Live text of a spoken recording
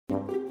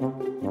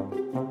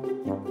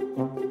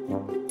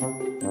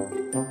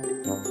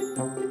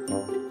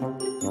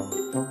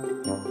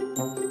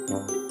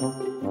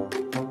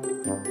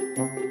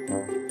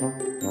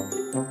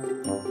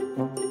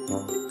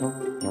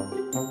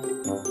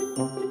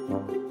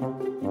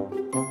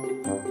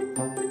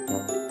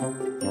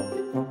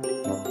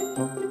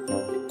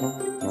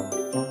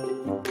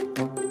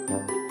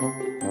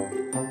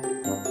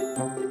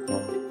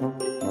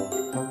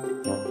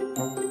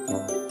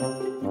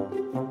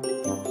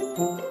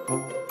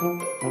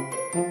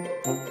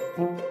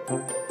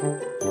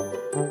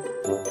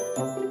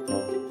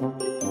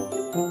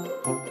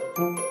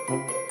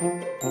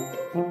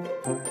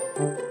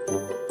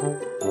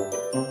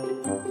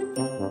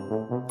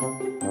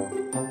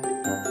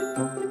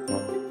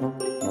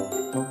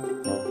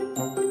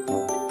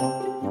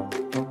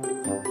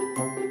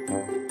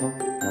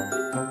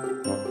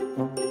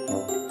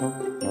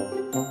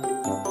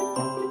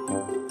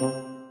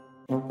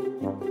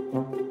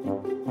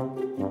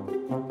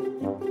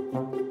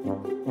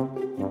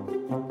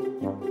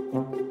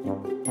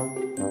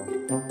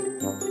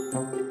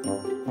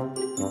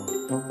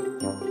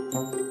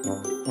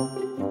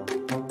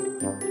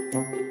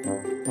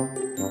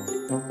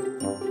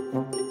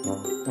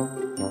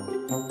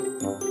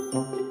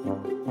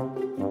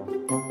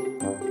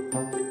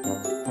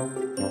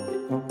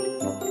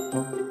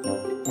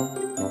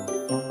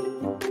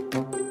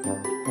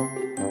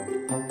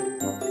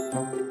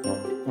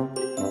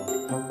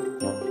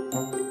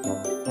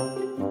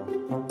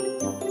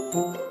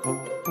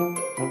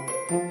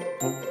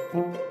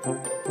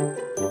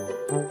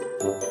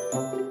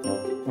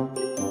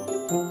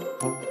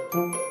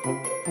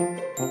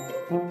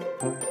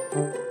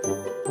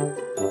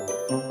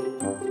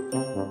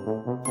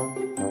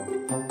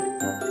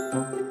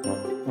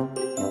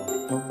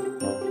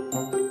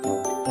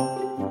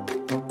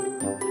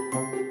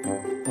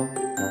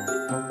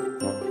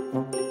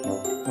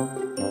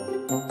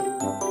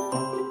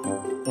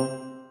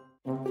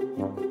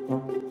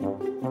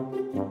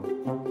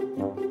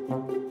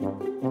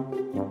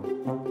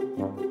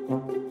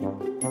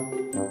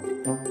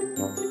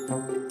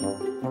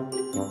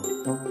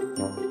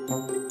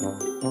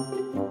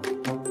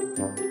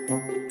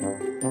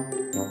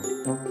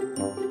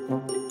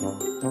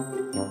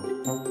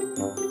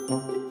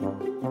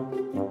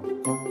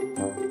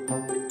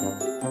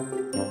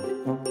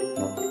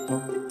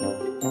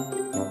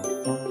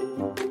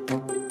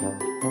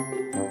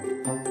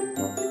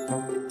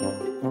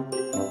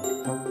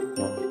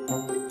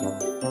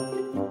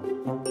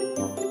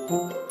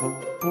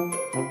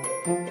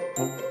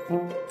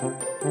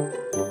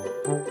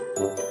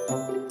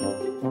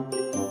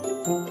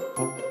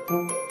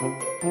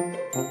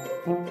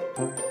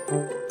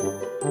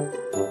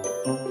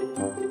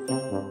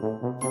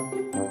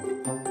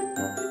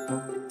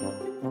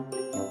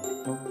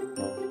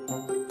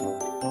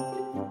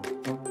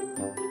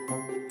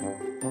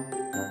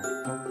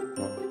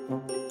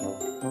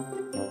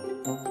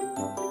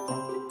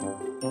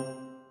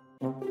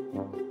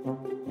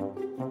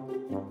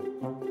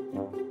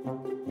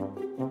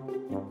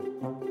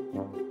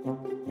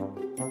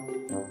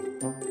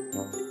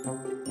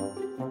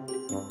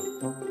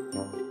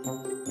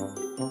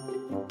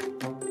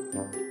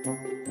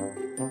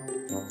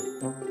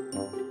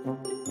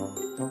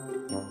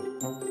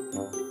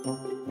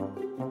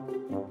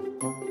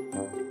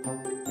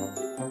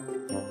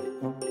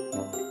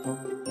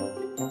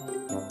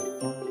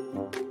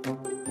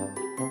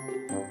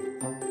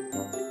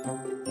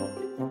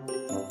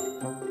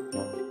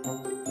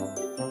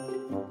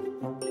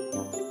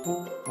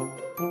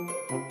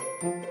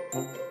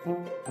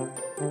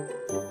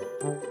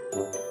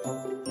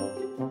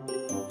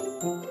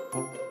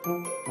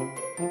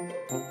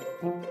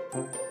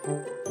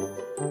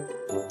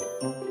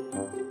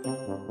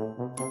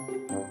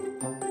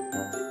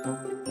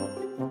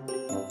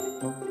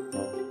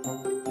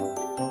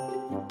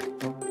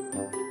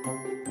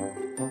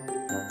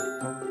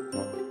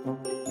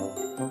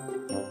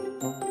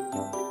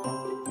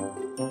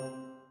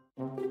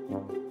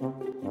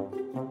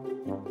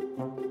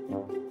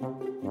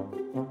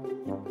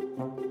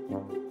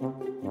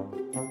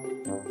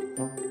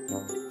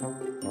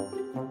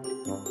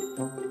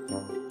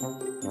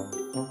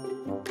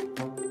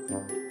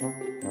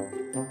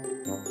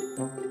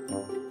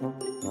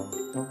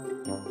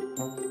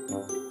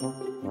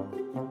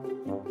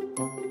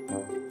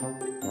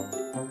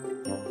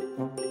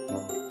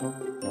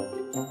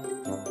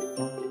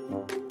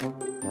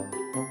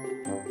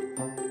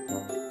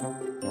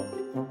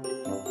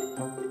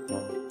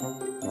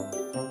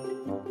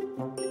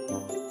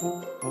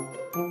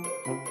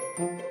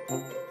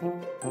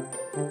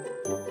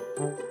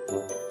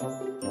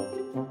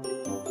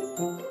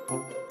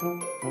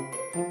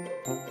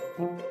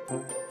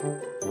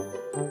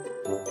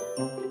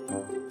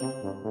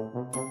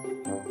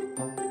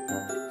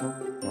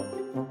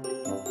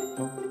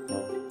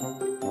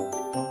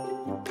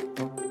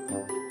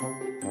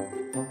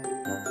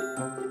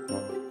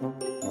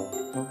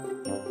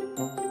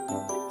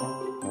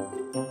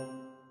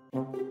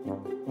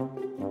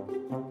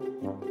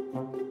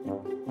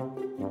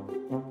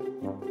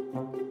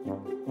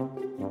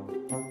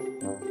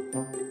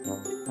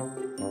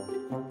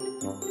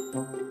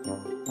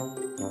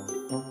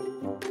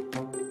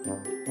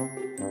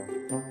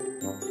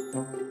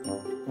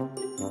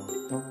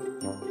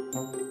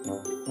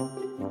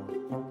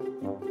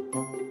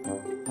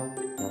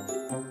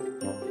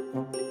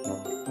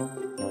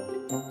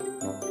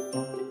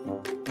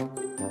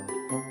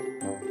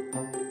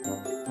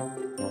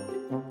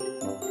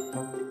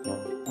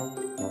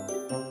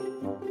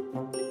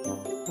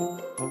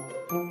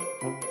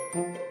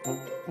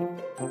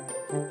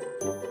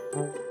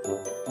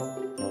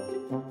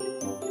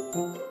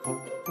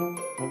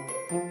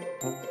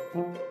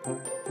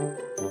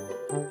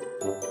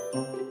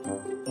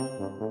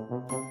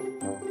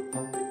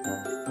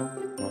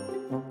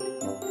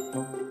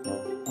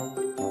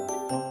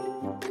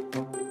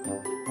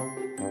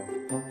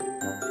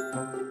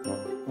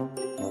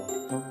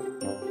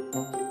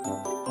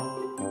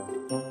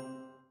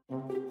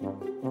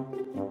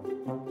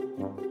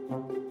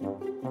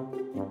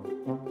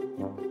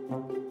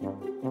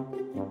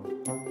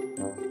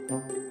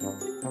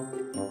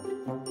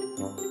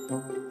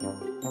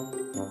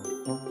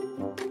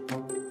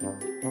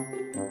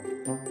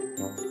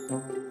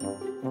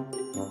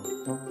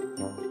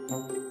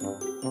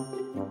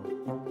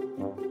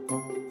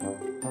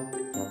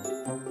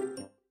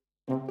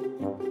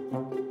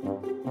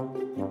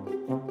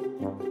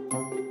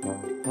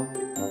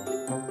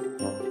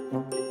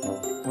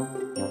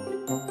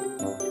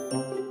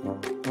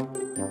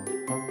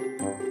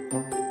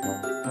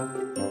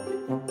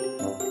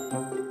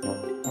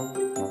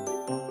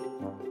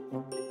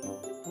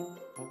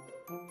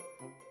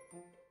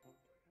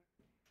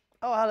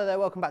Hello there,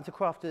 welcome back to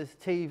Crafters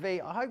TV.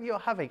 I hope you're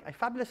having a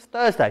fabulous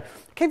Thursday. I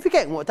keep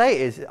forgetting what day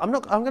it is. I'm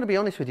going to be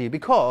honest with you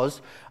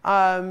because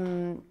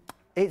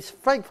it's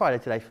Fake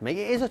Friday today for me.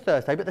 It is a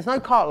Thursday, but there's no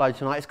cartload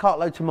tonight. It's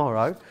cartload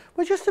tomorrow.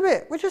 We're just a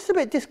bit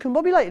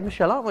discombobulated,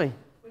 Michelle, aren't we?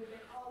 We're a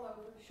bit all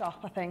over the shop,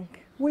 I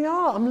think. We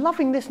are. I'm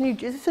loving this new.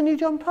 Is this a new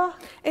jumper?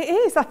 It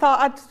is. I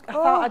thought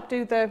I'd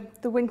do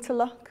the winter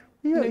look.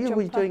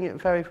 You're doing it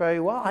very,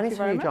 very well. I need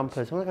some new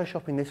jumpers. I'm going to go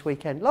shopping this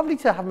weekend. Lovely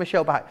to have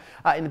Michelle back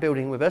in the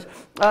building with us.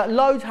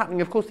 Loads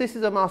happening. Of course, this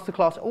is a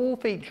masterclass all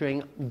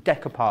featuring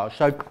decoupage.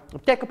 So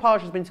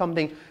decoupage has been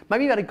something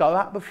maybe you've had a go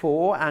at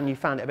before and you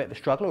found it a bit of a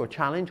struggle or a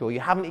challenge, or you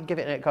haven't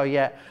given it a go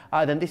yet,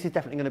 then this is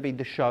definitely going to be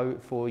the show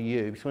for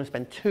you. So we're going to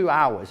spend 2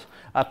 hours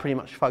pretty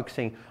much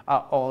focusing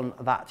on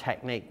that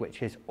technique,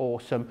 which is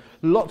awesome.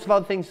 Lots of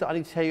other things that I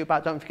need to tell you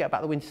about. Don't forget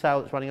about the winter sale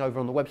that's running over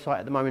on the website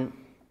at the moment.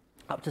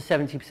 Up to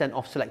 70%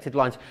 off selected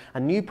lines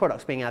and new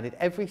products being added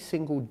every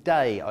single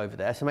day over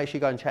there. So make sure you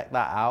go and check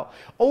that out.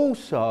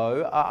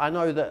 Also, I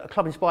know that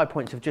Club Inspired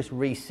points have just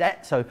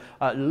reset. So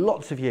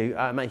lots of you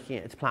are making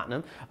it to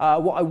platinum.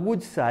 What I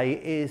would say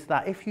is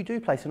that if you do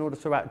place an order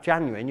throughout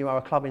January and you are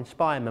a Club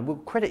Inspired member,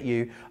 we'll credit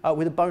you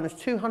with a bonus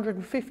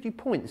 250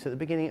 points at the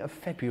beginning of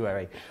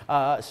February.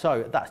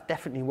 So that's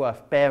definitely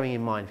worth bearing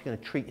in mind if you're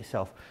going to treat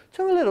yourself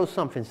to a little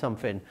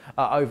something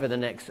over the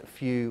next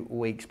few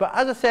weeks. But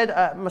as I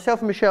said,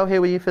 myself and Michelle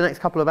here with you for the next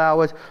couple of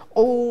hours,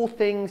 all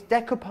things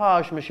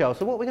decoupage, Michelle.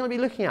 So what are we going to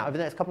be looking at over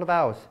the next couple of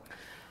hours?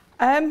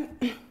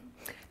 Do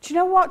you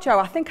know what, Joe?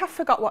 I think I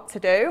forgot what to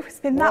do. It's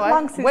been that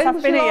long since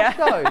I've been here.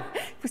 Show?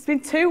 It's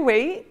been 2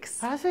 weeks.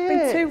 Has it?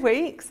 It's been 2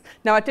 weeks.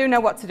 No, I do know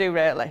what to do,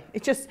 really.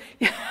 It just,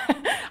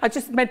 I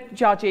just made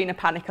Georgina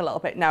panic a little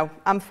bit. No,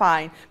 I'm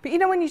fine. But you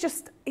know when you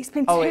just, it's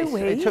been 2 weeks.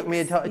 It took me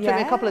a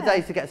couple of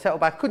days to get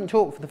settled back. I couldn't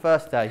talk for the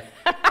first day.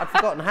 I'd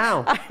forgotten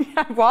how.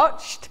 I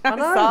watched. I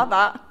saw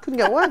that. Couldn't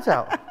get words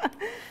out.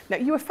 No,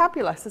 you were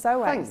fabulous as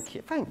always. Thank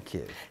you. Thank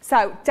you.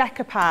 So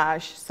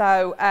decoupage.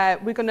 So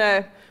we're going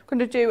to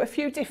do a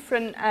few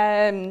different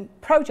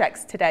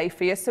projects today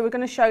for you. So we're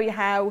going to show you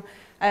how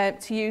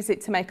to use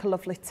it to make a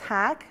lovely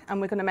tag, and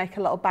we're going to make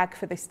a little bag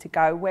for this to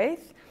go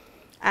with.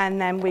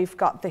 And then we've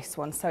got this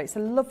one. So it's a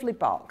lovely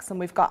box, and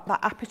we've got that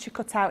aperture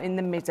cut out in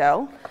the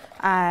middle.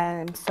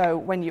 So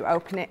when you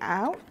open it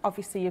out,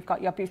 obviously you've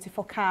got your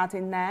beautiful card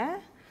in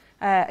there,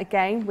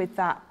 again with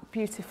that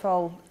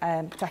beautiful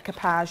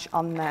decoupage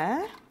on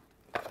there.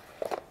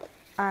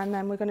 And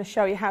then we're going to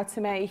show you how to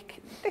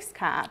make this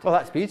card. Oh,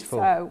 that's beautiful.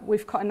 So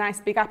we've cut a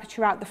nice big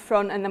aperture out the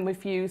front, and then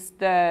we've used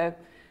the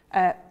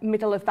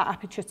middle of that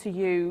aperture to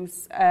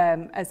use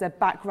as a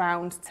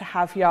background to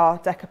have your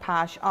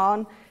decoupage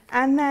on.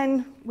 And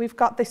then we've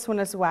got this one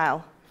as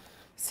well.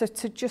 So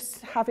to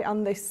just have it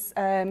on this,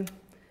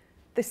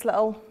 this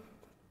little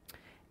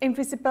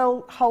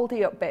invisible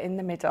holdy up bit in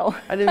the middle.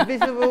 An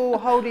invisible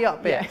holdy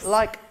up bit, yes.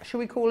 Like, should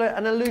we call it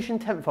an illusion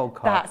tenfold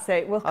card? That's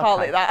it, we'll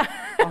call it that.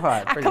 All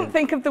right, I can't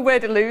think of the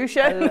word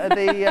illusion.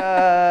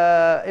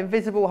 The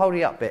invisible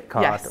holdy up bit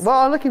card. Yes. Well,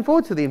 I'm looking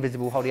forward to the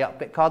invisible holdy up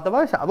bit card the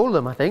most out of all of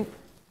them, I think.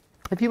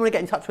 If you want to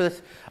get in touch with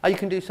us, you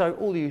can do so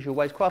all the usual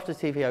ways. Crafters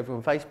TV over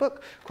on Facebook,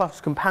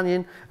 Crafters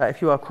Companion,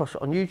 if you are across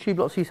on YouTube.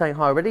 Lots of you saying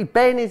hi already.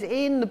 Ben is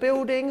in the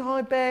building.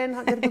 Hi, Ben.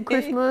 Hope you had a good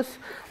Christmas.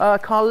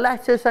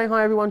 Carletta saying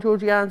hi, everyone.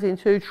 Georgie Ann's in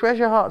too.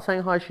 Treasure Heart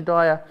saying hi.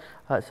 Shadiah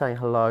saying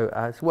hello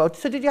as well.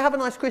 So did you have a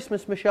nice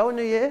Christmas, Michelle, and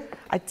New Year?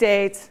 I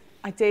did.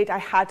 I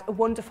had a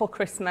wonderful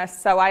Christmas.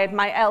 So I had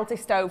my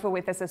eldest over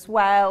with us as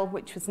well,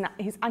 which was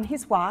and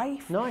his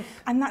wife. Nice.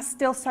 And that's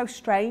still so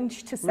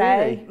strange to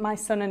say, really? My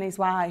son and his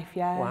wife,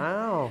 yeah.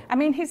 Wow. I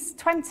mean, he's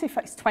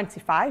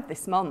 25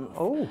 this month.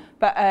 Oh.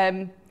 But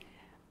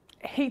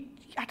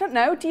I don't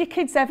know, do your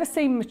kids ever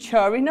seem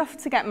mature enough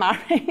to get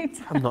married?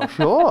 I'm not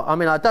sure. I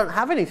mean, I don't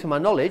have any to my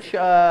knowledge,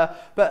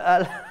 but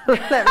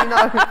let me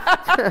know.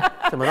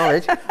 To my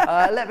knowledge.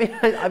 Let me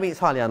know. I mean, it's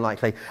highly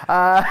unlikely.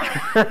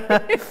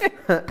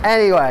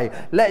 Anyway,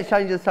 let's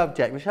change the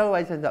subject. Michelle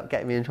always ends up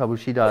getting me in trouble.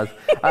 She does.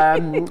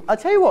 I'll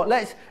tell you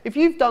what, if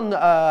you've done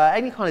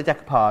any kind of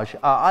decoupage,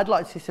 I'd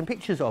like to see some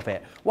pictures of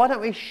it. Why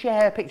don't we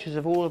share pictures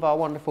of all of our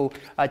wonderful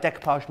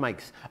decoupage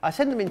makes?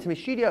 Send them in to me,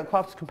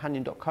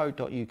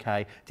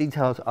 studio@crafterscompanion.co.uk.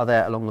 Details are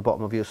there along the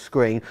bottom of your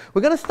screen.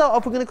 We're going to start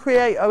off, we're going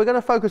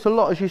to focus a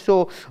lot, as you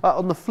saw,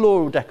 on the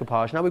floral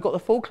decoupage. Now we've got the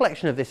full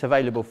collection of this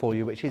available for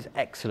you, which is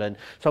excellent.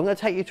 So I'm going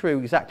to take you through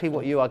exactly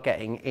what you are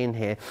getting in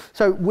here.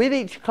 So with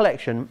each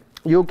collection,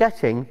 you're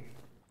getting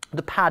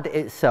the pad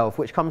itself,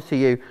 which comes to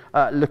you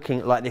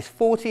looking like this,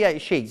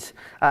 48 sheets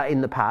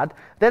in the pad.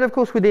 Then of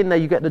course within there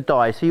you get the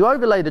dies. So you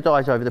overlay the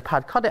dies over the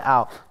pad, cut it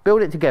out,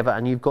 build it together,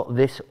 and you've got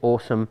this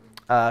awesome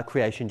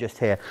creation just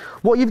here.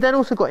 What you've then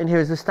also got in here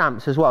is the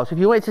stamps as well. So if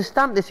you wanted to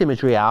stamp this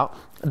imagery out,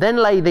 then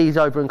lay these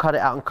over and cut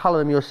it out and colour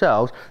them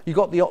yourselves, you've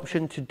got the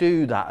option to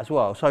do that as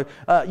well. So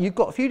you've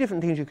got a few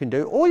different things you can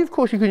do, or of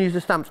course you can use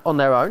the stamps on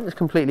their own. It's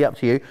completely up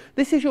to you.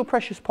 This is your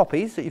precious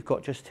poppies that you've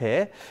got just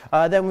here.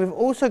 Then we've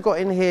also got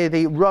in here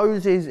the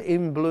roses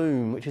in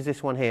bloom, which is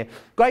this one here.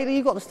 Great that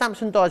you've got the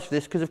stamps and dies for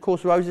this, because of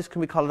course roses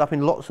can be coloured up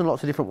in lots and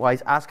lots of different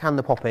ways, as can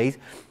the poppies.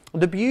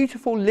 The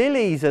beautiful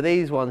lilies are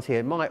these ones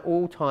here, my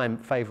all-time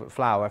favourite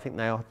flower. I think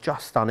they are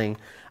just stunning.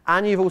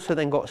 And you've also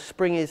then got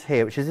springies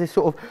here, which is this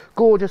sort of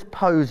gorgeous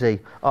posy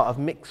of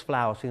mixed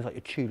flowers, things like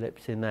your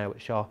tulips in there,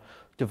 which are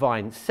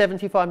divine.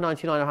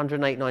 $75.99,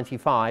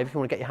 $108.95 if you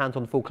want to get your hands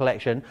on the full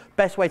collection.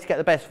 Best way to get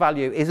the best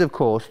value is, of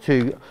course,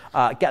 to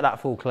get that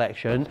full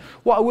collection.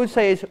 What I would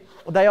say is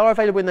they are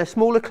available in their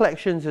smaller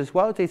collections as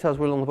well. Details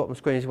were along the bottom of the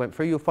screen as you went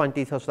through. You'll find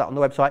details for that on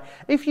the website.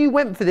 If you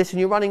went for this and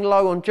you're running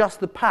low on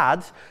just the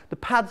pads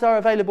are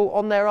available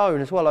on their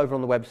own as well over on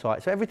the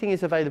website. So everything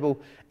is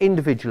available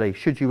individually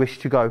should you wish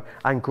to go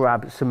and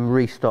grab some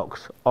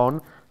restocks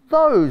on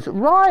those.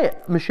 Right,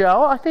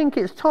 Michelle, I think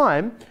it's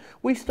time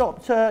we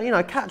stopped,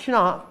 catching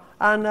up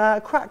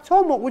and cracked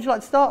on. What would you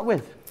like to start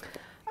with?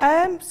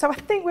 So I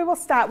think we'll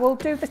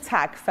do the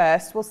tag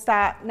first. We'll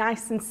start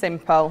nice and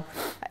simple,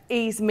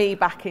 ease me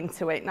back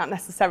into it, not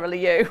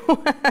necessarily you.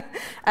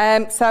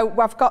 So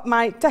I've got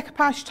my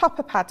Decoupage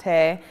topper pad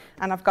here,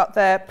 and I've got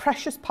the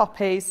Precious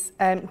Poppies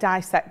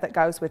die set that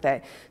goes with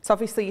it. So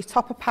obviously your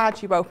topper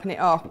pad, you open it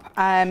up.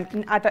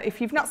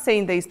 If you've not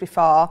seen these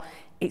before,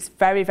 it's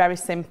very, very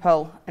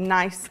simple, a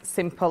nice,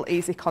 simple,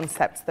 easy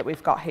concept that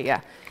we've got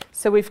here.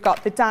 So we've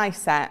got the die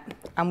set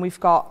and we've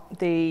got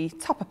the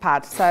topper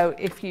pad. So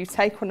if you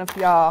take one of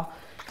your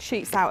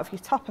sheets out of your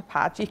topper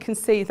pad, you can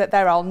see that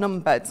they're all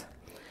numbered,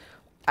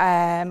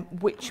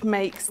 which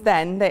makes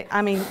then,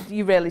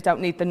 you really don't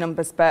need the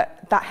numbers,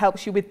 but that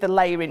helps you with the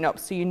layering up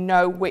so you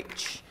know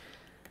which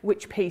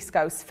piece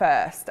goes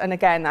first. And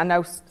again, I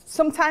know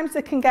sometimes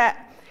your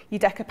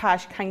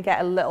decoupage can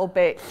get a little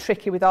bit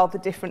tricky with all the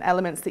different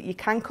elements that you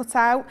can cut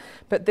out,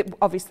 but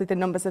obviously the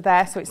numbers are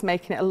there, so it's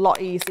making it a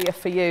lot easier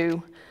for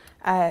you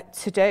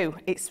to do.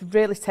 It's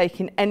really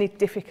taking any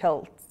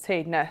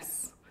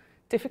difficultiness?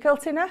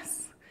 Yes.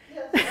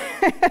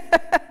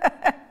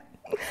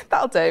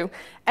 That'll do.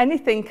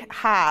 Anything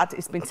hard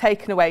has been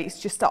taken away, it's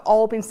just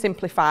all been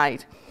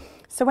simplified.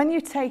 So when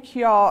you take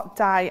your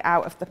die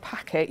out of the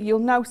packet, you'll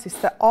notice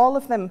that all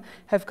of them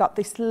have got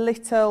this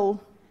little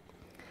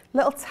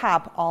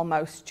tab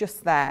almost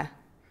just there,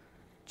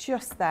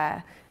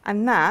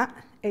 and that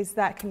is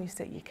that. Can you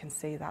see? You can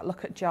see that.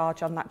 Look at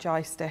George on that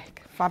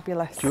joystick.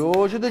 Fabulous.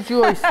 George with the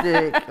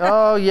joystick.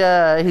 Oh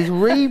yeah, he's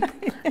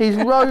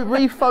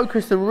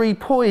refocused and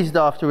repoised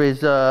after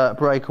his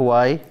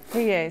breakaway.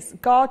 He is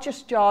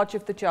gorgeous George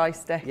of the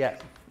joystick. Yeah,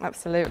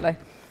 absolutely.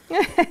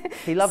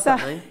 He loves that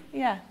name.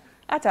 Yeah,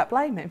 I don't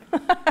blame him.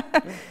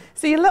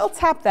 So your little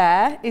tab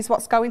there is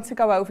what's going to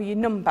go over your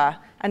number,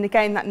 and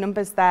again that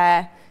number's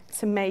there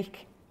to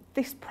make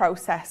this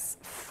process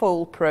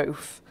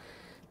foolproof.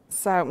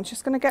 So I'm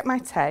just going to get my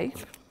tape,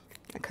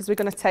 because we're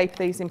going to tape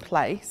these in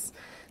place.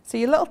 So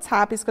your little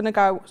tab is going to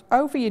go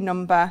over your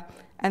number,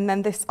 and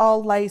then this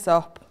all lays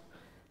up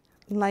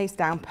and lays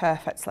down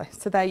perfectly.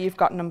 So there you've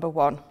got number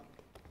 1.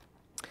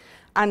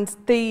 And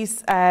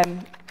these are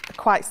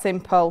quite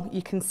simple.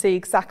 You can see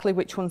exactly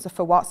which ones are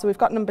for what. So we've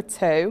got number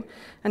 2,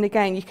 and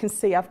again you can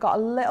see I've got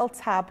a little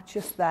tab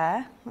just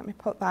there. Let me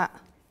put that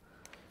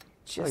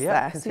just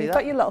there. So you've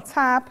got your little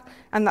tab,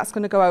 and that's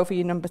going to go over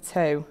your number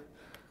 2.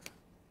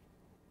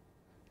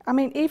 I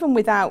mean, even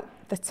without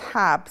the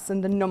tabs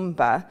and the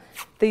number,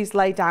 these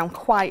lay down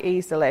quite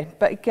easily.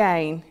 But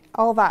again,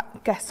 all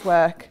that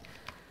guesswork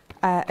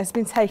has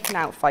been taken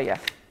out for you.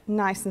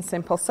 Nice and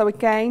simple. So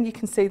again, you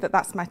can see that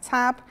that's my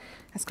tab.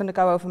 It's going to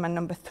go over my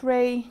number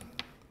 3,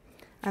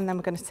 and then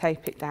we're going to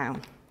tape it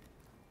down.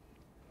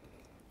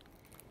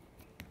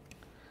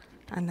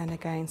 And then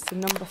again, so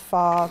number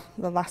 4,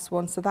 the last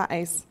one, so that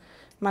is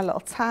my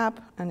little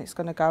tab, and it's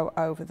going to go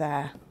over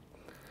there.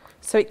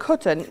 So it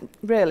couldn't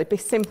really be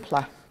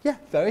simpler. Yeah,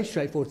 very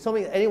straightforward.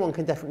 Something that anyone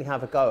can definitely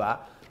have a go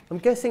at. I'm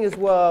guessing as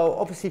well,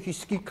 obviously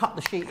if you cut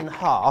the sheet in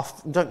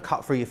half, don't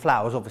cut through your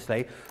flowers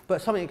obviously,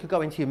 but something that could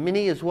go into your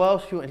mini as well,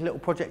 so if you want a little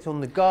project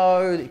on the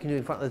go that you can do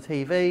in front of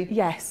the TV.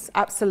 Yes,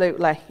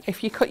 absolutely.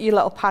 If you cut your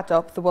little pad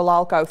up, they will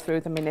all go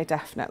through the mini,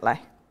 definitely.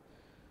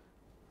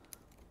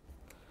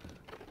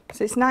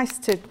 So it's nice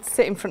to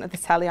sit in front of the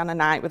telly on a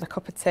night with a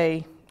cup of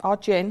tea or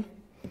gin.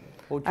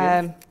 Or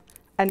gin.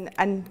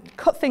 And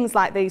cut things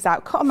like these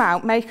out. Cut them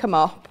out, make them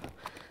up,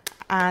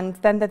 and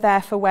then they're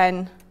there for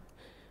when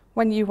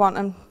you want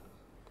them.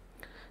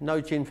 No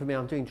gin for me.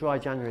 I'm doing dry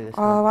January this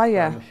month. Oh, are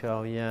you?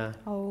 Michelle, yeah.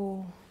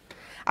 Oh.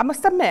 I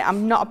must admit,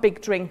 I'm not a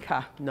big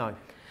drinker. No.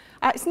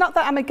 It's not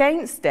that I'm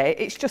against it,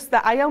 it's just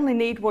that I only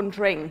need one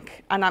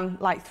drink, and I'm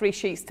like 3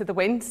 sheets to the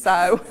wind,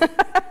 so.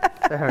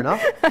 Fair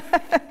enough.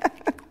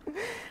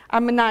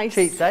 I'm a nice...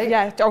 Cheap date?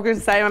 Yeah, I was going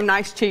to say I'm a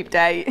nice cheap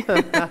date.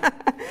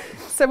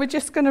 So we're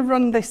just going to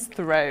run this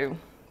through.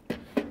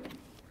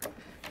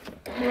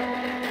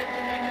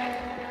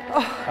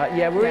 Oh,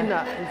 Yeah, we're in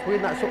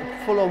that sort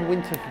of full-on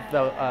winter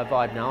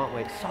vibe now, aren't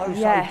we? It's so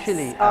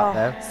chilly out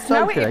there.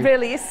 Snowy, it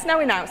really is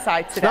snowing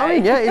outside today.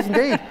 Snowing, yeah, it is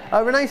indeed.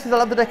 Renee says, I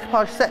love the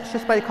decoupage sets,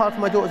 just made a card for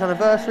my daughter's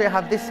anniversary. I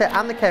have this set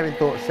and the Caring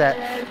Thoughts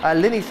set.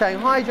 Linny saying,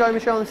 hi Joe,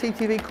 Michelle and the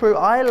CTV crew.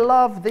 I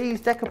love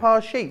these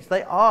decoupage sheets.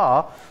 They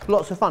are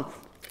lots of fun.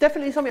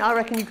 Definitely something I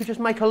reckon you could just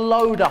make a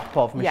load up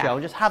of, Michelle,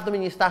 and just have them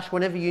in your stash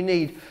whenever you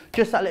need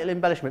just that little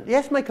embellishment.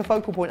 Yes, make a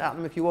focal point out of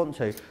them if you want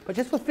to, but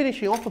just for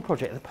finishing off a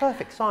project, they're the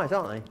perfect size,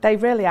 aren't they? They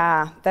really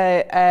are.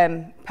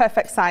 They're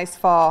perfect size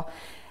for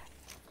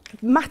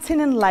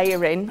matting and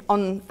layering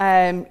on,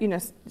 you know,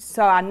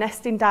 so our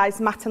nesting dies,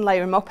 mat and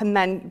layer them up and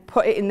then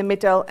put it in the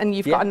middle and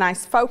you've got a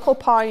nice focal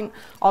point,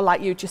 or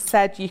like you just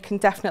said, you can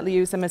definitely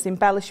use them as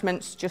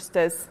embellishments, just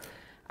as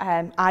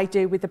I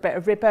do with a bit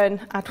of ribbon.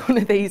 Add one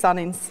of these on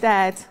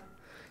instead.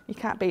 You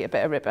can't beat a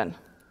bit of ribbon.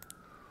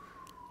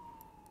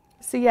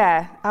 So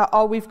yeah,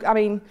 I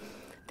mean,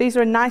 these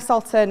are a nice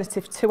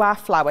alternative to our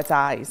flower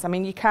dies. I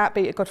mean, you can't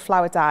beat a good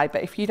flower die,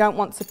 but if you don't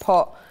want to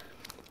put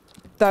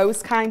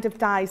those kind of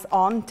dies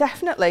on,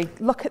 definitely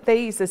look at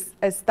these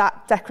as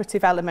that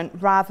decorative element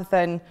rather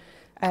than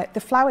the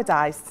flower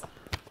dies.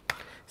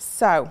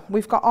 So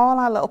we've got all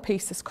our little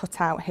pieces cut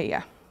out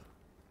here.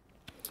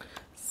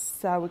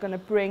 So we're going to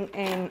bring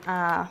in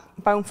our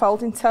bone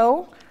folding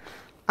tool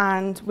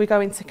and we're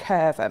going to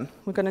curve them.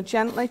 We're going to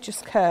gently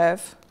just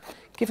curve,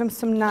 give them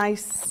some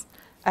nice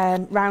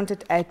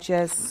rounded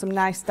edges, some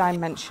nice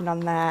dimension on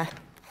there.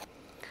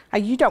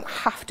 You don't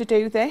have to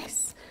do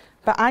this,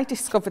 but I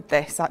discovered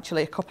this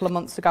actually a couple of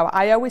months ago.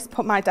 I always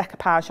put my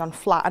decoupage on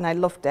flat and I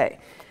loved it.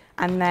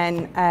 And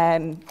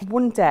then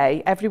one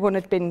day everyone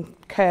had been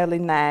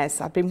curling theirs.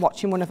 I'd been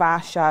watching one of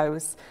our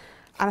shows.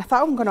 And I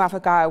thought, I'm going to have a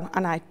go,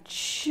 and I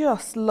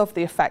just love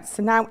the effect.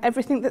 So now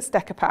everything that's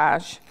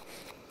decoupage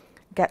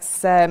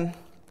gets a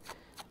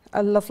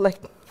lovely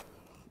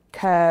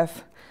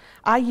curve.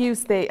 I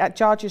use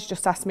George has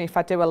just asked me if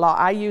I do a lot.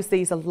 I use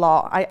these a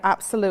lot. I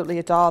absolutely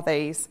adore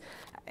these.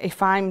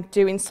 If I'm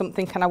doing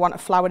something and I want a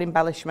flower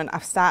embellishment,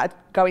 I've started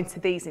going to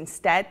these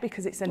instead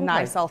because it's a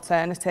nice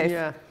alternative.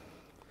 Yeah.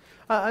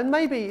 And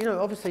maybe, you know,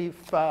 obviously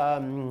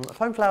foam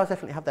flowers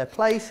definitely have their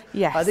place.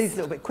 Yes. These are a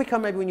little bit quicker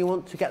maybe when you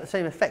want to get the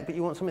same effect, but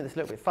you want something that's a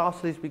little bit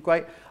faster. These would be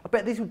great. I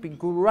bet these would be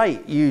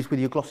great used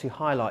with your glossy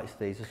highlights,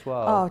 these as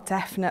well. Oh,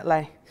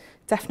 definitely.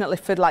 Definitely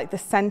for like the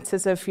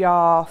centres of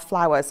your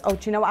flowers. Oh,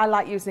 do you know what I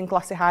like using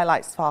glossy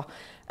highlights for?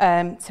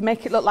 To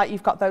make it look like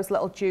you've got those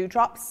little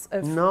dewdrops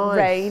of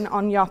rain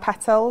on your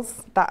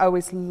petals. That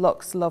always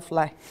looks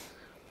lovely.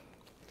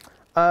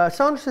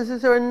 Sandra says,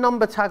 is there a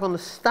number tag on the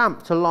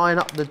stamp to line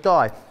up the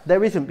die?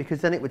 There isn't,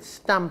 because then it would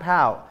stamp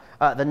out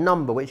the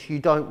number, which you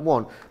don't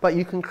want. But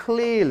you can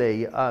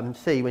clearly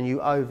see when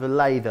you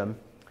overlay them.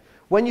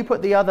 When you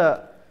put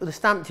the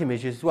stamped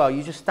image as well,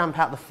 you just stamp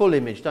out the full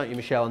image, don't you,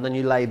 Michelle? And then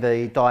you lay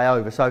the die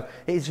over. So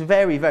it's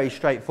very, very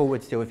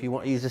straightforward still if you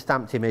want to use a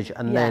stamped image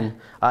and then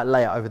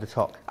lay it over the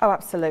top. Oh,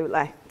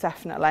 absolutely,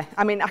 definitely.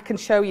 I mean, I can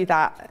show you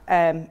that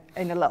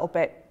in a little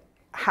bit,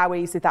 how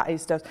easy that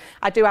is done.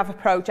 I do have a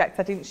project,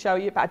 I didn't show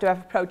you, but I do have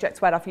a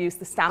project where I've used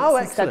the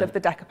stamps instead of the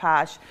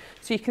decoupage.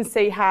 So you can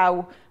see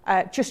how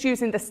just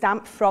using the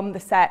stamp from the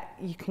set,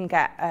 you can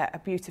get a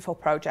beautiful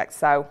project.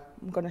 So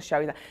I'm going to show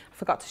you that. I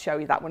forgot to show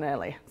you that one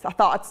earlier. So I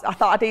thought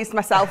I'd eased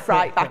myself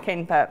right back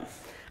in, but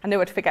I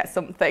knew I'd forget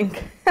something.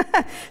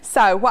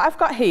 So what I've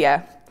got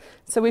here,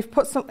 so we've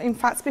put some, in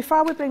fact,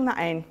 before we bring that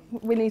in,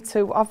 we need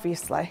to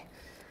obviously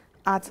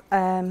add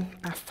our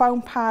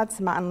foam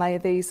pads, mat and layer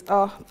these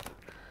up.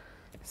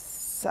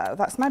 So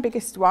that's my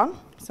biggest one.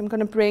 So I'm going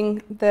to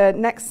bring the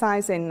next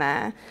size in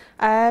there.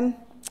 I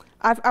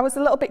was a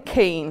little bit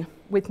keen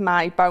with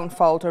my bone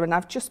folder and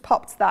I've just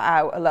popped that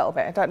out a little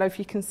bit. I don't know if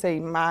you can see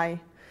my...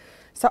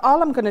 So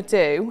all I'm going to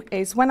do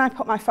is when I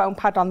put my foam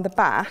pad on the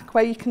back,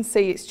 where you can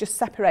see it's just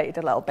separated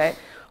a little bit,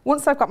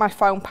 once I've got my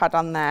foam pad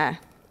on there,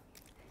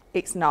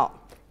 it's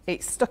not.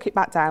 It's stuck it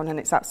back down and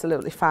it's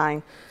absolutely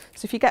fine.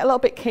 So if you get a little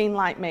bit keen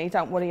like me,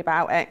 don't worry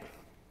about it.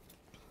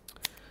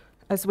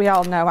 As we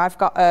all know, I've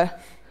got a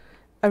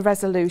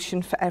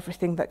resolution for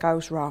everything that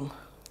goes wrong.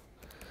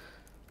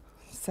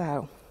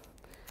 So,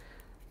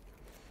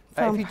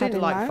 if you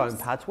didn't like foam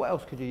pads, what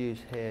else could you use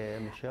here,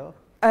 Michelle?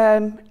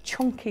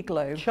 Chunky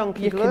glue.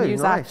 Chunky glue, you can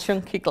use that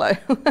chunky glue.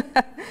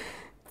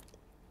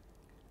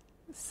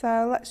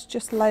 So let's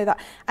just lay that.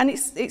 And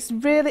it's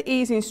really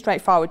easy and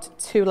straightforward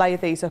to lay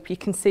these up. You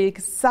can see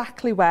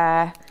exactly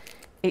where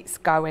it's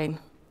going.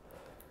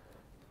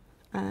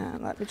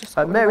 Let me just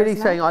Mary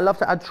Lee's saying, I love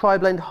to add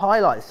tri-blend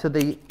highlights to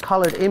the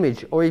coloured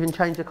image or even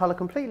change the colour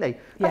completely.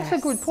 That's a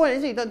good point,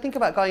 isn't it? Don't think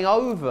about going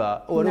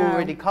over an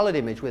already coloured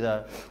image with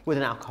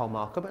an alcohol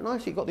marker, but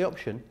nice, you've got the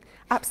option.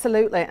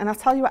 Absolutely, and I'll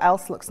tell you what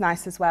else looks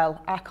nice as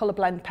well, our colour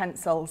blend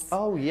pencils.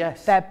 Oh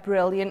yes. They're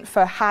brilliant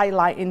for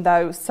highlighting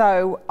those.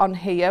 So on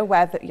here,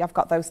 where you've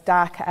got those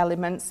darker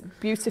elements,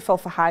 beautiful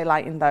for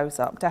highlighting those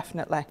up,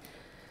 definitely.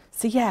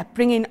 So yeah,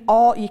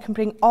 you can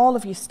bring all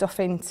of your stuff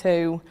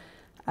into...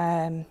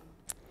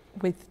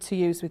 to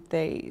use with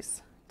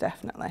these,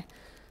 definitely.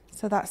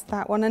 So that's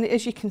that one. And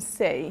as you can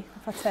see,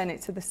 if I turn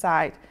it to the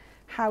side,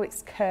 how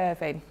it's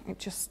curving,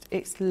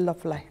 it's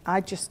lovely. I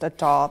just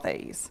adore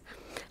these.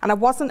 And I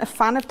wasn't a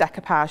fan of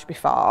decoupage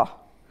before,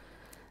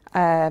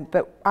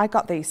 but I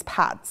got these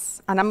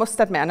pads. And I must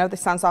admit, I know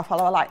this sounds awful,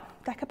 I was like,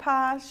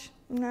 decoupage?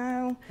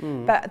 No.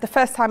 But the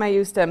first time I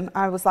used them,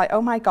 I was like,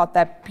 oh my God,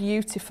 they're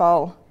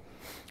beautiful.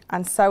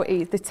 And so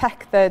easy. They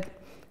take the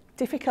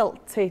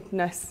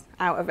difficultiness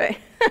out of it.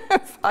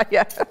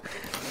 Fire.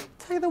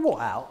 Take the what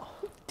out?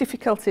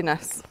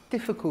 Difficultiness.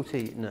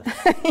 Difficultiness.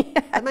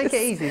 Yes. They make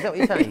it easy, is that what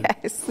you're saying?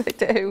 Yes,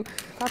 they do.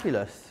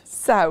 Fabulous.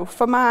 So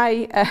for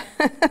my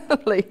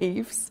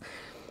leaves,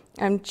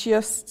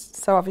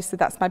 so obviously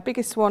that's my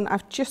biggest one.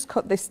 I've just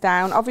cut this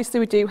down. Obviously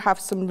we do have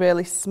some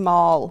really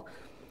small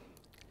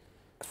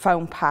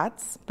foam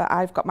pads, but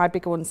I've got my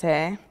bigger ones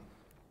here,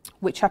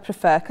 which I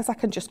prefer because I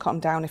can just cut them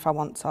down if I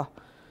want to.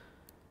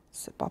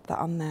 So bob that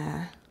on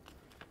there.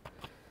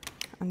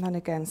 And then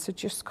again, so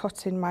just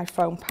cutting my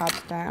foam pad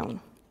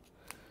down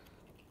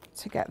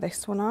to get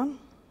this one on.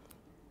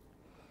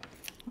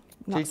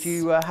 Did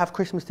you have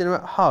Christmas dinner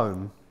at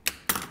home?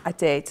 I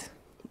did.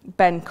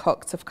 Ben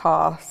cooked, of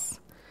course.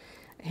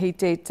 He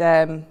did,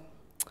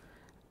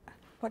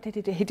 what did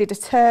he do? He did a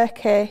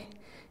turkey,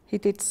 he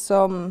did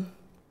some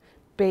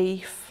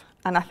beef,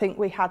 and I think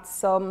we had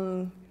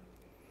some,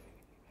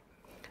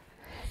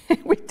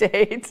 we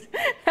did.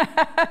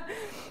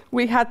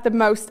 We had the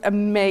most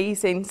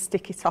amazing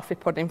sticky toffee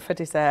pudding for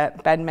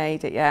dessert. Ben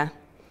made it, yeah.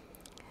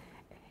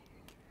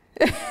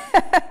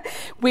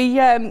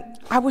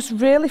 I was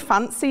really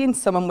fancying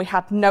some and we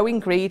had no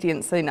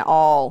ingredients in it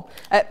all.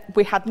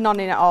 We had none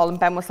in it all and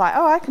Ben was like,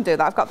 oh, I can do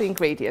that, I've got the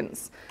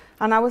ingredients.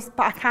 And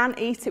but I can't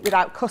eat it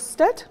without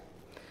custard.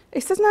 He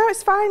says, no,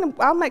 it's fine,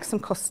 I'll make some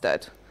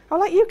custard. I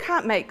was like, you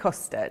can't make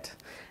custard.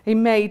 He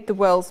made the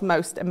world's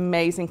most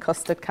amazing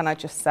custard, can I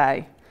just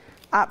say.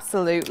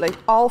 Absolutely,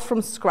 all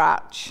from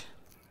scratch.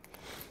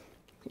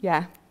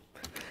 Yeah.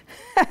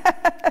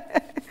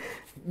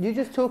 You're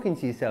just talking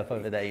to yourself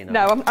over there, you know.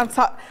 No,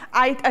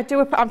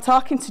 I'm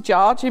talking to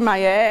George in my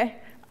ear.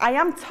 I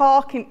am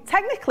talking,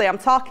 technically I'm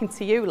talking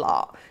to you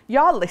lot.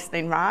 You're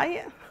listening,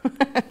 right?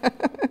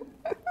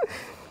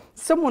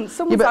 Someone's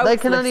yeah, but they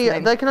can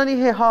listening. only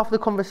hear half the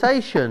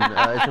conversation.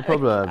 It's a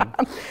problem.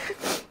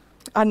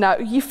 I know.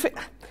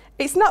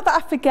 It's not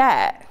that I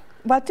forget.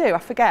 Well, I do. I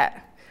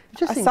forget.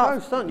 Just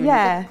engrossed, don't you?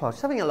 Yeah.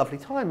 Just having a lovely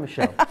time,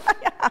 Michelle.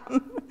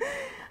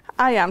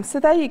 I am. So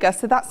there you go.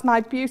 So that's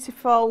my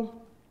beautiful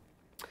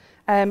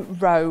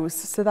rose.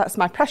 So that's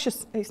my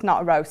precious. It's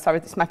not a rose. Sorry.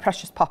 It's my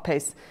precious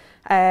poppies.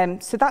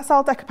 So that's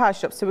all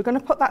decoupaged up. So we're going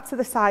to put that to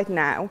the side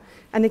now.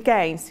 And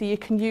again, so you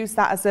can use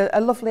that as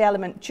a lovely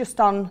element just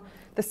on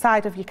the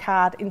side of your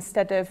card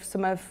instead of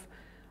some of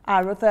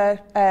our other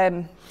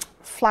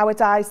flower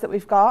dies that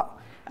we've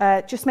got.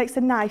 Just makes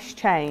a nice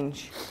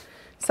change.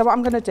 So what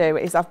I'm going to do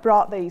is I've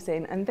brought these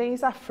in, and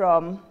these are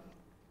from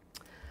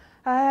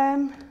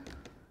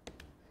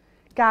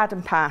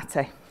Garden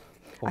Party.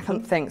 Awesome. I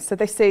can't think. So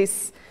this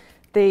is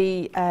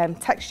the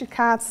textured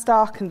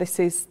cardstock, and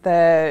this is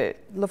the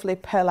lovely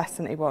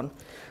pearlescent one.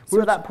 So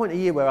we're at that point of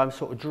year where I'm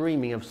sort of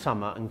dreaming of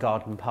summer and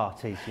garden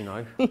parties, you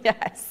know.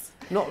 Yes.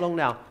 Not long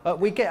now.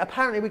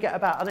 Apparently we get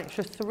about an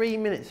extra 3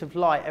 minutes of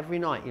light every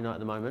night, you know, at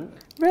the moment.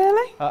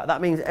 Really? That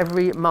means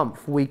every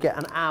month we get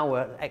an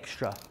hour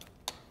extra.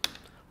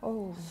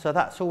 Oh. So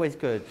that's always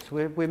good.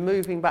 So we're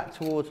moving back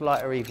towards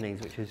lighter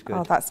evenings, which is good.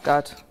 Oh, that's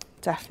good.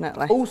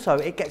 Definitely. Also,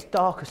 it gets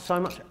darker so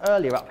much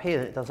earlier up here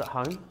than it does at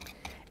home.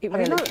 Have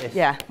you noticed?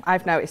 Yeah,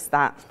 I've noticed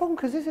that. It's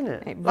bonkers, isn't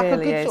it? It like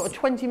really a good is. sort of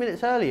 20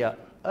 minutes earlier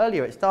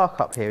it's dark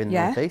up here in the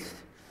northeast.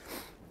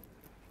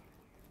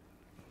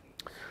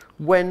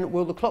 When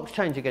will the clocks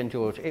change again,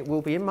 George? It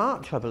will be in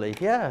March, I believe,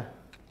 yeah.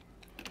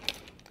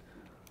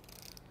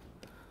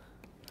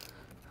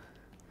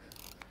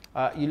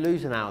 You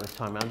lose an hour this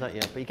time around, don't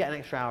you? But you get an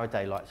extra hour of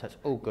daylight, so it's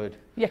all good.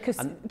 Yeah, because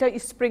don't you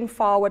spring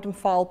forward and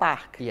fall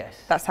back? Yes.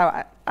 That's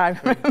how I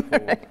remember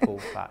forward,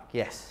 fall back,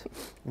 yes,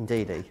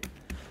 indeedy.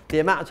 The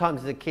amount of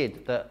times as a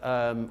kid that,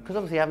 because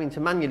obviously having to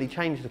manually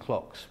change the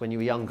clocks when you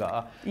were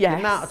younger, the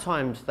amount of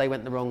times they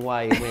went the wrong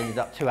way and we ended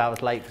up 2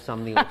 hours late for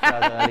something or 2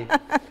 hours early,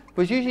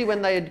 was usually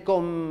when they had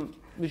gone,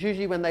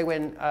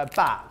 went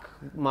back,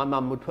 my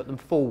mum would put them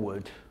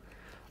forward.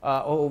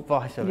 Or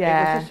vice versa.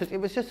 Yeah. It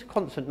was just a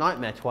constant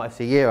nightmare twice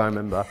a year, I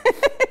remember.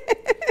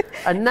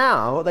 And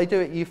now they do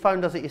it, your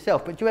phone does it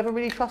yourself, but do you ever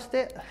really trust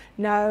it?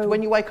 No.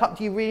 When you wake up,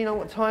 do you really know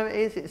what time it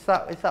is? It's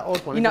that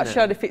odd one, You're not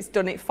sure if it's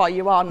done it for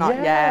you or not.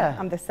 Yeah,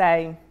 I'm the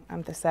same.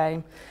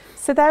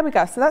 So there we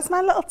go. So that's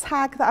my little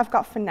tag that I've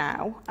got for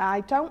now.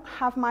 I don't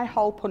have my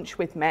hole punch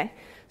with me.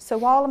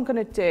 So all I'm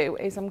going to do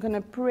is I'm going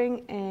to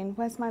bring in,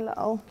 where's my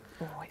little...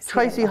 Oh,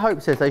 Tracy Hope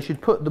says they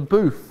should put the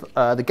booth,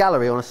 the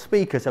gallery, on a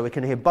speaker so we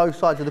can hear both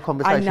sides of the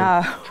conversation.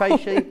 I know.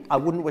 Tracy, I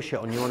wouldn't wish it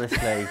on you,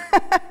 honestly.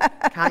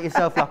 Count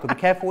yourself lucky. Be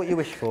careful what you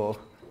wish for.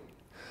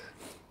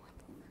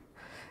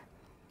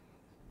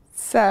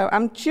 So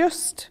I'm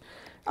just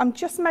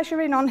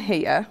measuring on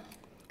here,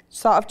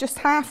 sort of just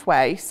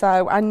halfway,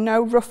 so I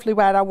know roughly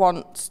where I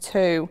want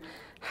to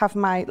have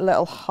my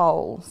little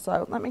hole.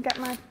 So let me get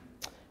my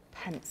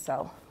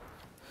pencil.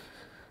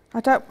 I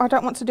don't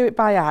want to do it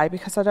by eye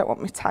because I don't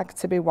want my tag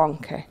to be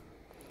wonky.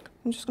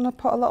 I'm just going to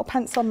put a little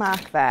pencil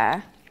mark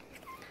there,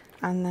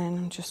 and then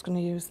I'm just going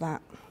to use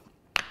that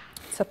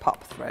to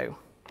pop through.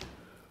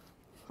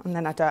 And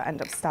then I don't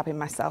end up stabbing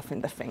myself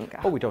in the finger.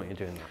 Oh, we don't want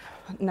you doing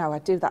that. No, I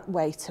do that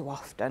way too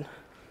often.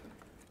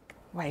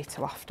 Way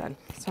too often.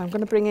 So I'm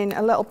going to bring in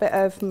a little bit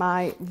of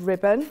my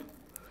ribbon.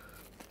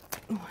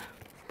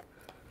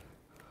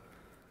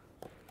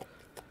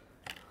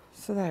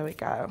 So there we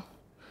go.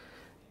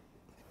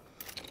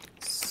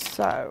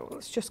 So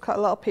let's just cut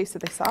a little piece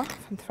of this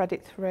off and thread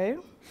it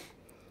through.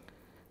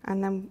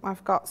 And then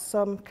I've got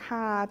some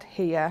card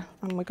here,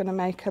 and we're going to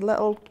make a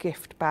little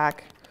gift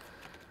bag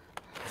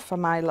for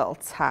my little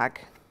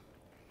tag.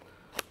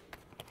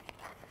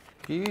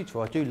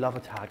 Beautiful. I do love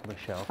a tag,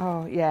 Michelle.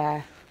 Oh,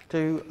 yeah.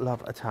 Do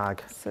love a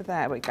tag. So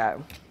there we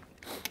go.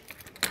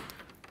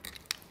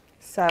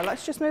 So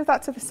let's just move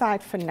that to the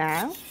side for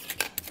now.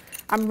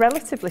 I'm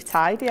relatively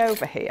tidy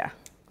over here.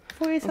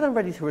 Well, you said I'm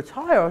ready to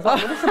retire. I was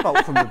like, well, this is a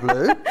bolt from the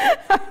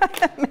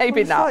blue.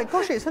 Maybe not. Like,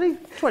 gosh, it's only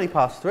 20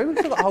 past 3. We've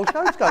still got a whole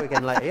show to go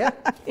again later, yeah?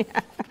 Yeah.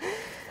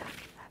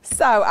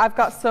 So I've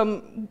got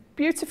some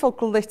beautiful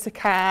glitter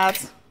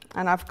cards,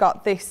 and I've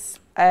got this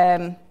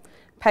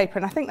paper,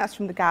 and I think that's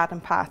from the garden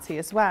party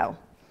as well.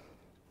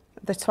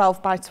 The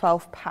 12 by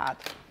 12 pad.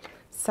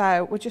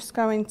 So we're just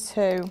going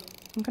to,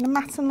 I'm going to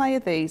mat and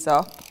layer these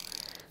up,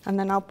 and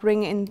then I'll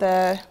bring in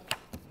the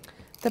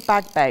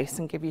bag base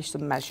and give you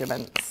some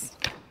measurements.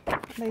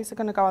 These are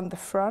going to go on the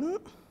front.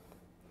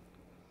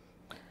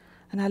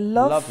 And I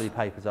love... Lovely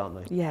papers,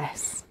 aren't they?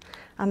 Yes.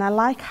 And I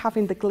like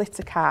having the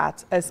glitter card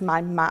as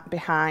my mat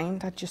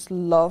behind. I just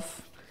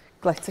love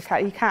glitter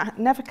card. You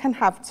never can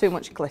have too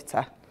much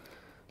glitter.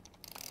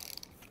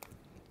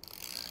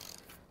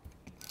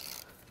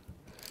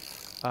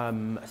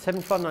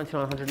 £75.99,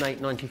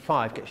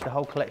 £108.95 gets you the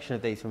whole collection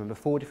of these. Remember,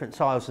 4 different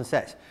styles and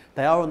sets.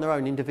 They are on their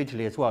own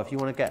individually as well. If you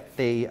want to get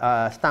the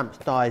stamps,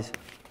 dies,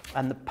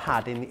 and the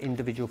pad in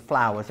individual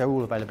flowers, they're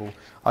all available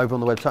over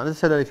on the website. And as I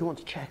said earlier, if you want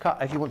to check up,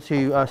 if you want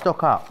to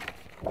stock up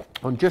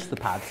on just the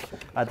pads,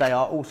 they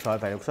are also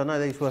available. So I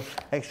know these were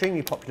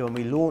extremely popular when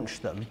we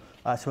launched them.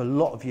 So a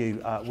lot of you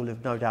will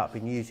have no doubt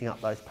been using up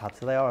those pads.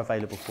 So they are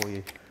available for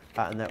you,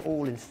 and they're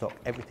all in stock.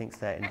 Everything's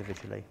there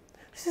individually.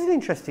 This is an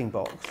interesting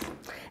box.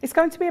 It's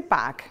going to be a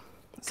bag.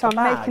 So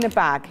I'm making a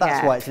bag.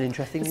 That's why it's an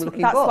interesting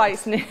looking box. That's why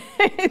it's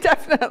new,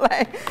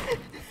 definitely.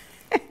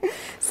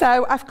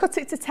 So I've cut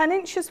it to 10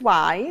 inches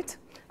wide,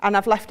 and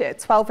I've left it at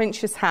 12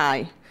 inches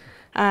high.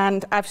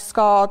 And I've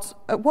scored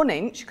at 1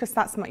 inch, because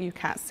that's what you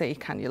can't see,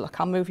 can you?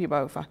 Look, I'll move you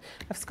over.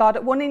 I've scored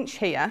at 1 inch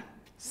here,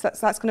 so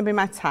that's going to be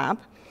my tab.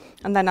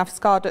 And then I've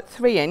scored at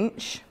 3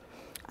 inch,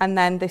 and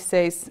then this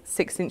is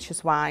 6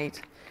 inches wide.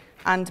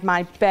 And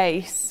my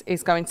base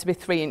is going to be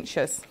 3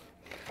 inches.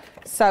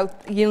 So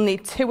you'll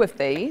need 2 of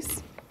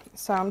these.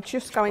 So I'm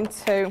just going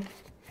to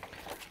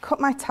cut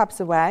my tabs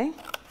away.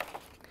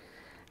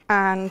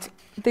 And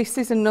this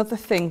is another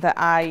thing that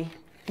I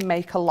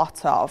make a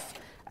lot of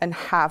and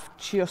have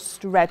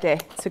just ready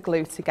to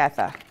glue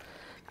together.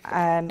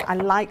 I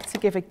like to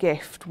give a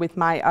gift with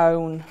my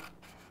own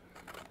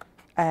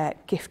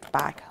gift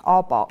bag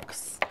or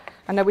box.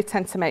 I know we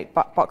tend to make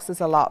boxes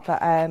a lot,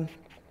 but I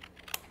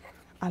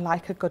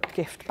like a good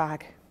gift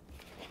bag.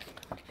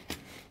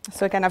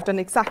 So again, I've done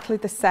exactly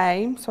the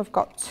same. So I've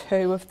got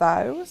 2 of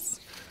those.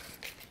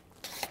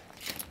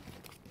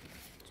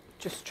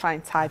 Just try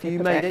and tidy Have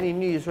you made any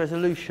New Year's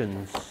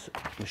resolutions,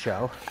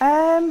 Michelle?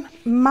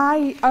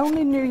 My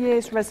only New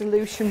Year's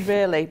resolution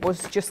really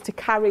was just to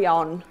carry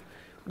on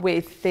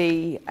with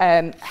the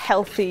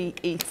healthy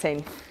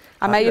eating.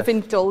 I may have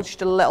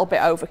indulged a little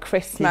bit over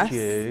Christmas. Did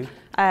you?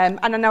 And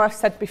I know I've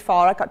said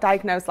before, I got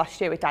diagnosed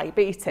last year with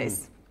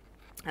diabetes.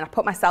 And I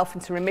put myself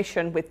into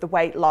remission with the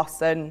weight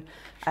loss and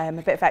a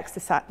bit of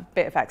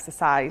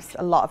exercise,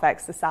 a lot of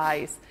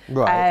exercise.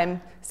 Right.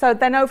 So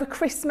then over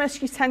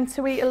Christmas, you tend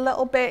to eat a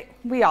little bit.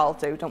 We all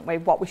do, don't we?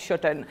 What we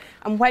shouldn't.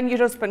 And when your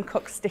husband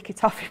cooks sticky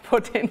toffee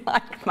pudding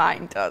like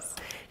mine does,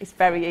 it's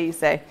very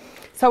easy.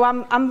 So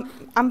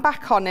I'm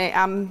back on it.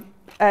 I'm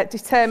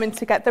determined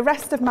to get the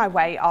rest of my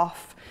weight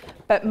off,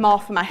 but more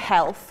for my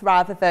health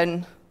rather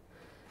than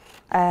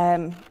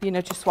you know,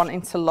 just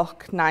wanting to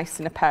look nice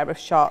in a pair of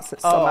shorts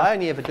at summer. Oh, I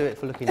only ever do it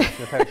for looking nice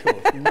in a pair of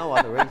shorts. No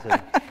other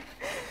reason.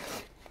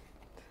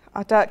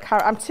 I don't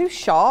care. I'm too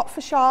short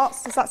for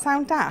shorts. Does that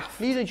sound daft?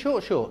 You need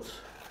short shorts.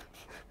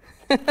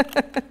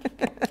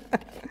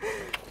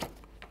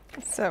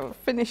 So,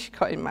 finish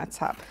cutting my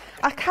tab.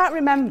 I can't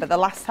remember the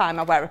last time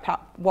I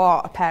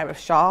wore a pair of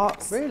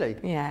shorts. Really?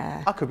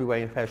 Yeah. I could be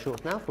wearing a pair of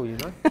shorts now for all you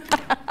know.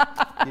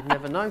 You'd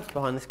never know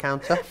behind this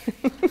counter.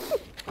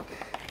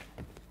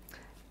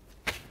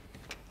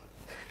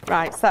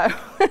 Right, so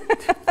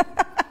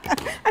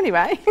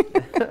anyway,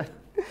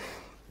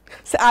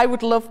 so I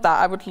would love that.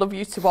 I would love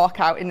you to walk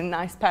out in a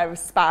nice pair of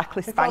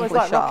sparkly, spangly shorts. If I was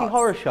like Rocky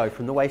Horror Show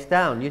from the waist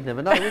down, you'd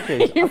never know, would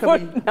you?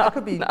 I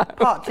could be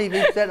part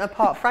TV presenter,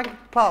 part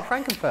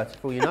Frankenfurter,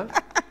 for all you know.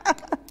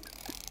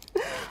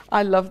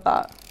 I love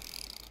that.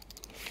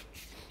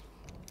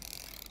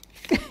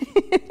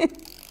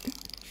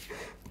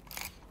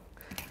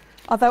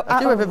 Although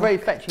I do have a very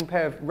fetching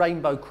pair of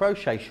rainbow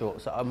crochet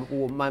shorts that I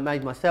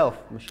made myself,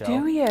 Michelle.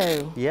 Do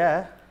you?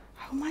 Yeah.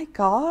 Oh my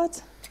God.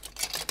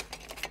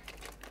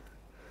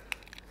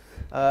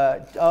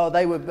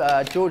 They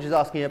were, George is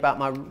asking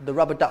about the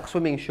rubber duck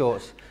swimming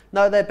shorts.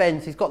 No, they're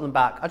Ben's, he's got them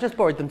back. I just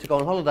borrowed them to go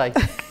on holiday.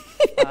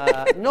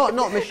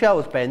 Not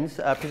Michelle's Ben's,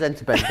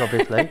 presenter Ben's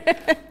obviously.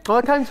 Well,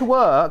 I came to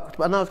work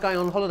and I was going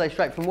on holiday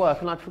straight from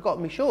work and I'd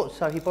forgotten my shorts,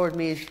 so he borrowed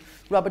me his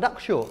rubber duck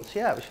shorts,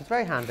 yeah, which was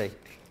very handy.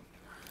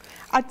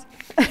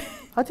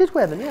 I did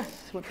wear them,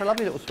 yes. Went for a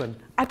lovely little swim.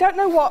 I don't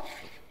know what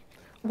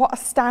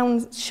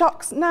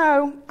shocks.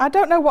 No, I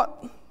don't know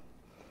what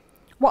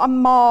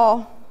I'm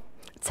more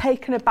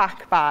taken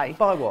aback by.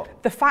 By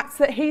what? The fact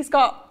that he's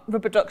got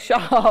rubber duck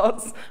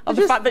shorts, or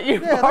the fact that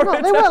you've borrowed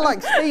them. They weren't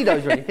like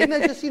Speedos or anything.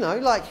 They're just,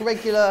 like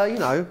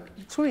regular,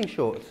 swimming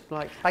shorts,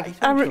 like baggy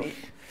swimming shorts.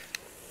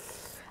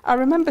 I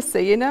remember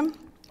seeing them.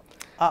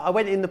 I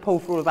went in the pool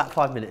for about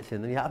 5 minutes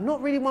in, and yeah, I'm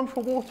not really one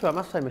for water, I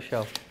must say,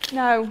 Michelle.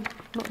 No.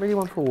 Not really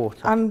one for water.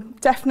 I'm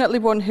definitely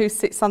one who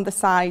sits on the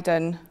side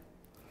and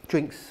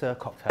drinks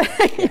cocktails.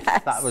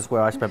 Yes, that was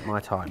where I spent my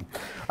time.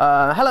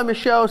 Hello,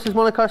 Michelle, says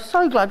Monica.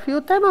 So glad for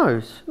your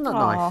demos. Isn't that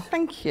nice?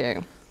 Thank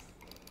you.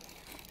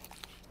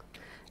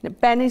 Now,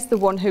 Ben is the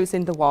one who's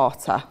in the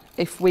water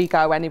if we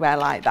go anywhere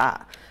like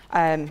that.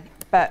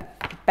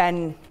 But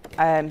Ben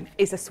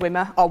is a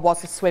swimmer, or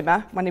was a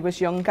swimmer when he was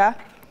younger.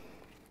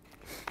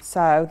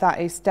 So that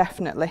is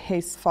definitely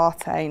his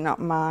forte, not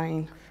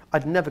mine.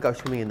 I'd never go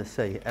swimming in the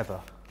sea,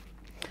 ever.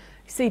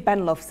 See,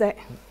 Ben loves it.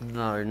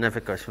 No, never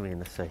go swimming in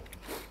the sea.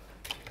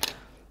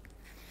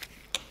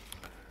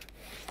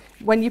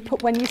 When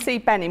you see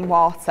Ben in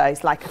water,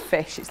 it's like a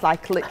fish. It's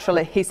like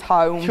literally his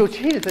home.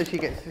 Georgina says she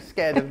gets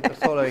scared of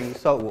swallowing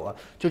salt water.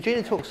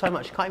 Georgina talks so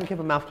much she can't even keep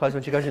her mouth closed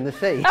when she goes in the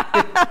sea.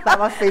 that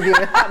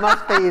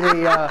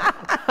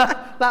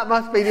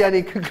must be the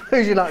only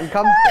conclusion I can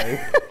come to.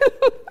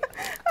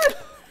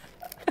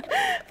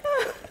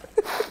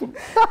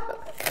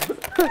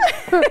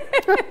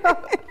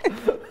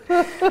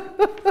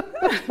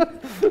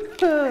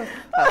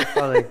 That's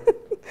funny.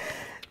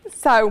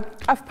 So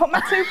I've put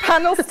my 2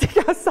 panels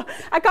together.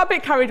 I got a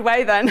bit carried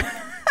away then.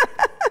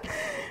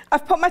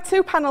 I've put my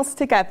 2 panels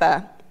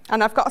together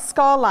and I've got a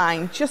score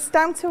line just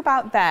down to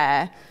about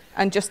there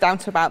and just down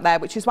to about there,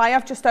 which is why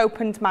I've just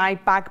opened my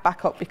bag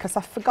back up, because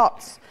I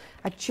forgot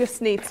I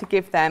just need to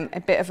give them a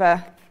bit of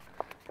a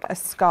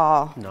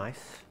score.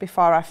 Nice.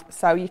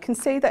 So you can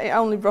see that it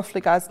only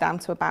roughly goes down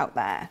to about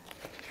there.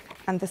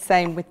 And the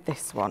same with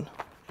this one.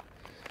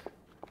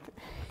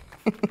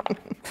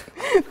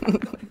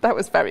 That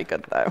was very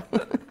good though.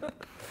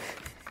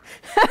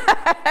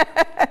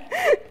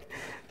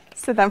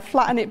 So then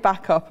flatten it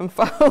back up and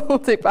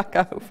fold it back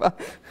over.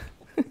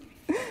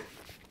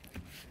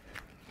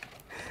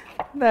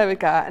 There we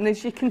go. And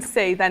as you can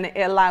see, then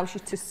it allows you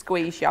to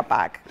squeeze your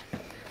bag.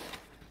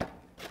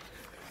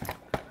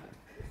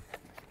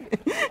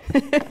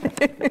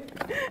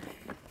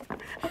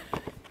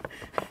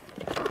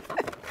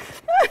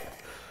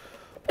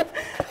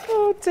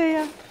 Oh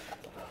dear.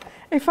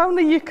 If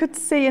only you could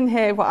see and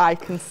hear what I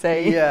can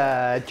see.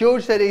 Yeah,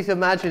 George said he's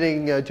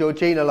imagining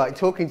Georgina like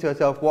talking to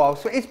herself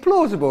whilst... It's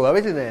plausible though,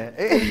 isn't it?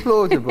 It is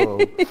plausible.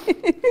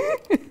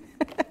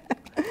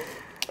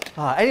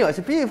 Anyway, it's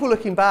a beautiful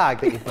looking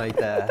bag that you've made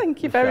there.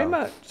 Thank you very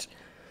much.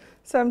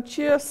 So I'm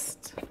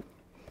just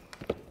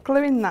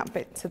gluing that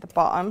bit to the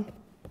bottom.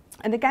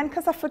 And again,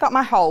 because I forgot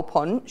my hole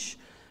punch,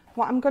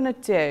 what I'm going to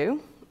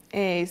do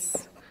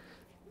is...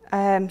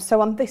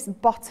 so on this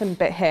bottom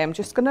bit here, I'm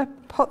just going to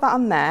put that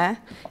on there.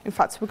 In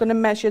fact, we're going to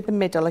measure the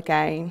middle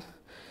again.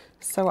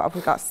 So what have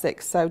we got?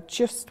 6. So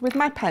just with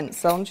my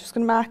pencil, I'm just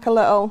going to mark a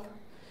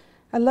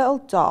little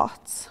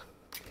dot.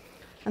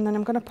 And then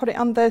I'm going to put it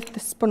on the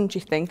spongy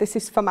thing. This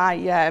is for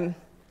my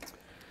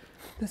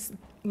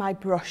my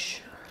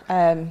brush,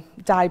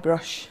 dye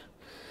brush.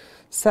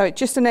 So it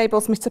just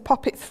enables me to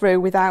pop it through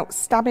without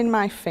stabbing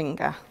my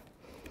finger.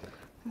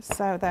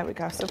 So there we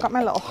go. So I've got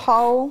my little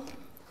hole.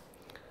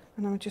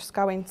 And I'm just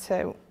going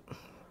to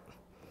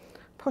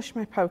push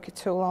my poker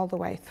tool all the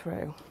way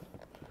through.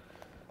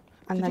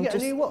 And did then you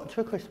get a new watch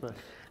for Christmas?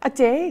 I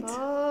did.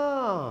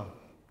 Ah,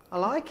 I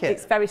like it.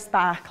 It's very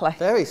sparkly.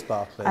 Very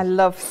sparkly. I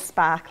love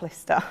sparkly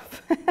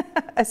stuff.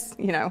 As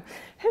you know,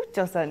 who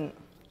doesn't?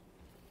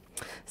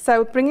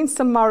 So bringing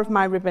some more of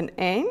my ribbon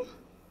in,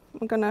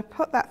 I'm going to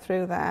put that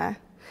through there.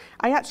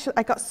 I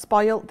got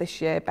spoilt this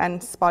year. Ben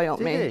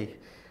spoilt me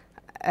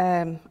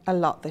a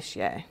lot this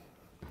year.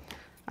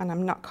 And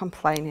I'm not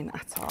complaining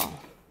at all.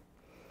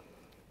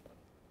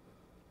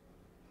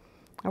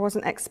 I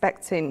wasn't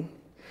expecting,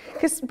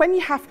 because when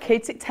you have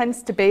kids, it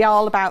tends to be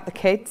all about the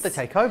kids. They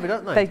take over,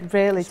 don't they? They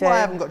really do. That's why I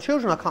haven't got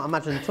children. I can't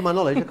imagine, to my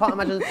knowledge, I can't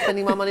imagine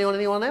spending my money on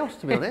anyone else,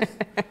 to be honest.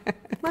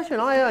 Imagine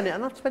I earn it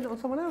and I've spent it on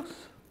someone else.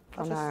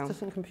 That just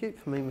doesn't compute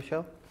for me,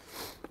 Michelle.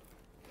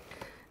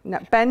 No,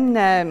 Ben,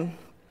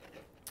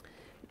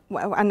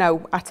 well, I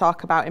know I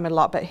talk about him a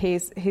lot, but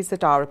he's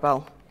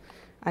adorable.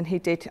 And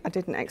I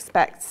didn't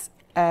expect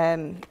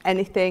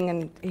anything,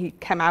 and he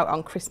came out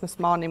on Christmas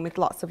morning with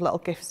lots of little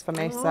gifts for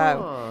me,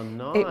 so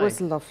nice. It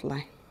was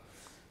lovely.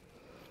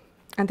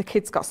 And the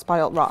kids got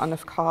spoilt rotten,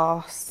 of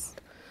course.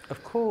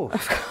 Of course.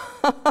 Of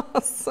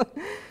course.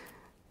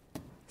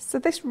 So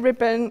this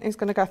ribbon is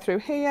going to go through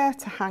here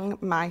to hang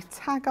my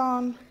tag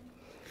on.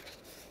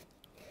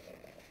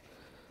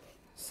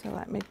 So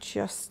let me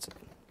just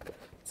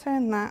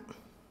turn that,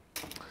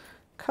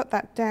 cut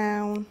that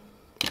down,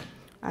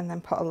 and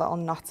then put a little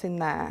knot in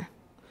there.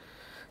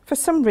 For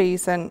some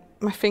reason,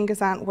 my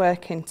fingers aren't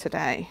working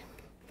today.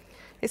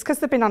 It's because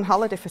they've been on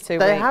holiday for 2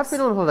 weeks. They have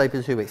been on holiday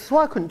for 2 weeks. That's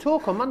why I couldn't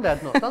talk on Monday.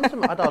 I'd not done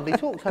something. I'd hardly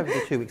talked over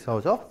the 2 weeks I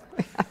was off.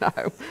 I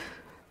know.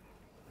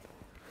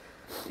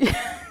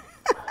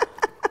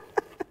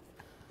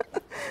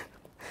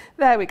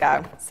 There we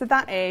go. So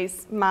that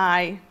is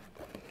my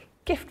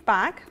gift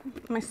bag,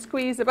 my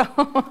squeezable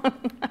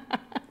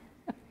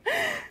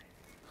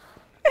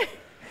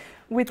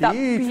with that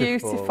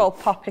beautiful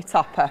poppy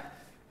topper.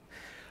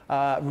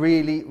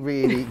 Really,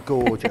 really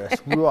gorgeous.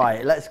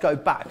 Right, let's go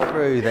back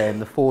through then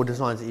the 4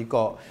 designs that you've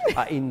got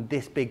in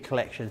this big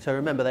collection. So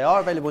remember, they are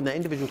available in their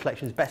individual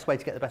collections. Best way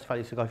to get the best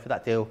value is to go for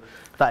that deal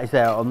that is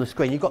there on the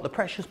screen. You've got the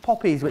precious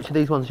poppies, which are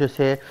these ones just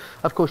here.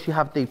 Of course, you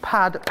have the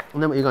pad,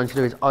 and then what you're going to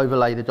do is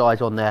overlay the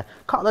dies on there.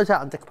 Cut those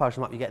out and decoupage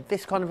them up. You get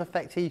this kind of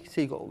effect here. You can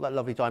see you've got all that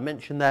lovely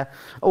dimension there.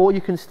 Or you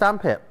can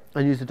stamp it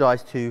and use the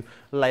dies to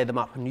lay them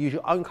up and use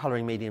your own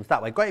colouring mediums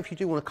that way. Great if you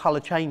do want to colour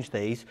change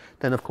these,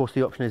 then of course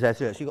the option is there to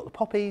do it. So you've got the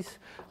poppies,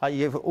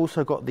 you've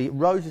also got the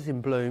roses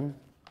in bloom.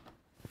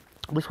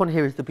 This one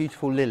here is the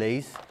beautiful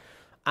lilies,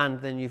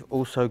 and then you've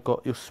also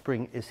got your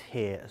spring is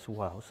here as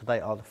well. So they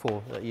are the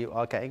 4 that you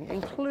are getting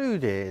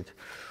included.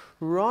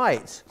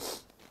 Right.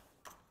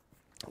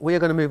 We are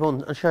going to move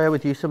on and share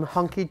with you some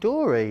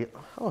hunky-dory.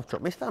 Oh, I've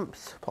dropped my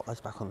stamps. Pop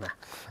those back on there.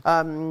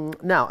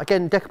 Now,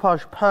 again,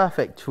 decoupage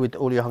perfect with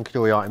all your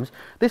hunky-dory items.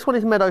 This one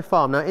is Meadow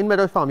Farm. Now, in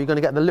Meadow Farm, you're going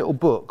to get the little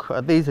book.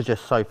 These are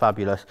just so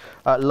fabulous.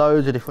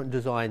 Loads of different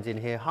designs in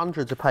here,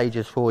 hundreds of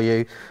pages for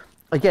you.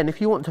 Again,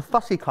 if you want to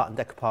fussy cut and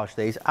decoupage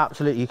these,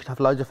 absolutely, you could have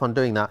loads of fun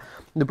doing that.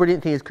 The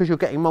brilliant thing is, because you're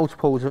getting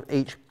multiples of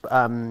each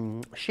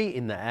sheet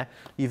in there,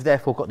 you've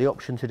therefore got the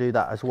option to do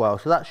that as well.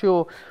 So that's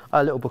your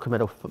little book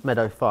of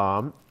Meadow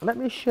Farm. Let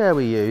me share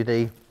with you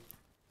the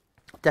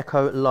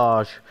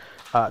Decoupage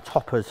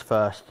toppers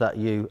first that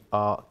you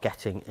are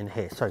getting in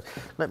here. So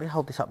let me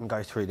hold this up and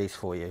go through these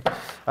for you.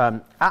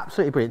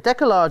 Absolutely brilliant.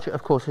 Decoupage,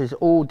 of course, is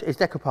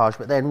decoupage,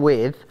 but then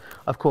with,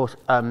 of course,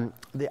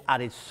 the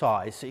added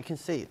size. So you can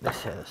see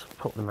this here. Let's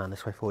put them around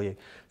this way for you.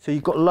 So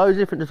you've got loads of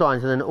different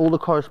designs, and then all the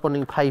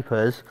corresponding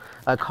papers,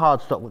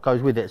 cardstock that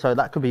goes with it. So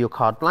that could be your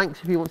card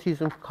blanks if you want to use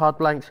them for card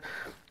blanks.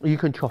 You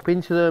can chop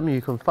into them,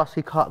 you can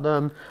fussy cut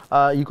them.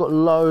 You've got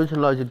loads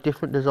and loads of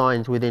different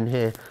designs within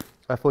here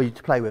for you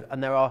to play with,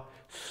 and there are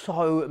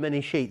so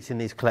many sheets in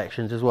these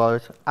collections as well.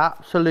 It's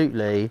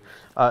absolutely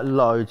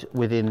loads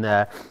within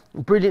there.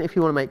 Brilliant if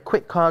you want to make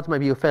quick cards.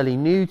 Maybe you're fairly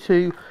new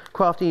to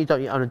crafting, you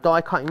don't own a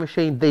die cutting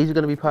machine. These are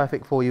going to be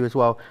perfect for you as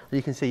well.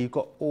 You can see you've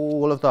got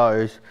all of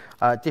those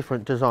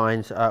different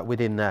designs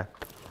within there,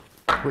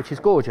 which is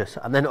gorgeous.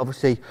 And then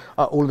obviously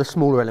all of the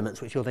smaller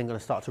elements, which you're then going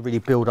to start to really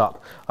build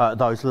up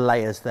those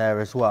layers there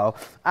as well.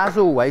 As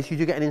always, you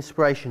do get an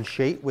inspiration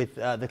sheet with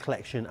the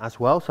collection as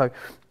well. So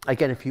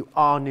again, if you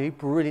are new,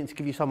 brilliant to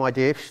give you some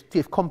idea.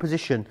 If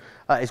composition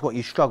is what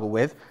you struggle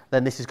with,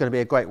 then this is going to be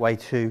a great way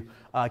to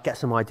get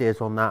some ideas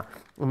on that.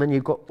 And then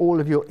you've got all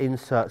of your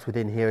inserts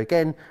within here.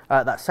 Again,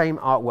 that same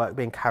artwork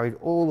being carried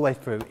all the way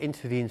through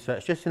into the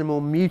inserts, just in a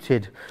more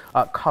muted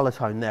colour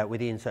tone there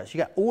with the inserts. You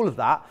get all of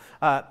that.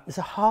 It's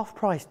a half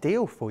price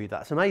deal for you.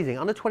 That's amazing.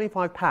 Under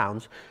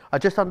 £25,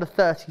 just under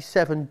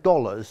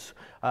 $37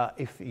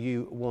 if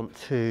you want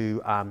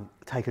to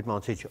take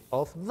advantage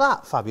of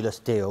that fabulous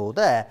deal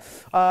there.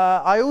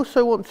 I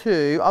also want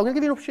to, I'm going to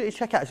give you an opportunity to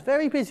check out. It's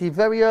very busy,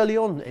 very early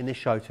on in this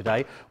show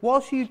today.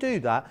 Whilst you do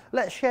that,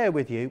 let's share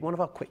with you one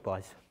of our quick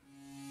buys.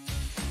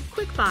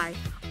 Quick Buy,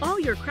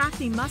 all your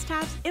crafting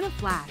must-haves in a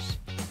flash.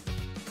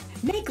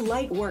 Make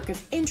light work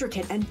of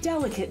intricate and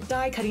delicate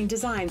die-cutting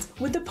designs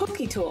with the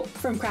Pokey Tool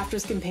from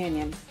Crafter's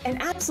Companion. An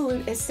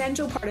absolute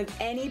essential part of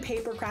any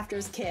paper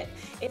crafter's kit,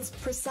 its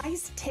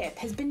precise tip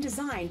has been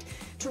designed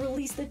to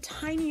release the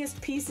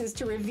tiniest pieces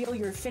to reveal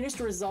your finished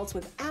results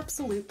with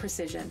absolute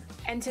precision.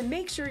 And to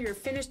make sure your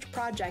finished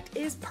project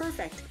is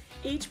perfect,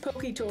 each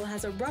Pokey Tool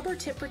has a rubber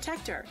tip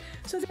protector,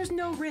 so there's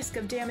no risk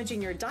of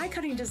damaging your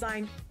die-cutting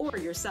design or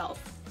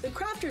yourself. The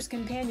Crafter's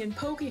Companion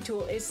Pokey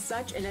Tool is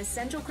such an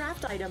essential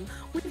craft item,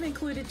 we've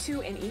included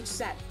 2 in each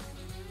set.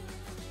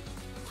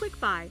 Quick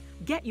Buy,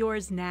 get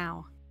yours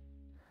now.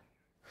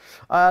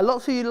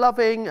 Lots of you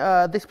loving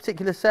this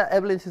particular set.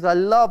 Evelyn says, I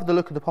love the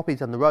look of the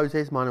poppies and the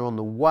roses. Mine are on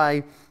the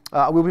way.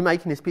 We'll be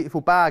making this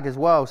beautiful bag as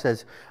well,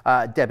 says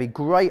Debbie.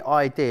 Great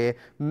idea.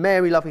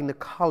 Mary loving the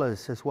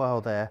colours as well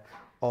there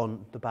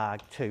on the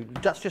bag too.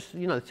 That's just,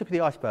 you know, the tip of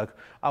the iceberg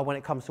when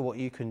it comes to what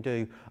you can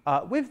do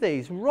with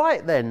these.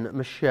 Right then,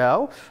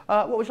 Michelle,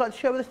 what would you like to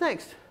share with us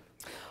next?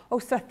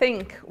 Also, I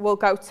think we'll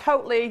go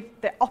totally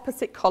the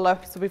opposite colour.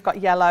 So we've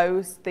got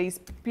yellows, these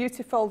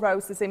beautiful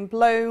roses in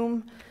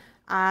bloom,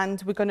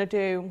 and I'm going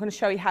to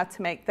show you how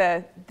to make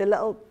the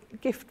little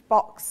gift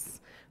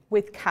box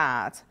with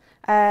card.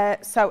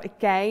 So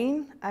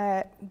again,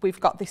 we've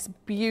got this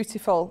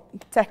beautiful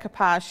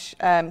decoupage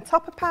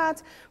topper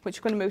pad, which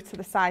we're going to move to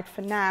the side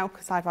for now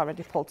because I've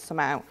already pulled some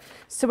out.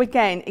 So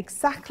again,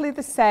 exactly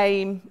the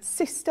same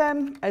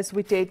system as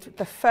we did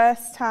the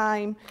first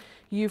time.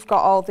 You've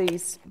got all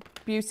these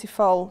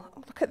beautiful,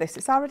 look at this,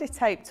 it's already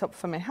taped up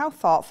for me. How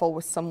thoughtful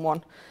was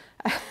someone?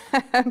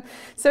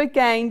 So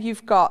again,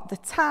 you've got the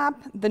tab,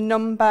 the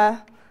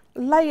number,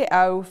 lay it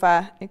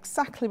over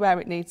exactly where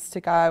it needs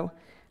to go.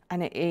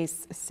 And it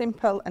is as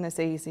simple and as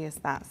easy as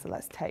that. So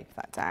let's tape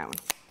that down.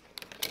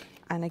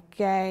 And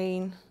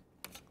again,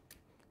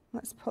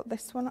 let's put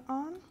this one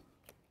on,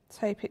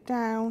 tape it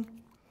down.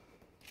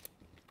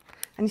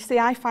 And you see,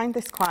 I find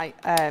this quite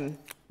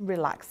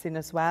relaxing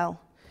as well,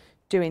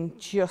 doing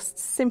just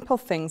simple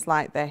things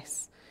like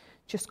this,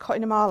 just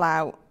cutting them all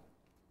out,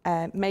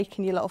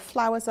 making your little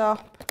flowers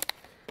up,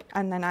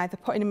 and then either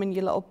putting them in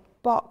your little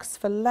box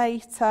for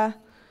later,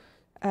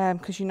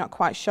 because you're not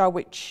quite sure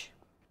which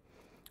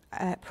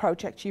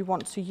project you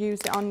want to use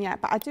it on yet.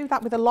 But I do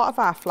that with a lot of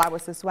our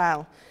flowers as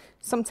well.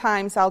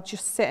 Sometimes I'll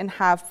just sit and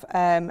have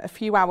a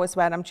few hours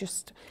where I'm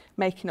just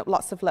making up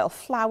lots of little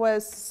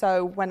flowers,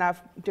 so when I'm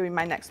doing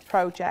my next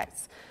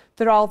projects,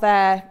 they're all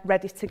there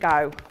ready to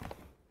go.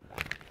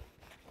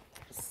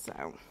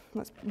 So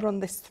let's run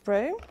this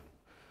through,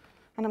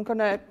 and we're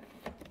gonna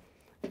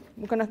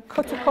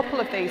cut a couple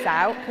of these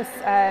out because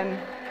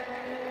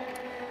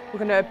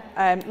we're going to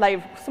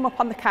lay some up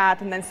on the card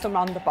and then some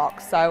on the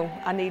box, so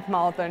I need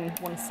more than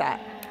one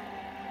set.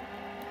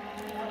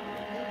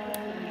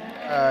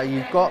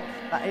 You've got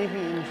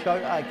anything in the show,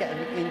 get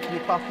into the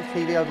Crafters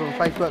TV over on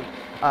Facebook,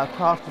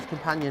 Crafters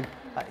Companion,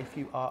 if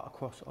you are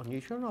across on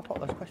YouTube, and I'll pop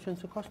those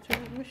questions across to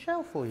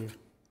Michelle for you.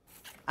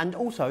 And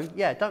also,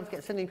 yeah, don't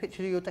forget sending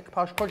pictures of your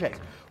decoupage projects.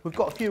 We've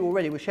got a few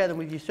already, we'll share them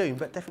with you soon,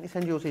 but definitely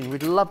send yours in.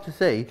 We'd love to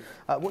see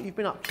what you've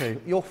been up to.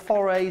 Your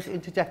forays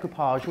into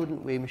decoupage,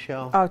 wouldn't we,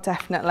 Michelle? Oh,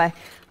 definitely.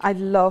 I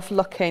love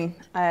looking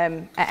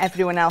at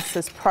everyone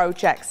else's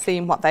projects,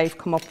 seeing what they've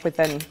come up with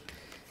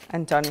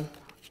and done.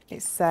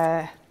 It's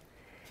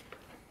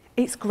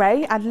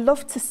great. I'd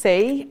love to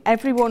see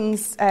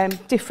everyone's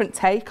different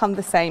take on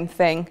the same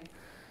thing.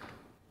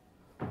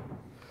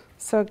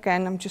 So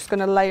again, I'm just going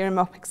to layer them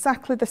up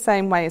exactly the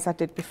same way as I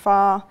did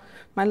before.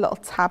 My little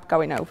tab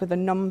going over the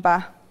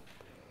number.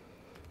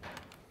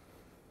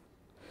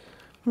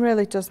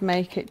 Really does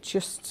make it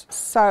just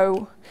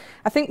so...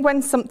 I think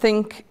when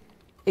something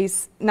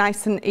is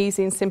nice and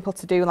easy and simple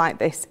to do like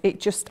this, it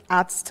just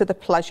adds to the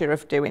pleasure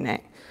of doing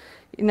it.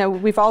 You know,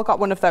 we've all got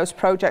one of those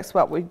projects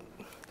where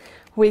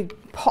we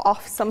put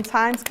off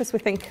sometimes because we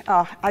think,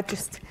 oh,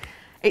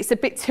 it's a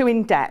bit too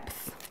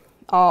in-depth.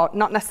 Or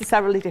not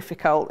necessarily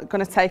difficult,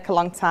 going to take a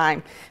long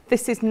time.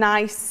 This is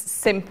nice,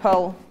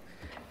 simple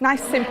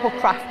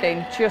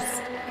crafting.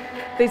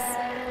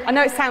 I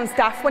know it sounds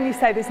daft when you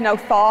say there's no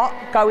thought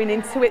going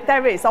into it.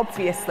 There is,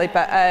 obviously,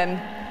 but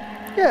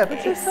yeah,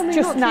 but it's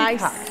just nice.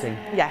 Taxing.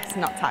 Yes,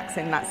 not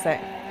taxing. That's it.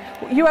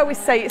 You always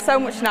say it's so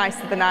much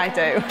nicer than I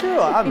do.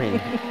 Sure, I mean,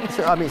 it's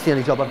the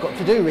only job I've got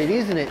to do, really,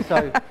 isn't it?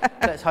 So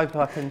let's hope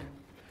I can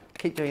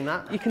keep doing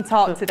that. You can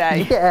talk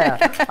today. Yeah,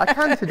 I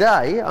can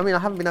today. I mean, I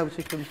haven't been able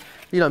to,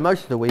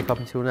 most of the week up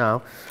until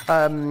now.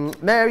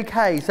 Mary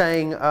Kay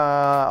saying,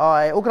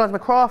 I organised my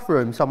craft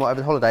room somewhat over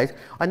the holidays.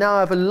 I now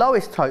have a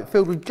Lois tote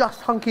filled with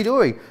just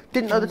hunky-dory.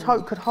 Didn't know the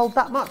tote could hold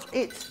that much.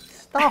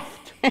 It's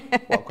stuffed.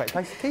 What a great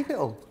place to keep it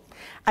all.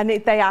 And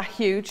they are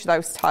huge,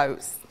 those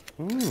totes.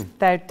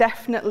 They're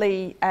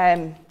definitely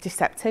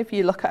deceptive.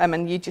 You look at them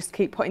and you just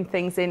keep putting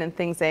things in and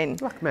things in.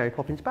 Like Mary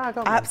Poppins bag,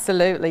 aren't they?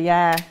 Absolutely,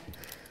 yeah.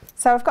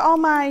 So I've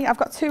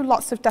got 2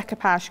 lots of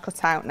decoupage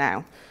cut out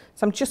now.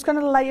 So I'm just going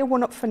to layer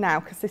one up for now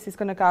because this is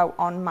going to go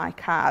on my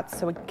card.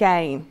 So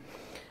again,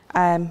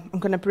 I'm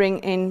going to bring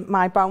in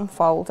my bone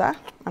folder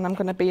and I'm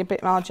going to be a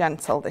bit more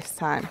gentle this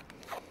time.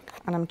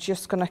 And I'm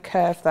just going to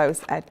curve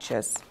those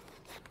edges.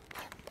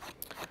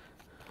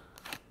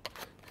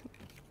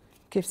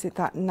 Gives it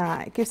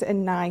a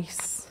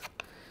nice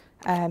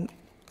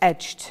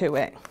edge to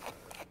it.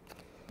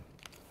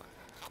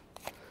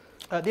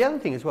 The other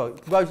thing as well,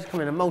 roses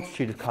come in a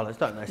multitude of colours,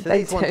 don't they? So They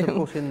these ones, do. of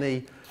course, in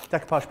the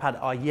decoupage pad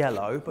are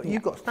yellow, but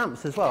you've got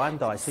stamps as well,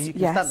 haven't I? So you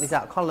can stamp these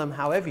out, colour them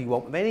however you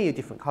want with any of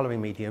different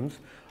colouring mediums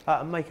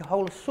and make a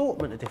whole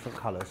assortment of different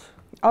colours.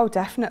 Oh,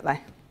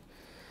 definitely.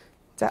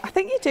 I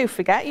think you do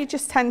forget. You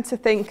just tend to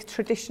think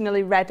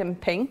traditionally red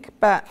and pink,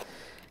 but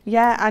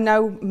yeah, I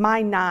know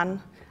my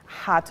nan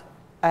had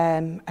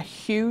a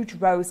huge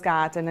rose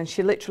garden and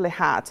she literally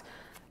had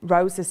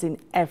roses in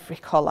every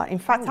colour. In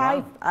fact,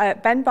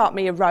 Ben bought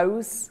me a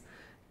rose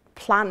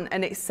plant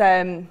and it's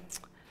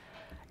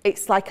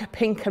like a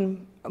pink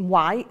and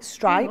white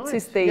striped. Nice.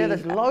 Is the yeah,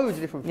 there's loads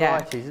of different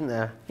varieties, isn't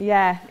there?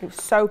 Yeah, it was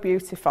so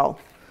beautiful.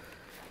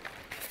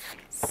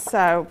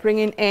 So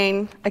bringing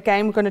in,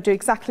 again, we're going to do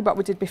exactly what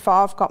we did before.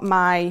 I've got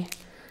my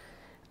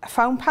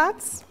foam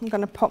pads. I'm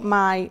going to put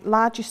my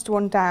largest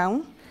one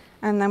down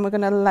and then we're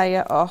going to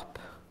layer up.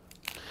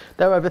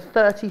 There are over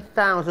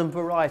 30,000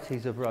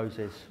 varieties of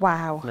roses.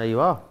 Wow. There you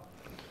are.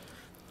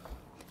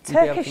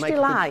 Turkish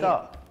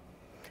Delight.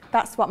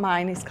 That's what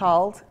mine is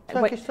called.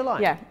 Turkish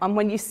Delight? Yeah, and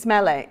when you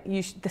smell it,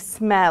 the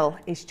smell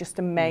is just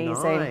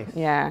amazing. Nice.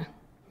 Yeah.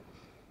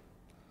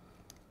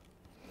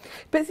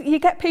 But you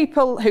get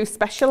people who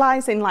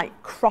specialise in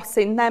like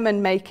crossing them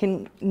and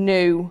making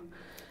new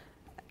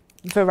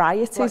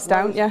varieties, like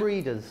don't you?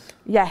 Breeders.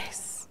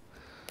 Yes.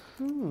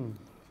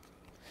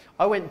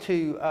 I went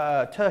to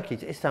Turkey,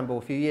 to Istanbul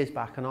a few years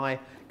back, and I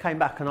came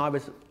back and I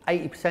was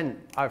 80%,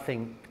 I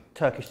think,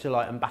 Turkish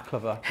Delight and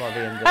baklava by the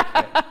end of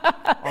it.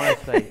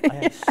 Honestly, I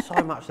had so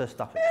much of their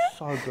stuff. It's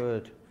so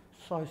good.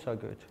 So, so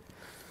good.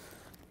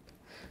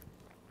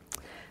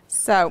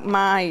 So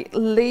my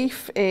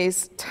leaf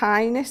is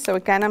tiny, so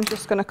again I'm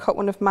just going to cut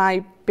one of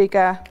my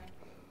bigger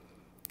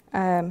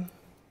foam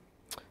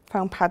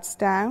pads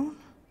down.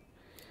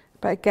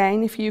 But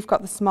again, if you've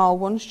got the small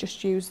ones,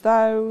 just use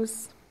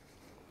those.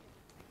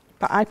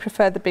 But I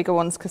prefer the bigger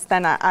ones because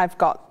then I've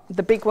got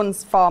the big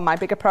ones for my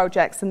bigger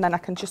projects and then I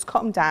can just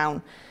cut them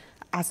down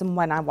as and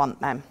when I want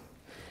them.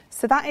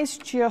 So that is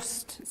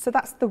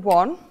that's the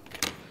one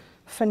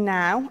for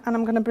now. And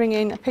I'm going to bring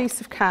in a piece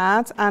of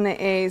card and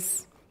it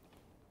is,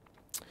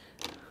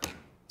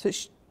 so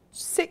it's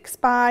 6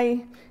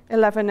 by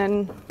 11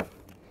 and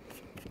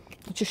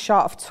just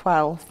short of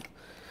 12.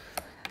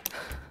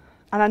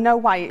 And I know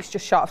why it's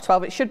just short of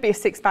 12. It should be a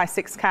 6 by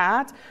 6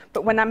 card,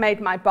 but when I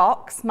made my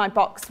box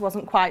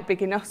wasn't quite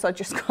big enough, so I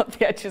just cut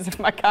the edges of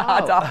my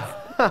card off.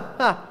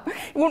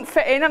 It wouldn't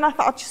fit in, and I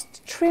thought I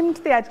just trimmed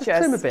the edges.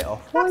 Just trim a bit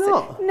off. Why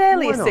not?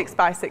 Nearly a 6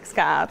 by 6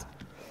 card.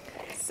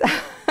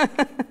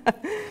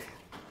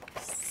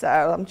 So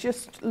I'm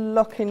just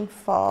looking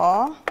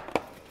for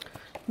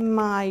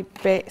my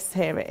bits.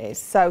 Here it is.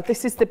 So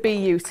this is the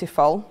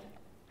Beautiful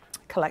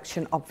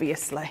collection,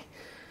 obviously.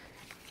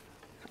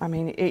 I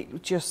mean,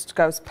 it just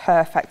goes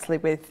perfectly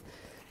with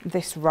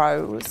this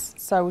rose.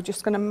 So we're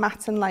just going to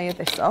mat and layer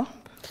this up.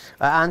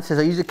 Anne says,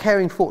 I used a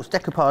Caring Thoughts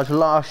decoupage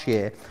last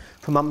year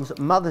for Mum's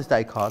Mother's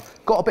Day card.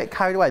 Got a bit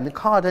carried away and the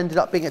card ended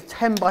up being a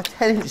 10 by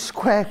 10 inch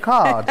square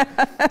card.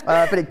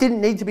 But it didn't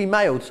need to be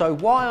mailed, so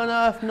why on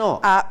earth not?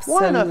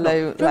 Absolutely. Why on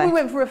earth not? We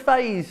went for a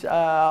phase,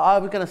 I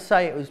was going to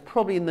say it was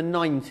probably in the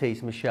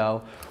 90s,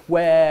 Michelle,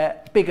 where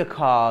bigger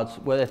cards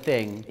were the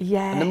thing.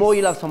 Yes. And the more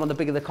you love someone, the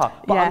bigger the card.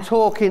 But Yeah. I'm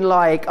talking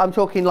like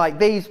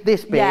this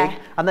big, Yeah,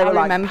 and they were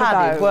like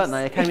padded, those. weren't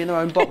they? They came in their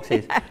own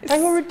boxes. Yes.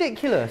 They were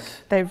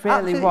ridiculous. They really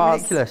Absolutely was.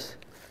 ridiculous.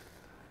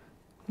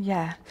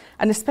 Yeah,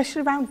 and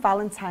especially around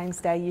Valentine's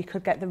Day, you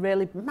could get the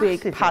really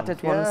Massive big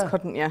padded ones, ones, yeah.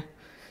 couldn't you?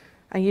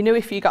 And you knew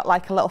if you got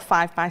like a little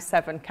 5 by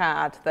 7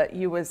 card that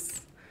you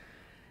wasn't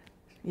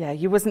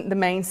the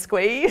main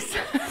squeeze.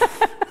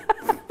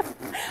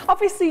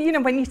 Obviously, you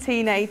know, when you're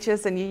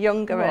teenagers and you're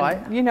younger, Right.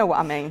 and you know what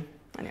I mean.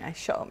 Anyway,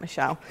 shut up,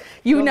 Michelle.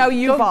 You know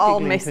you've all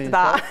missed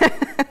that.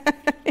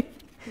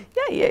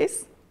 Yeah, he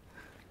is.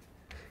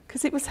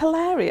 Because it was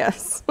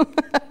hilarious.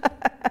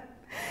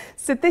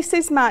 So this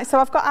is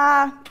I've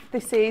got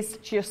this is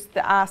just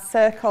our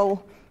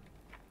circle,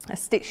 a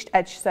stitched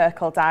edge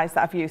circle dies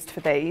that I've used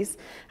for these.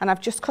 And I've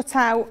just cut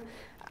out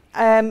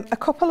a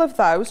couple of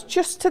those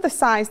just to the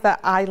size that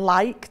I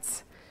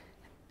liked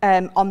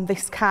on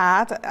this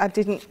card. I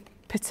didn't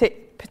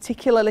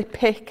particularly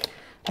pick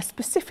a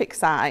specific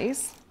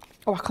size.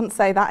 Oh, I couldn't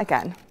say that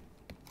again.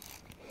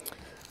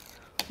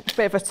 A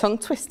bit of a tongue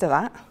twister,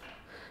 that.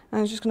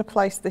 And I'm just going to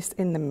place this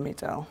in the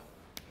middle.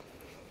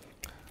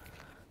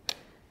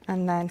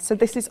 And then, so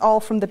this is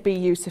all from the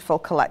Beautiful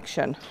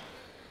collection.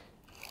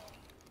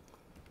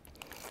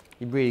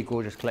 A really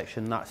gorgeous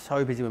collection. That's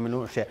so busy when we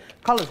launched it.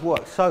 Colours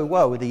work so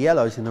well with the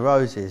yellows and the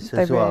roses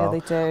as well. They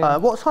really do.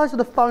 What size are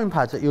the foam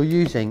pads that you're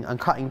using and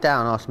cutting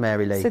down, asked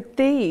Mary Lee? So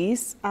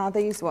these are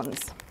these ones.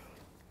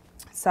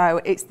 So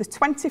it's the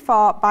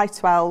 24 by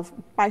 12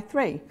 by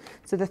 3.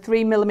 So they're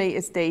 3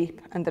 millimetres deep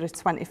and they're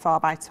 24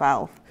 by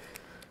 12.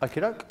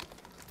 Okie doke.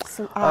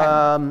 So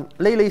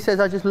Lily says,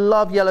 I just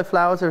love yellow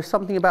flowers. There is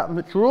something about them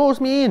that draws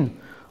me in.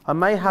 I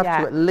may have to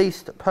at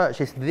least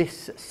purchase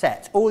this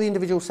set. All the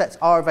individual sets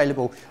are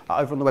available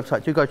over on the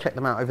website. Do go check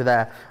them out over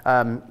there.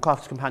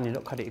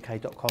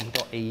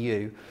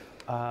 crafterscompanion.co.uk.eu.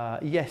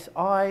 Yes,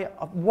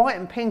 white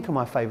and pink are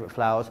my favourite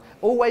flowers.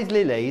 Always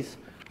lilies,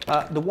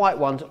 the white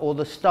ones or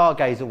the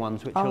stargazer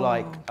ones, which are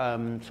like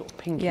sort of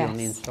pinky on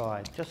the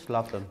inside. Just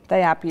love them.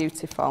 They are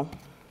beautiful.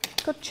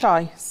 Good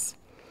choice.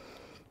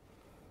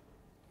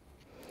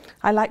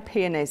 I like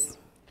peonies.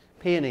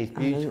 Peonies,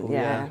 beautiful,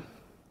 yeah.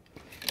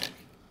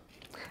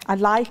 I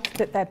like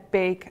that they're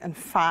big and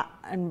fat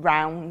and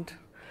round.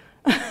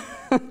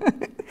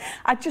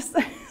 I just...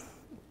 the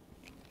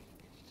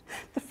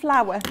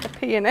flower, the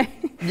peony.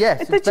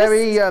 Yes, it's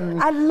very,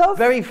 I love...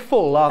 very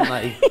full, aren't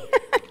they?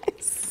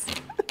 Yes.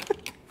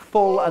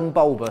 Full and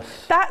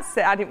bulbous. That's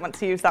it. I didn't want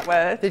to use that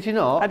word. Did you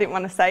not? I didn't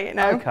want to say it,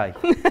 no. Okay.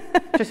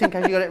 Just in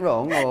case you got it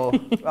wrong, or...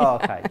 Oh,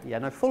 okay. Yeah,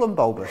 no, full and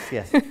bulbous,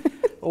 yes.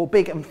 Or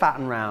big and fat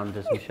and round,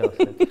 as Michelle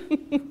said.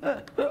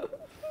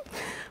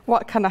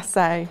 What can I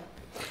say?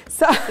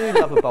 So I do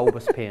love a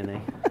bulbous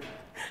peony.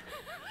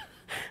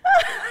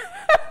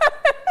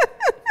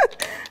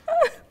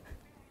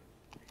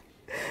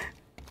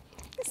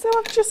 So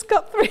I've just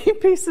got 3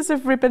 pieces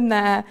of ribbon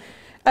there.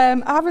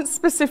 I haven't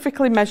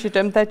specifically measured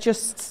them,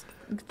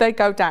 they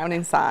go down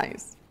in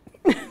size.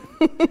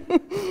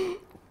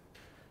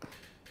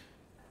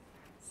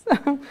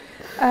 So,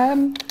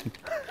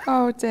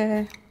 oh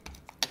dear.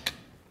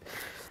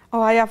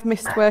 Oh, I have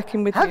missed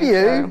working with you. Have you?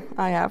 Joe.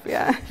 I have,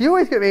 yeah. You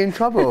always get me in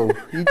trouble.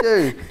 You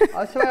do.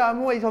 I swear I'm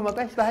always on my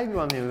best behaviour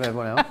on here with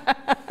everyone else.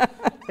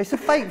 It's a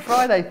fake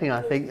Friday thing,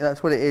 I think.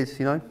 That's what it is,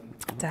 you know.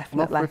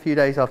 Definitely. I'm off for a few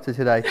days after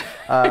today.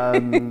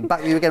 Back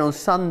with you again on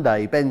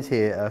Sunday. Ben's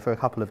here for a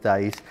couple of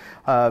days.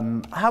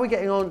 How are we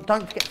getting on?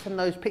 Don't forget to send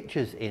those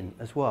pictures in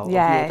as well of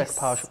your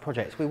decoupage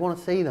projects. We want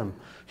to see them.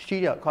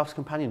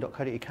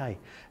 studio@craftscompanion.co.uk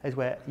is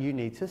where you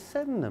need to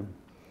send them.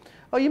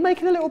 Oh, you're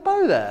making a little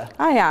bow there?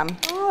 I am.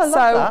 Oh, I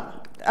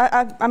love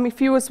that. I mean,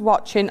 if you was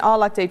watching,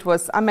 all I did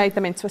was I made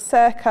them into a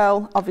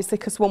circle, obviously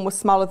because one was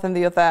smaller than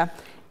the other.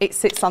 It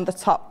sits on the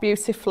top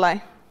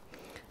beautifully.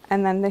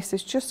 And then this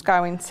is just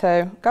going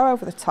to go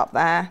over the top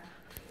there.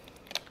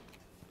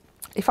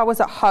 If I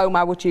was at home,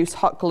 I would use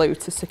hot glue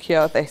to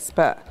secure this,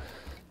 but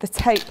the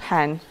tape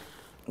pen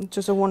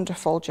does a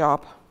wonderful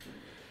job.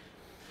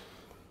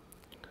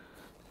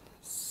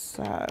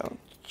 So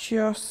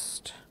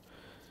just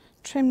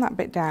trim that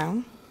bit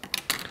down.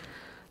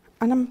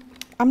 And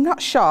I'm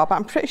not sure, but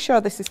I'm pretty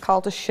sure this is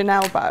called a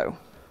Chanel bow.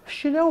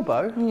 Chanel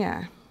bow?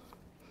 Yeah.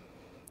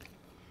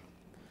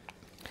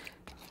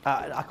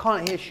 I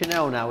can't hear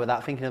Chanel now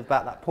without thinking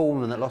about that poor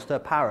woman that lost her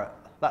parrot.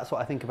 That's what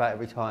I think about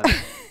every time.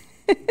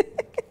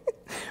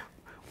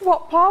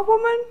 What poor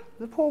woman?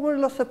 The poor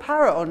woman lost her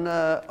parrot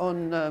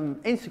on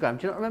Instagram.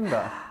 Do you not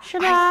remember?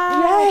 Chanel.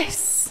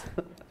 Yes.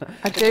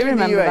 I do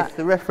remember that.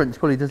 The reference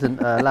probably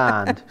doesn't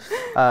land.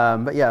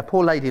 But yeah, a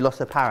poor lady lost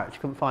her parrot. She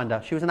couldn't find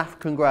her. She was an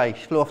African grey.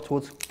 She flew off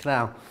towards the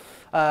canal.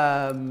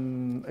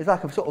 It's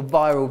like a sort of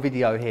viral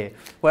video here,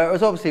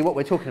 whereas obviously what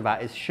we're talking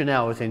about is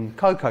Chanel as in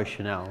Coco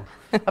Chanel.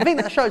 I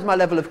think that shows my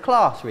level of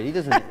class, really,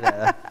 doesn't it?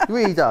 There? It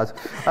really does.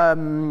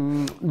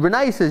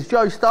 Renee says,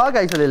 Joe,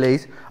 Stargazer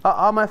lilies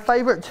are my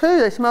favourite too.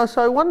 They smell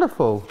so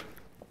wonderful.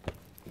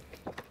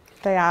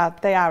 They are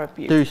a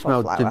beautiful Do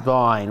smell flower.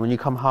 divine when you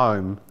come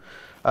home.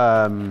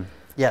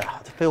 Yeah,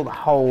 to fill the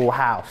whole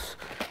house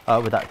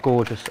with that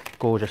gorgeous,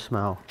 gorgeous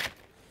smell.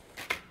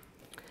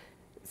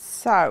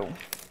 So,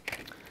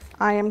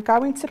 I am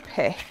going to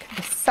pick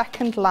the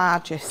second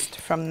largest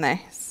from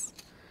this,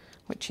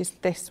 which is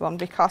this one,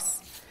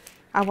 because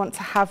I want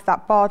to have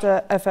that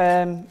border of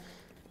the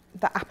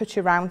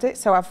aperture around it.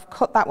 So I've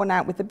cut that one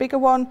out with the bigger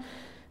one.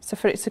 So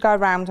for it to go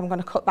around, I'm going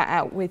to cut that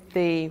out with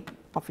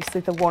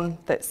obviously the one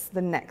that's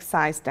the next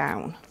size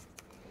down.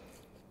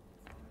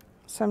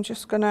 So I'm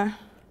just going to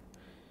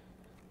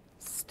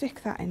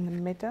stick that in the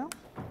middle.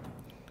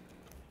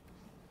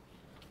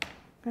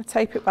 I'm going to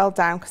tape it well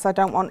down because I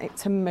don't want it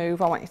to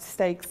move. I want it to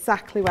stay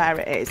exactly where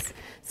it is.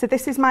 So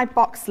this is my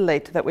box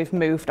lid that we've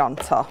moved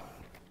onto.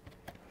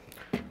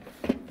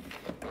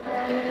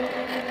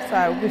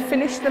 So we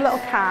finished the little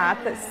card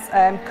that's,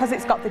 because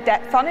it's got the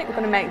depth on it, we're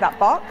going to make that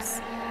box.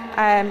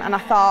 And I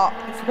thought,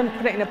 if we're going to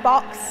put it in a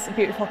box, a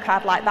beautiful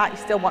card like that, you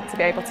still want to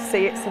be able to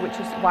see it, so which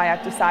is why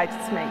I've decided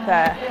to make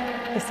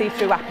the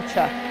see-through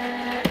aperture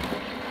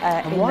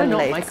and why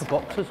not make a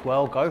box as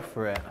well? Go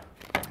for it.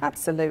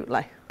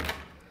 Absolutely.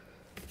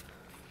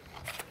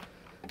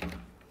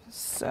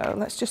 So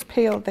let's just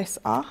peel this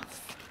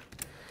off.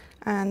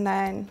 And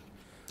then,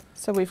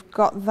 so we've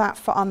got that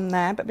for on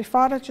there, but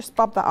before I just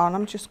bob that on,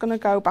 I'm just going to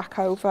go back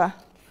over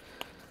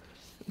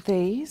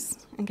these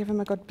and give them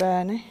a good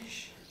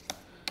burnish.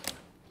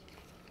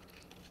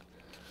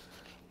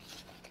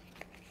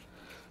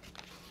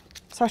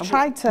 So I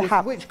tried to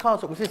have... Which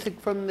card was this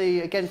from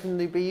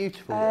the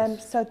Beautiful?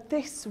 So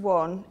this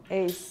one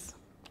is...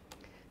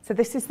 So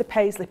this is the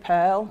Paisley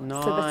Pearl.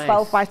 Nice. So the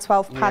 12 by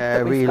 12 pad that we've got. Yeah, I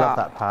really love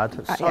that pad.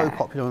 It's so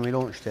popular when we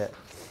launched it.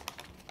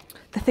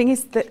 The thing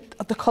is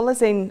that the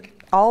colours in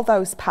all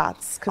those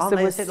pads, because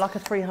Is it like a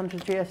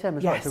 300 GSM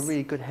as well? It's a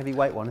really good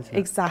heavyweight one, isn't it?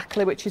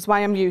 Exactly, which is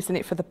why I'm using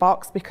it for the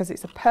box, because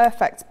it's a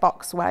perfect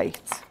box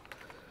weight.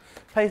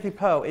 Paisley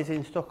Pearl is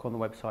in stock on the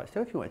website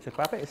still. If you wanted to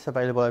grab it, it's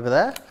available over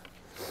there.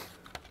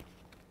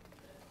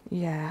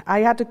 Yeah,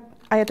 I had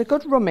a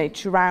good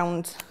rummage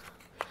around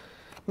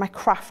my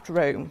craft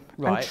room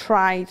and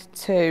tried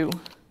to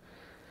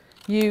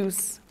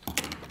use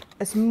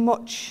as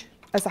much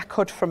as I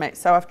could from it.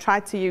 So I've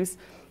tried to use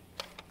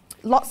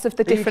lots of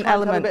the different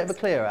elements. To have a bit of a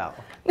clear out.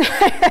 Is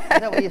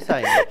that what you're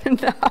saying?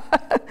 No.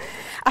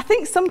 I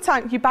think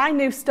sometimes you buy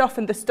new stuff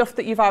and the stuff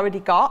that you've already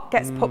got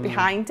gets put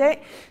behind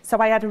it. So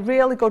I had a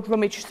really good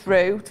rummage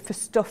through for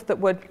stuff that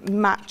would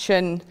match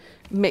and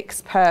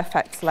mix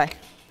perfectly.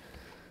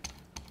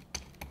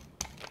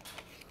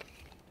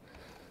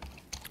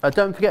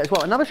 Don't forget as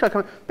well, another show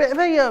coming. Bit of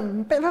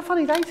a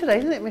funny day today,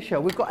 isn't it,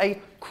 Michelle? We've got a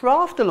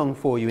craft along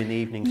for you in the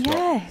evening slot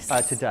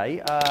Yes.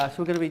 today. So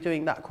we're going to be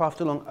doing that craft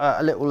along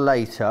a little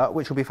later,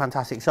 which will be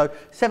fantastic. So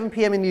 7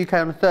 p.m. in the UK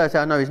on a Thursday,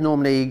 I know is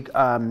normally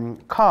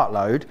cart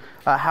load.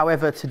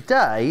 However,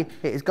 today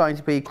it is going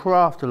to be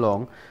craft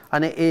along,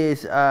 and it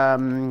is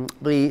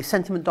the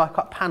sentiment die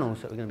cut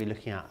panels that we're going to be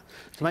looking at.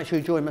 So make sure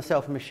you join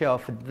myself and Michelle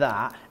for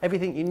that.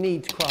 Everything you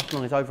need to craft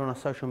along is over on our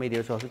social media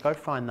as well, so go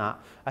find that.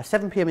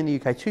 7 p.m. in the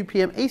UK, 2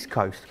 p.m. East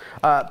Coast,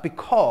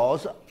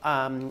 because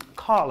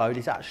Cartload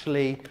is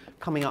actually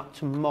coming up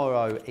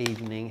tomorrow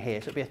evening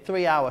here. So it'll be a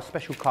 3-hour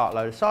special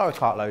Cartload, a Sarah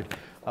Cartload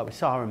with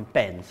Sarah and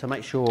Ben. So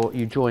make sure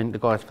you join the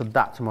guys for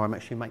that tomorrow.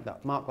 Make sure you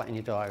mark that in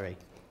your diary.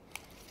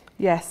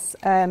 Yes,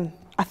 I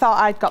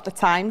thought I'd got the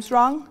times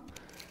wrong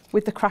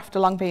with the craft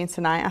along being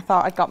tonight. I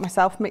thought I'd got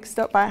myself mixed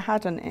up, but I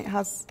hadn't. It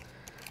has.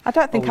 I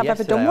don't think I've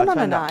ever done one on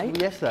a night.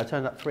 Yesterday I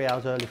turned up 3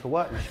 hours early for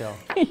work, Michelle.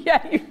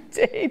 Yeah, you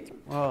did.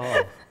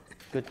 Oh,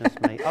 goodness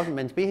me. I wasn't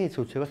meant to be here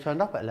till 2. I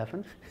turned up at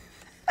 11.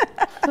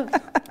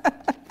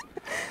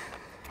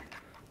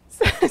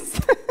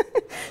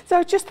 So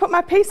I've just put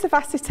my piece of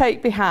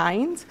acetate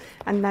behind,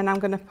 and then I'm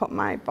going to put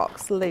my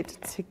box lid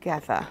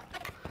together.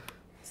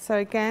 So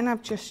again,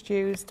 I've just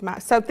used my...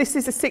 So this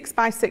is a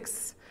 6x6...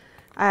 it's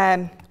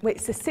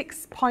a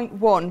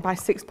 6.1 by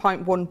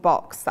 6.1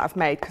 box that I've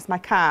made, because my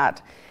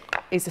card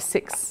is a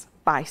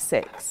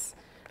 6x6.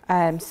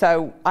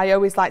 So I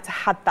always like to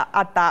add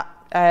that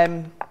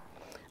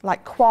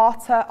like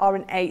 1/4 or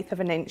 1/8 of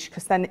an inch,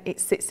 because then it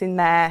sits in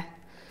there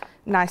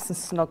nice and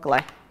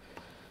snugly.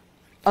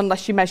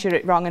 Unless you measure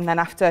it wrong and then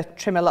have to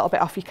trim a little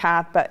bit off your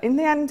card, but in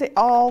the end it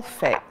all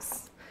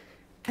fits.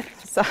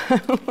 So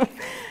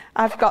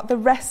I've got the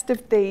rest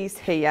of these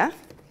here.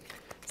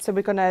 So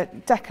we're going to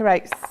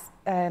decorate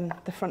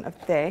the front of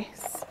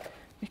this.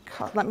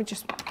 Because, let me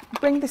just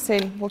bring this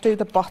in. We'll do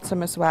the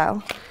bottom as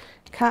well.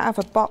 Can't have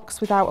a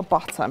box without a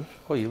bottom.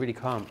 Oh, you really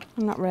can't.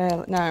 Not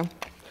really, no.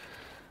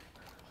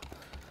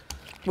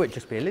 Well, it'd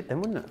just be a lid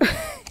then, wouldn't it?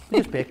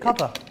 It'd just be a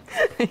cover.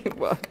 It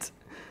would.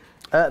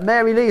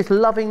 Mary Lee is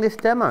loving this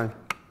demo.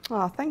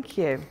 Oh, thank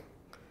you.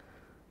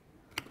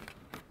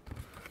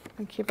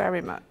 Thank you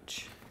very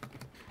much.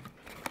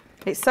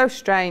 It's so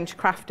strange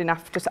crafting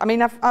after... I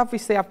mean, I've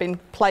been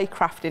play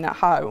crafting at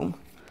home.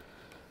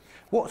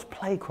 What's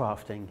play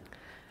crafting?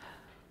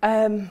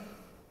 Oh,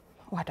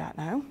 I don't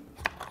know.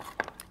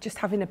 Just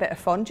having a bit of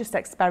fun, just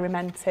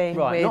experimenting.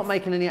 Right, with... not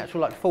making any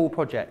actual like full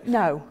projects?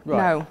 No, right.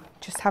 No,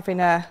 just having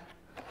a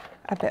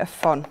bit of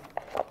fun.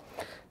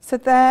 So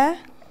there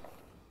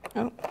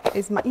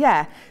is my,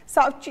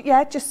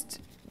 just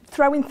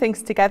throwing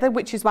things together,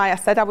 which is why I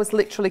said I was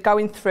literally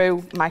going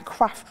through my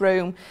craft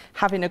room,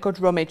 having a good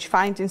rummage,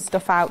 finding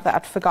stuff out that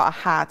I'd forgot I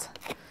had,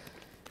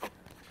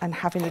 and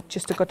having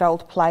just a good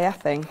old play, I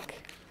think.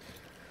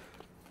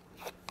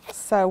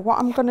 So what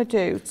I'm going to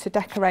do to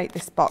decorate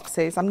this box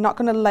is I'm not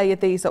going to layer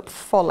these up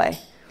fully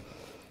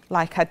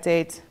like I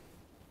did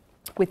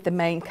with the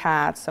main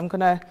card. So I'm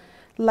going to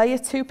layer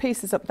 2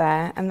 pieces up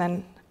there, and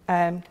then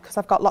because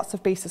I've got lots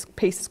of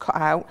pieces cut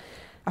out,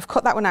 I've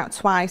cut that one out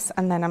twice,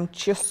 and then I'm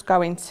just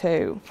going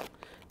to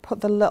put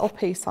the little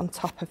piece on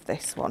top of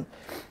this one.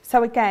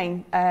 So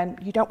again,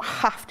 you don't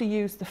have to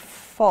use the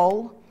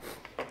full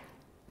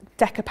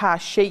decoupage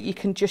sheet. You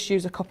can just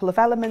use a couple of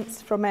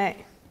elements from it.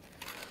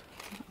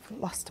 I've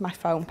lost my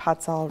foam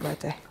pads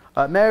already.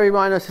 Mary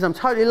Rhino says, I'm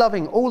totally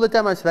loving all the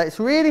demos today. It's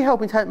really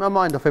helping take my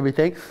mind off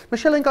everything.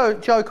 Michelle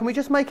and Joe, can we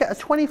just make it a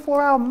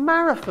 24-hour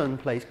marathon,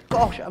 please?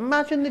 Gosh,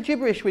 imagine the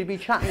gibberish we'd be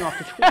chatting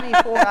after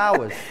 24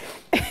 hours.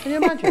 Can you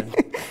imagine?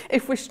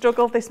 If we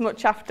struggled this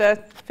much after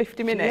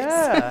 50 minutes.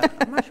 Yeah,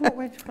 imagine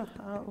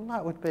what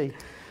that would be.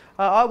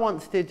 I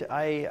once did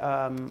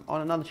on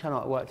another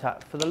channel I worked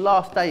at, for the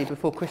last day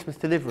before Christmas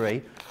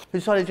delivery, who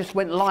decided just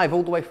went live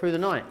all the way through the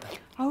night.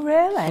 Oh,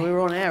 really? So we were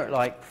on air at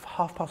like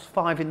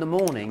 5:30 in the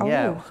morning,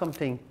 yeah,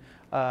 something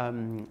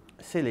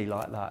silly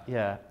like that,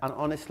 yeah. And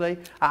honestly,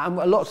 and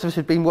lots of us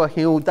had been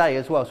working all day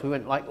as well, so we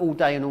went like all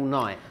day and all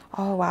night.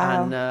 Oh,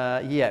 wow. And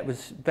yeah, it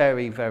was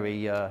very,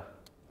 very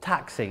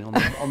taxing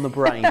on the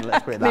brain,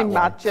 let's put it that way.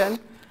 Imagine.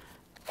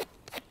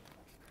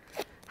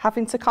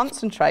 Having to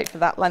concentrate for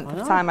that length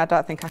of time, I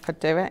don't think I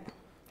could do it.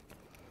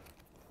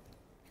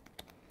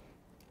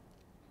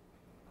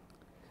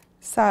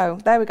 So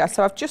there we go.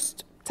 So I've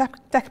just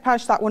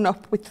decoupaged that one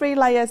up with 3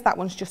 layers. That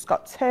one's just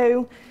got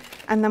 2.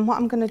 And then what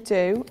I'm going to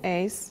do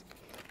is,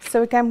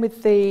 so again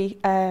with the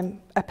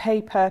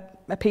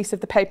a piece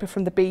of the paper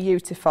from the Be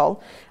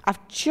Beautiful,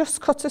 I've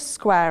just cut a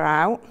square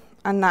out,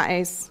 and that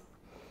is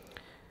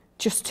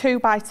just 2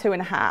 by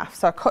 2.5.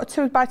 So I cut a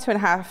 2 by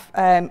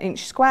 2.5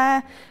 inch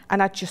square,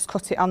 and I just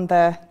cut it on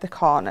the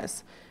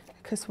corners,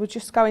 because we're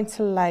just going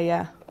to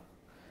layer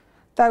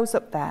those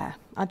up there.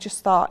 I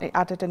just thought it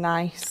added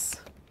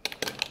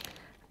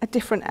a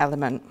different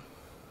element.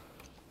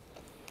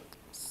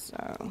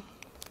 So.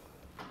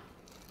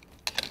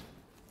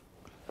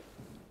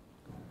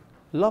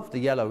 Love the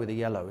yellow with the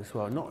yellow as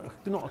well.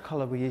 Not a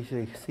colour we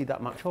usually see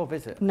that much of,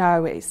 is it?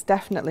 No, it's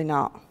definitely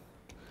not.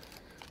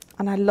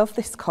 And I love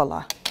this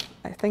colour.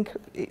 I think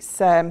it's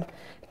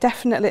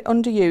definitely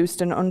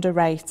underused and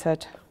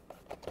underrated.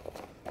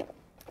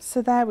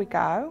 So there we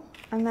go.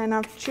 And then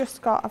I've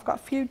got a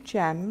few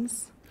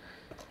gems.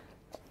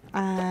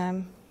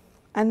 And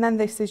then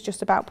this is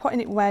just about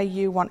putting it where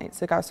you want it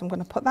to go. So I'm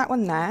going to put that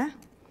one there.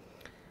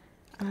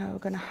 We're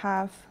going to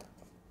have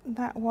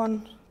that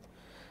one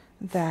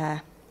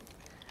there.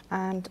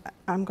 And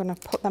I'm going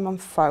to put them on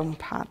foam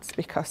pads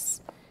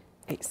because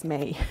it's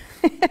me.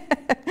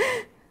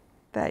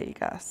 There you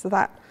go. So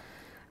that,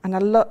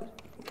 and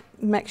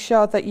make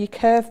sure that you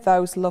curve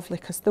those lovely,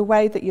 because the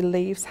way that your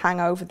leaves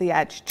hang over the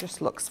edge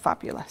just looks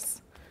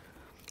fabulous.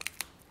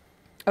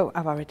 Oh,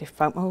 I've already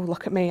foamed. Oh,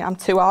 look at me, I'm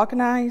too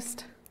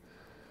organised.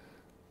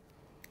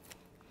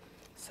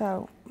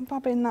 So I'm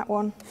bobbing that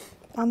one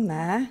on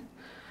there,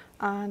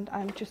 and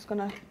I'm just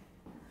going to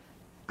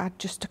add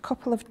just a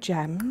couple of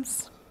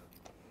gems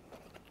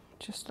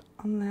just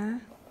on there.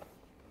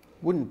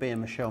 Wouldn't be a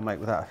Michelle make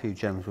without a few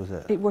gems, was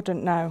it? It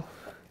wouldn't, no.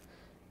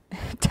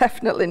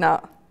 Definitely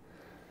not.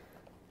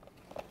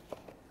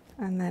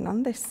 And then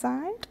on this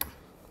side,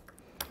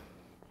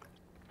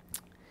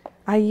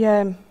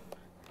 I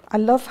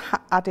love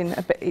adding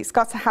a bit. It's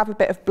got to have a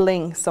bit of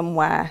bling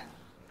somewhere.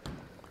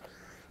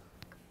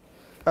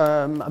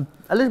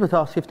 Elizabeth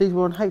asked if these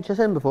were on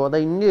HSN before. Are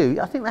they new?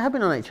 I think they have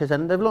been on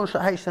HSN. They've launched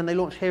at HSN. They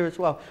launched here as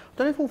well. I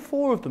don't know if all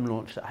 4 of them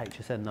launched at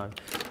HSN though.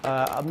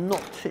 I'm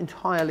not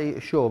entirely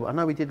sure, but I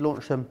know we did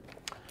launch them.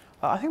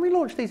 I think we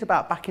launched these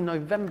about back in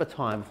November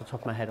time, off the top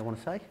of my head, I want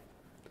to say.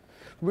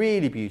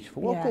 Really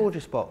beautiful. What a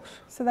gorgeous box.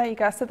 So there you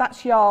go. So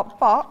that's your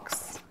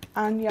box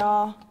and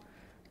your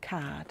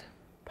card.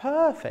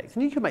 Perfect.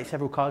 And you can make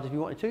several cards if you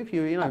wanted to, if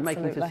you're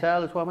making to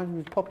sell as well.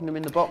 Maybe popping them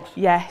in the box.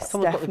 Yes,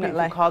 Someone's definitely. got the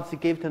beautiful cards to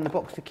give, then the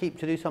box to keep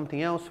to do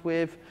something else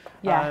with.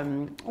 Yeah.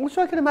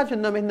 Also, I can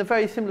imagine them in the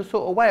very similar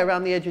sort of way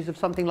around the edges of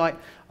something like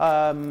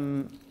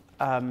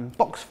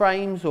box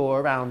frames or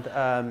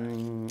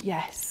around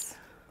yes.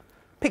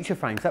 Picture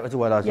frames. That was the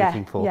word I was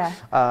looking for.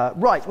 Yeah.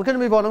 Right, we're going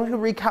to move on. I'm going to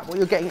recap what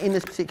you're getting in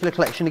this particular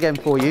collection again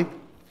for you.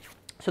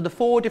 So the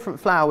 4 different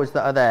flowers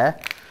that are there.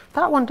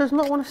 That one does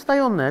not want to stay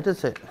on there,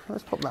 does it?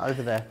 Let's pop that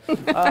over there.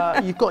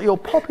 You've got your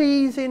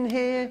poppies in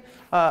here,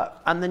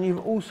 and then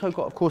you've also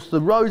got, of course,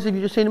 the roses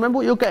you've just seen. Remember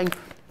what you're getting,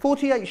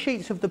 48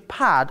 sheets of the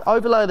pad,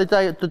 overlay the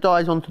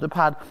dies onto the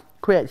pad,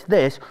 creates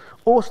this,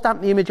 or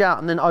stamp the image out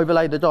and then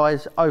overlay the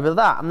dies over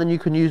that, and then you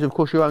can use, of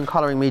course, your own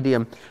colouring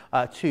medium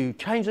to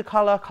change the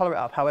colour it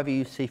up however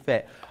you see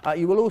fit.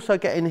 You will also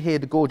get in here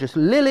the gorgeous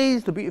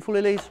lilies, the beautiful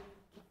lilies,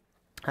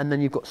 and then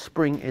you've got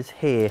spring is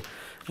here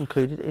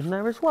included in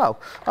there as well.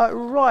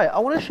 Right, I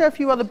want to share a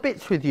few other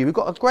bits with you. We've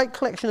got a great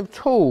collection of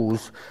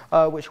tools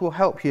which will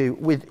help you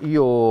with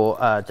your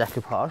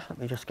decoupage. Let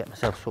me just get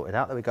myself sorted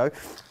out. There we go.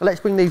 Let's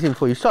bring these in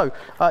for you. So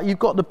you've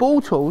got the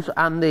ball tools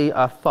and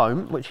the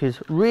foam, which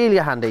is really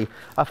handy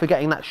for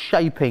getting that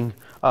shaping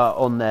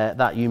on there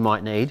that you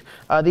might need.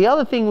 The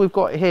other thing we've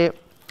got here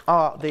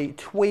are the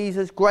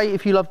tweezers. Great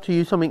if you love to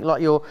use something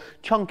like your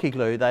chunky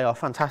glue. They are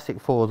fantastic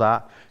for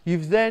that.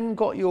 You've then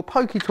got your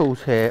pokey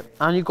tools here,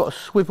 and you've got a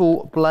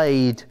swivel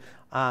blade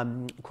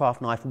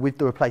craft knife with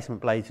the replacement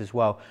blades as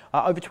well.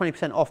 Over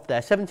 20% off there,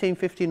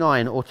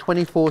 $17.59 or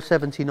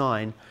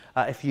 $24.79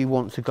 if you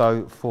want to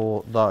go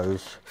for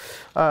those.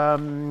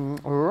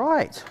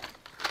 Right,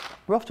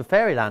 we're off to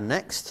Fairyland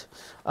next.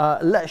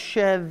 Let's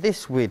share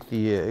this with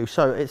you.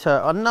 So it's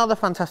another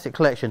fantastic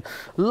collection.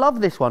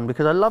 Love this one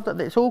because I love that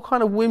it's all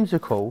kind of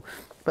whimsical,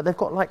 but they've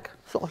got like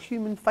sort of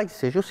human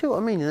faces. You'll see what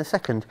I mean in a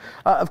second.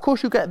 Of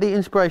course, you'll get the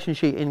inspiration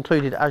sheet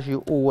included as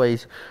you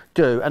always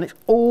do, and it's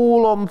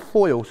all on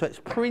foil, so it's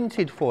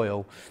printed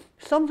foil.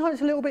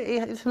 Sometimes it's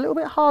a little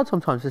bit hard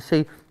sometimes to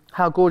see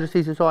how gorgeous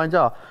these designs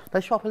are.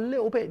 They show up a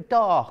little bit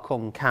dark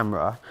on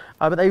camera,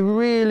 but they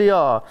really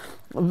are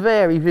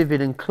very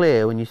vivid and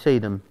clear when you see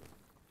them.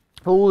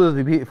 All of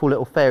the beautiful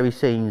little fairy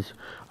scenes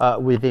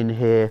within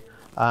here.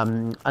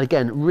 And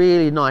again,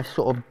 really nice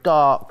sort of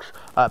darks,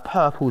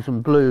 purples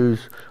and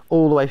blues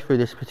all the way through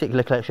this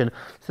particular collection.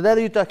 So they're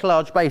the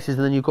decoupage bases,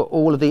 and then you've got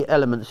all of the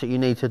elements that you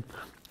need to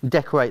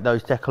decorate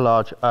those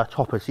decoupage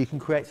toppers, so you can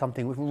create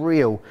something with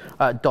real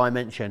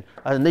dimension.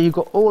 And then you've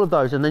got all of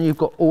those, and then you've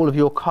got all of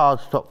your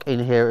cardstock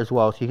in here as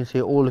well, so you can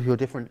see all of your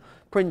different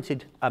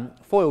printed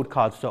foiled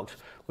cardstocks,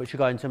 which are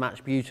going to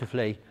match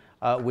beautifully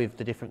with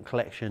the different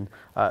collection,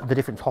 the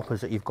different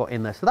toppers that you've got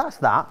in there. So that's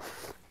that.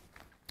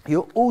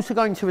 You're also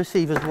going to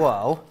receive as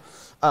well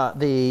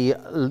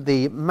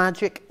the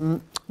magic,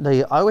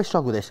 I always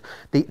struggle with this,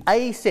 the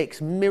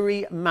A6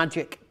 Miri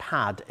Magic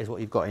Pad is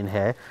what you've got in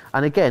here.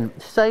 And again,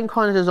 same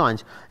kind of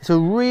designs. It's a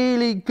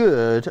really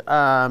good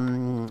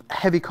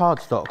heavy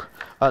cardstock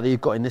that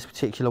you've got in this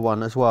particular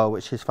one as well,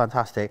 which is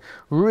fantastic.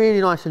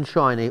 Really nice and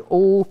shiny,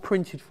 all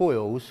printed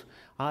foils.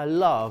 I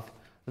love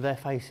their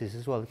faces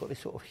as well. They've got these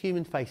sort of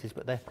human faces,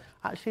 but they're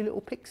actually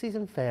little pixies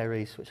and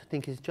fairies, which I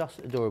think is just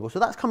adorable. So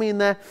that's coming in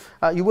there.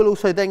 You will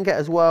also then get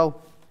as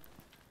well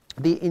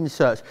the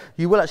inserts.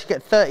 You will actually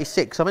get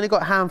 36. I've only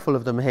got a handful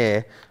of them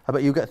here,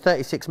 but you'll get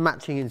 36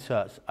 matching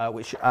inserts,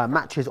 which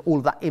matches all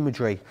of that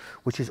imagery,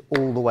 which is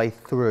all the way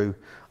through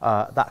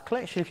that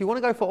collection. If you want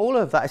to go for all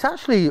of that, it's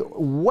actually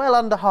well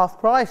under half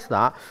price,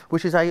 that,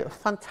 which is a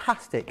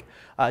fantastic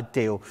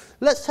deal.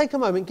 Let's take a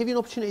moment, give you an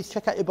opportunity to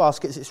check out your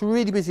baskets. It's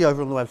really busy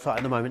over on the website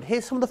at the moment.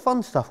 Here's some of the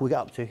fun stuff we get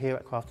up to here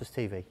at Crafters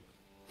TV.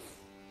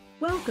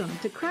 Welcome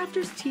to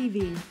Crafters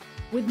TV.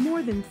 With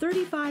more than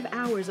 35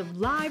 hours of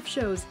live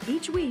shows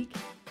each week,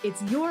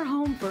 it's your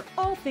home for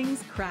all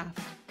things craft.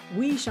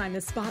 We shine the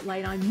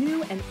spotlight on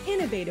new and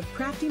innovative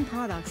crafting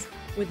products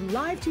with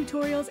live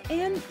tutorials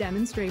and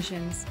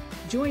demonstrations.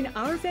 Join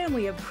our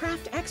family of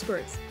craft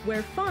experts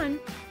where fun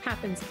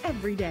happens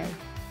every day.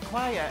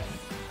 Quiet.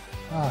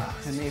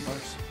 The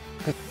neighbours.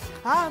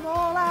 I'm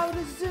all out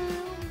of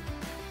Zoom.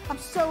 I'm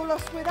so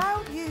lost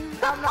without you.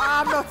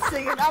 I'm not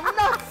singing. I'm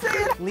not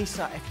singing.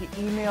 Lisa, if you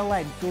email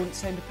in, don't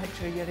send a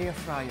picture of your air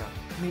fryer.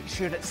 Make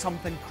sure it's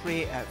something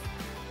creative.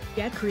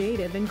 Get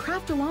creative and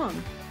craft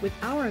along. With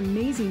our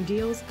amazing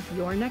deals,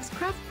 your next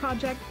craft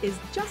project is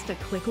just a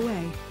click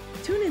away.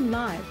 Tune in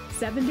live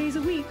 7 days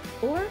a week,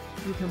 or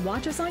you can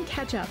watch us on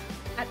catch up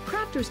at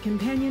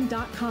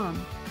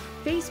crafterscompanion.com,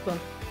 Facebook,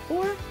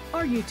 or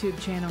our YouTube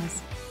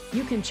channels.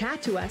 You can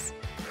chat to us,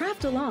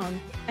 craft along,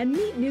 and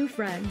meet new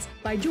friends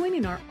by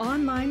joining our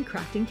online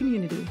crafting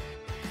community.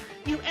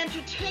 You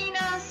entertain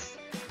us,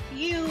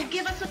 you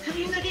give us a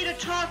community to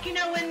talk, you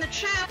know, in the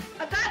chat.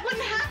 That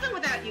wouldn't happen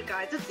without you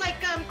guys. It's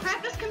like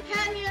Crafters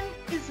Companion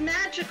is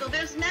magical.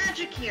 There's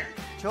magic here.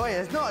 Joy,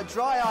 there's not a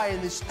dry eye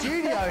in the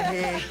studio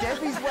here.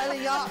 Debbie's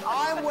welling up,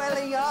 I'm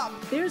welling up.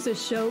 There's a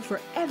show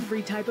for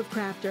every type of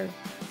crafter,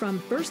 from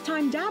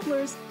first-time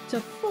dabblers to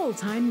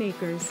full-time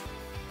makers.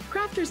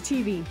 Crafters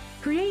TV.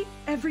 Create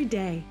every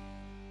day.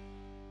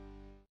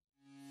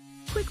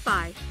 Quick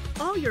Buy.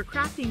 All your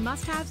crafting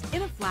must-haves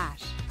in a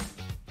flash.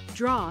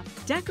 Draw,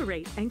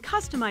 decorate, and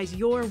customize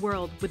your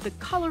world with the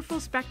colorful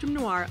Spectrum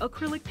Noir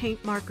acrylic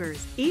paint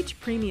markers. Each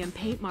premium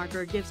paint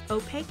marker gives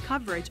opaque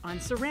coverage on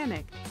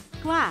ceramic,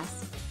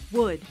 glass,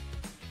 wood,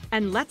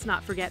 and let's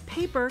not forget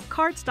paper,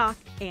 cardstock,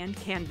 and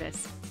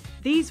canvas.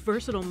 These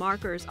versatile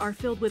markers are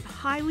filled with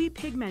highly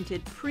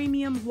pigmented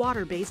premium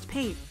water-based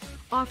paint,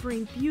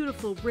 offering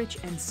beautiful, rich,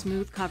 and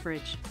smooth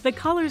coverage. The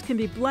colors can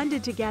be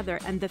blended together,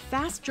 and the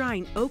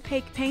fast-drying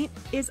opaque paint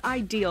is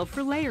ideal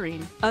for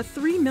layering. A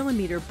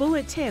 3mm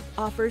bullet tip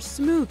offers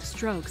smooth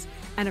strokes,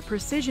 and a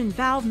precision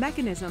valve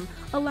mechanism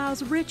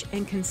allows rich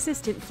and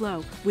consistent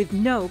flow with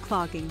no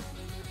clogging.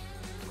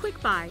 Quick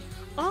Buy.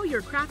 All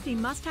your crafting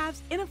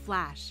must-haves in a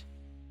flash.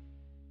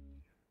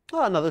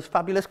 Oh, another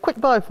fabulous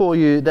quick buy for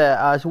you there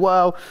as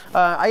well.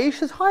 Aisha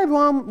says, hi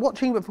everyone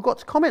watching but forgot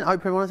to comment. I hope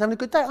everyone's having a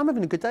good day. I'm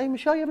having a good day.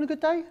 Michelle, you having a good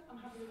day? I'm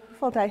having a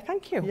wonderful day,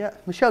 thank you. Yeah,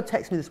 Michelle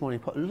texted me this morning,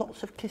 put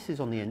lots of kisses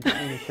on the end,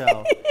 didn't you,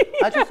 Michelle?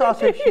 I just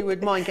asked her if she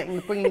would mind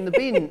bringing the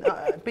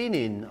bin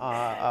in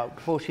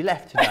before she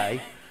left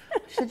today.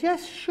 She said,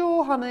 yes,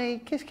 sure, honey.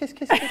 Kiss, kiss,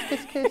 kiss, kiss,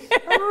 kiss, kiss.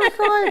 And I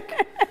was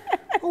like,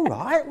 all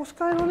right, what's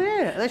going on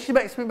here? And then she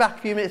texted me back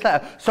a few minutes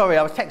later. Sorry,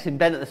 I was texting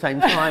Ben at the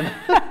same time.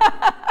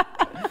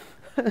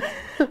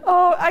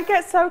 Oh, I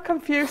get so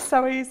confused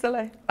so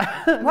easily.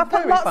 I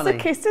put lots of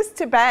kisses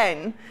to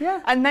Ben,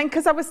 and then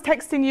because I was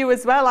texting you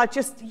as well,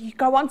 you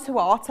go onto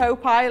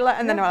autopilot,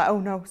 and then I'm like, oh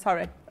no,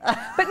 sorry.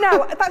 But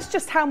no, that's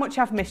just how much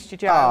I've missed you,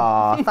 Joe.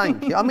 Oh,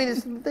 thank you. I mean,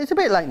 it's a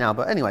bit late now,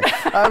 but anyway.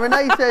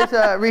 Renee says,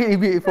 really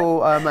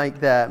beautiful make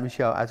there,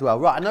 Michelle, as well.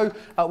 Right, I know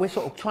we're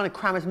sort of trying to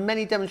cram as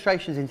many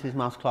demonstrations into this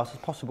masterclass as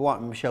possible,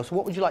 aren't we, Michelle? So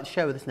what would you like to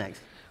share with us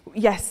next?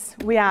 Yes,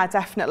 we are,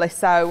 definitely.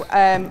 So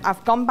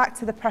I've gone back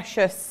to the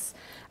precious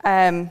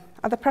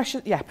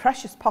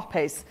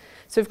poppies.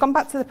 So we've gone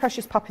back to the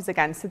precious poppies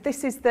again. So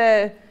this is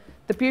the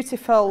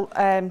beautiful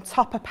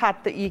topper pad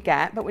that you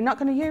get, but we're not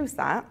going to use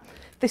that.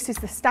 This is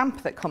the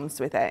stamp that comes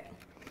with it.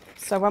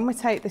 So when we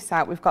take this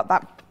out, we've got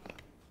that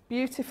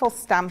beautiful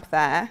stamp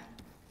there,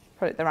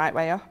 put it the right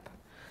way up,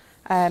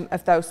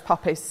 of those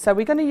poppies. So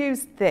we're going to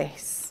use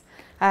this.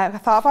 I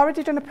thought I've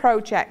already done a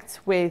project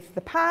with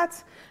the pad,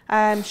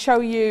 show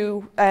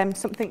you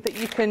something that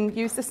you can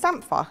use the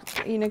stamp for.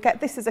 You know,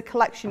 get this as a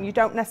collection. You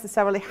don't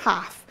necessarily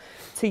have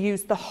to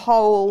use the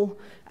whole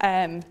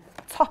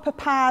topper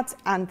pad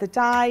and the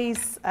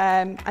dies.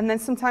 And then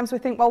sometimes we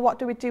think, well, what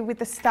do we do with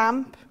the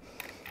stamp?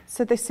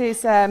 So this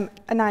is an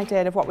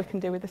idea of what we can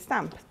do with the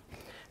stamp.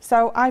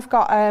 So I've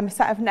got a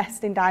set of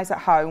nesting dies at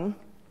home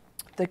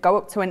that go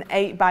up to an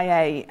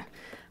 8x8.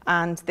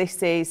 And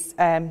this is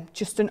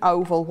just an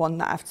oval one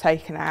that I've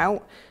taken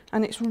out.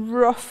 And it's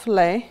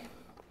roughly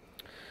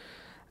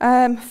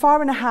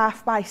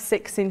 4.5 by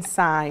 6 in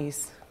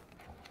size.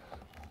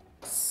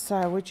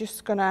 So we're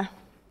just gonna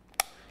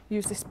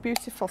use this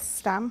beautiful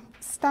stamp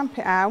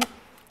it out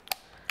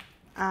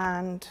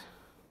and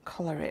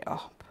colour it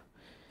up.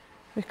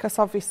 Because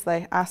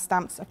obviously our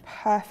stamps are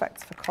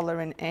perfect for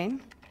colouring in.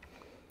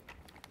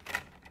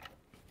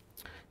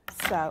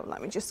 So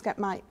let me just get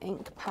my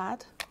ink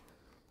pad.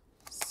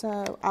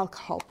 So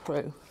alcohol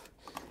proof.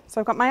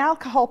 So I've got my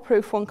alcohol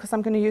proof one because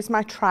I'm going to use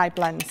my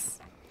tri-blends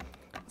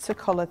to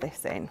colour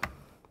this in.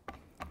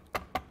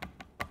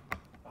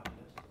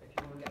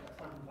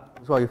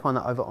 As well, you'll find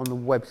that over on the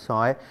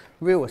website.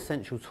 Real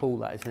essential tool,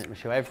 that, isn't it,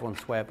 Michelle? Everyone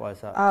swears by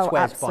that. Oh,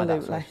 swears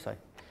absolutely. by that, so to say.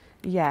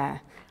 Yeah,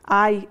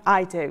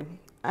 I do.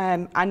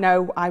 I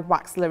know I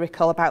wax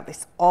lyrical about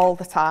this all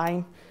the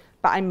time,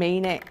 but I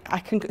mean it. I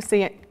can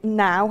see it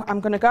now.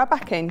 I'm going to go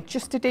back in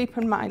just to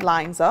deepen my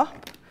lines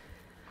up.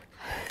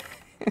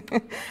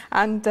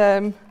 And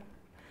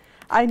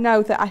I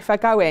know that if I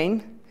go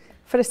in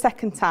for a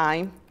second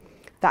time,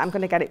 that I'm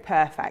going to get it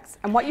perfect.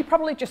 And what you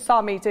probably just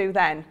saw me do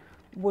then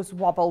was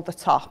wobble the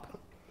top.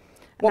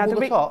 Wobble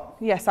the top?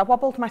 Yes, I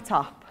wobbled my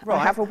top. Right.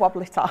 I have a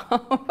wobbly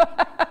top.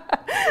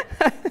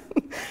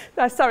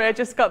 No, sorry, I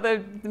just got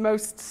the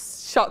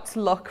most shocked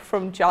look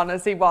from John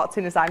as he walked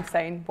in as I'm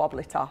saying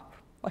wobbly top.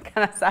 What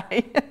can I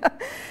say?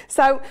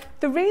 So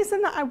the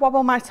reason that I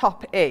wobble my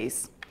top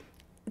is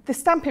the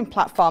stamping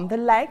platform, the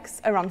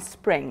legs are on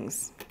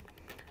springs,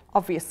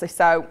 obviously.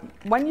 So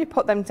when you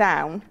put them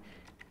down,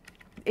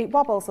 it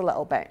wobbles a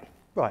little bit.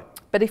 Right.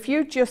 But if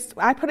you just,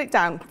 I put it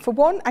down, for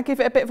one, I give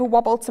it a bit of a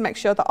wobble to make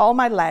sure that all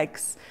my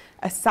legs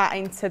are sat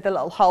into the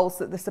little holes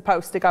that they're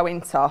supposed to go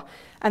into.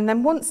 And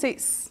then once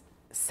it's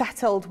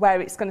settled where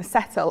it's going to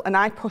settle and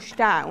I push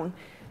down,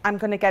 I'm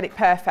going to get it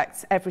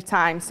perfect every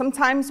time.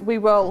 Sometimes we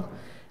will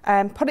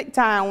put it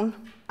down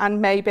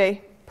and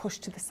maybe push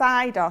to the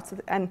side or to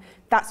the, and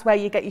that's where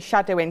you get your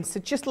shadow in. So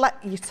just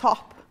let your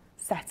top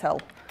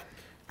settle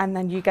and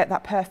then you get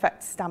that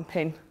perfect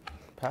stamping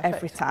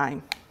every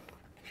time.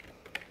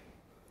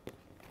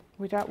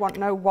 We don't want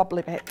no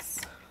wobbly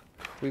bits.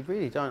 We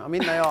really don't. I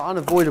mean, they are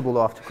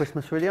unavoidable after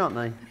Christmas, really, aren't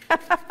they?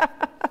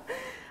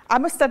 I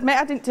must admit,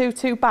 I didn't do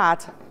too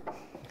bad.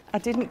 I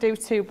didn't do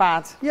too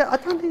bad. Yeah, I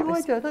don't think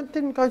I did. I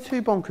didn't go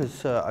too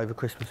bonkers over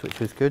Christmas, which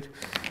was good.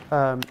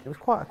 It was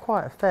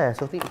quite a fair,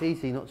 so I think it's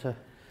easy not to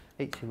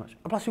eat too much.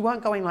 And plus, we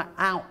weren't going like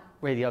out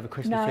really over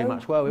Christmas too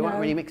much, well. We weren't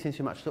really mixing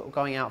too much, sort of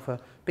going out for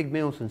big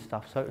meals and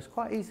stuff, so it was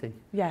quite easy.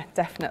 Yeah,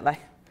 definitely.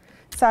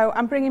 So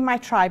I'm bringing my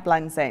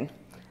tri-blends in.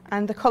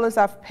 And the colours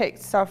I've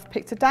picked, so I've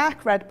picked a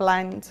dark red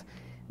blend,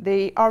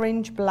 the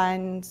orange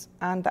blend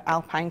and the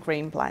alpine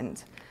green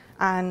blend.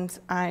 And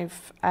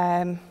I've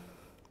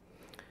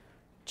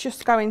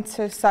just going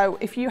to, so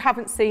if you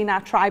haven't seen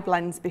our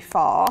tri-blends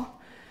before,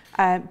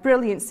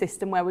 brilliant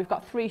system where we've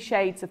got 3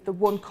 shades of the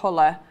one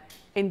colour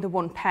in the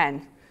one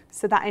pen.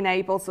 So that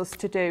enables us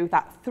to do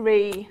that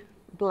 3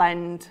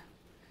 blend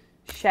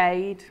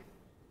shade,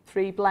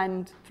 3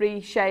 blend, 3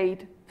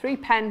 shade, 3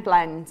 pen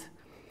blend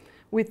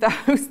with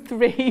those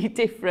 3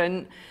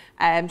 different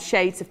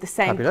shades of the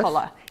same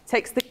colour. It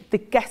takes the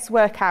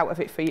guesswork out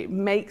of it for you. It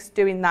makes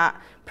doing that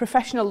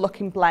professional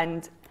looking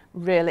blend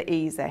really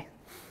easy.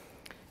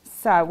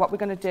 So what we're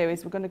going to do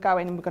is we're going to go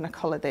in and we're going to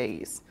colour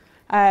these.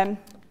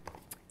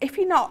 If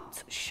you're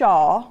not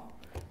sure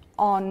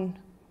on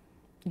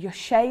your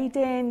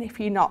shading, if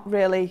you're not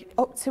really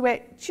up to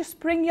it, just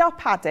bring your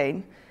pad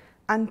in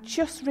and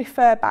just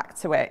refer back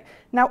to it.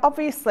 Now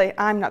obviously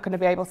I'm not going to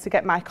be able to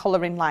get my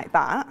colouring like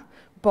that,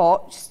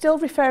 but still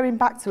referring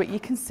back to it, you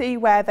can see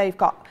where they've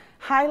got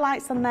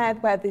highlights on there,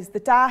 where there's the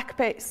dark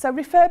bits. So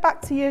refer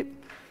back to your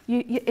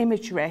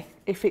imagery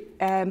if it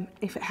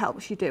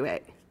helps you do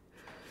it.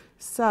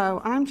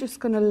 So I'm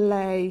just going to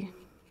lay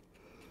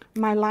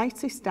my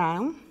lightest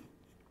down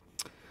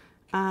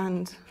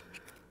and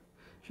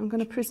I'm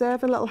going to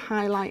preserve a little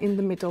highlight in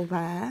the middle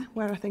there,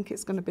 where I think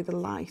it's going to be the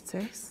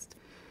lightest.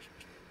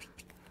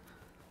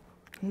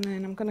 And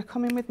then I'm going to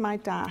come in with my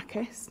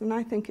darkest, and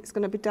I think it's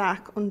going to be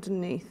dark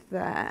underneath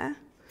there.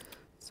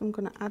 So I'm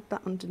going to add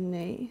that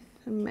underneath,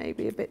 and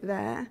maybe a bit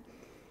there.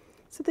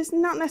 So there's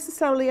not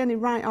necessarily any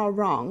right or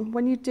wrong.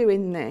 When you're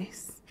doing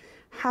this,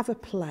 have a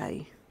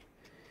play.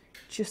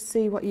 Just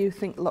see what you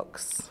think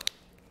looks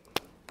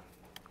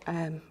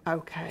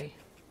okay.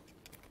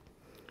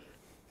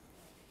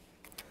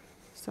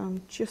 So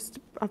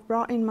I've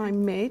brought in my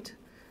mid,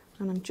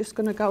 and I'm just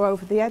going to go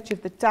over the edge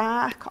of the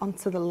dark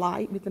onto the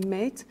light with the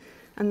mid.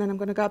 And then I'm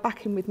going to go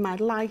back in with my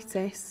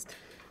lightest,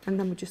 and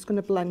then we're just going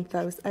to blend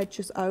those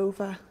edges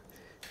over,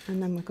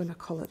 and then we're going to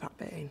colour that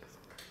bit in.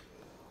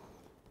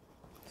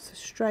 So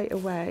straight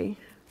away,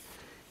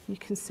 you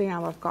can see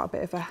how I've got a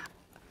bit of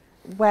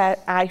where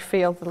I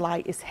feel the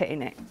light is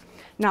hitting it.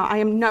 Now, I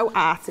am no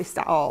artist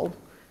at all,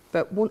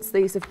 but once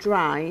these have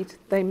dried,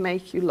 they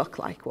make you look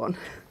like one.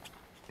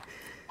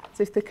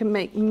 So if they can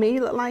make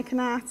me look like an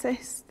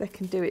artist, they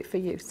can do it for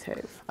you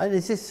too. And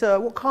is this,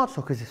 what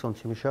cardstock is this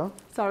onto, Michelle?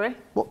 Sorry?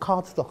 What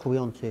cardstock are we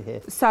onto here?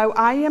 So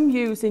I am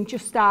using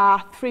just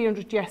our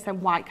 300 GSM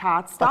white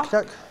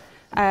cardstock.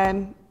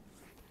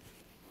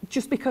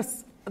 Just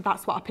because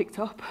that's what I picked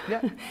up.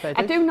 Yeah,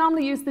 I do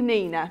normally use the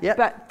Nina,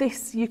 but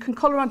this, you can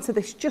colour onto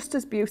this just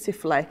as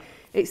beautifully.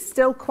 It's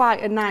still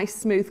quite a nice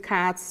smooth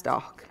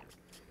cardstock.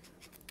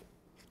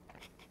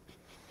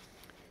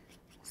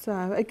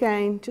 So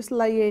again, just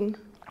laying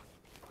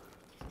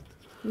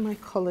my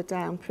colour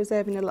down,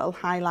 preserving a little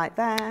highlight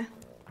there,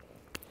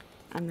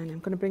 and then I'm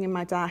going to bring in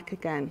my dark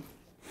again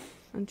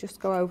and just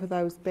go over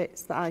those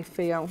bits that I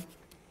feel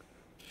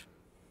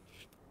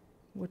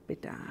would be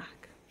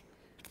dark,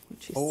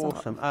 which is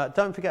awesome.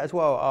 Don't forget as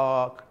well,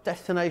 our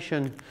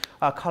destination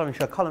colouring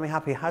show, Colour Me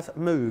Happy, has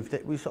moved.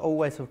 It was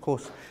always, of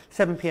course,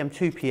 7 p.m,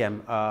 2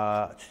 p.m,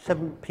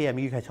 7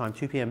 p.m. UK time,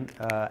 2 p.m.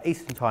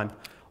 Eastern time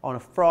on a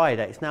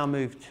Friday. It's now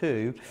moved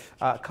to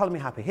Colour Me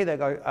Happy. Here they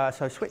go.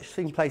 So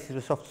switching places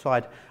with Soft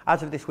Side.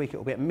 As of this week, it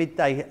will be at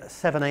midday,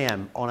 7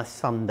 a.m. on a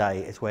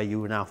Sunday is where you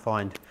will now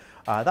find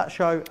that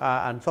show,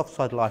 and Soft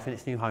Side Life in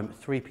its new home at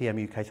 3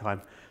 p.m. UK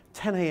time,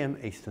 10 a.m.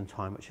 Eastern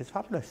time, which is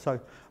fabulous. So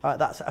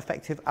that's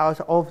effective as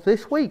of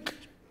this week.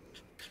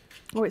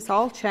 Oh, it's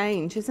all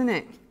change, isn't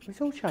it? It's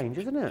all change,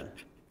 isn't it?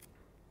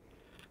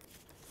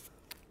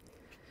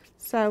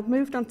 So I've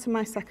moved on to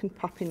my second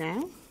poppy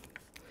now,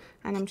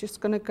 and I'm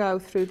just going to go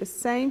through the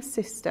same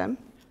system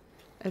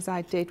as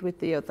I did with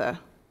the other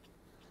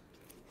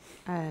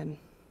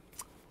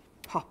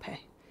poppy.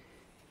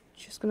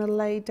 Just going to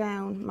lay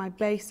down my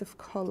base of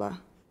colour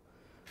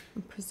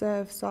and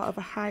preserve sort of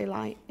a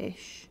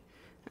highlight-ish.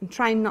 I'm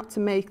trying not to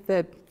make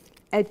the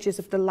edges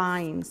of the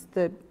lines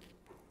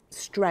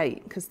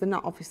straight, because they're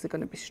not obviously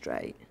going to be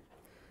straight.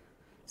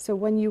 So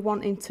when you're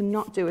wanting to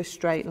not do a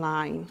straight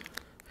line,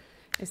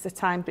 is the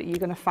time that you're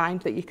going to find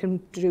that you can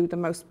do the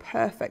most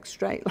perfect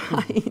straight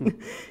line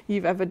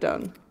you've ever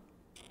done.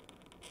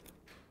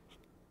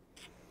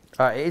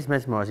 It is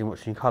mesmerising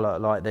watching colour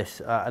like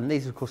this, and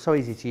these are of course so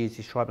easy to use,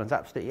 these tri-blends.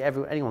 Absolutely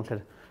anyone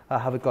can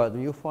have a go at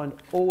them. You'll find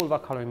all of our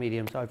colouring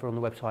mediums over on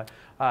the website.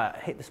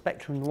 Hit the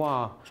Spectrum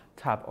Noir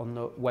tab on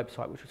the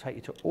website, which will take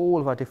you to all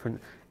of our different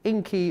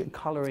inky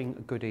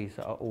colouring goodies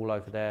that are all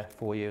over there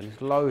for you. And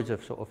there's loads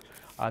of sort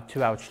of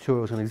 2-hour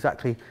tutorials on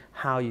exactly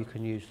how you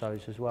can use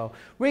those as well.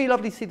 Really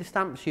lovely to see the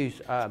stamps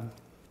used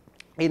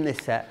in this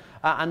set,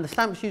 and the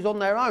stamps used on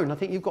their own. I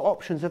think you've got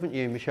options, haven't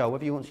you, Michelle,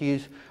 whether you want to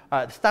use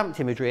the stamped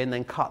imagery and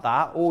then cut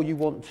that, or you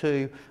want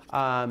to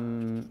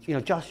you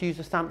know, just use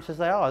the stamps as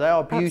they are. They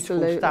are beautiful.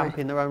 Absolutely. Stamp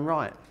in their own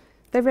right.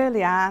 They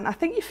really are, and I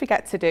think you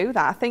forget to do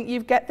that. I think you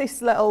get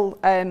this little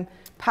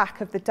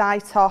pack of the die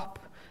top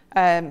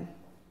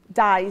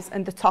dies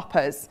and the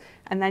toppers,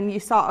 and then you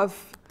sort of,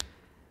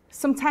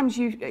 sometimes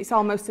it's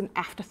almost an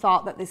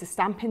afterthought that there's a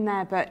stamp in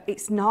there, but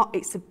it's not.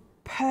 It's a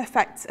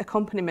perfect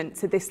accompaniment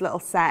to this little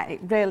set. It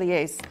really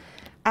is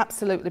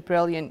absolutely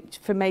brilliant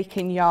for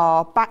making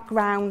your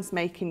backgrounds,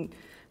 making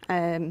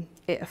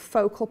it a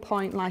focal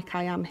point like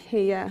I am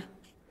here.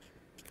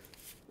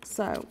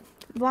 So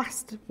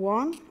last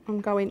one, I'm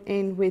going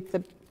in with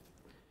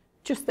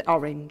just the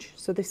orange.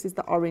 So this is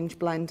the orange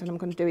blend, and I'm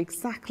going to do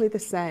exactly the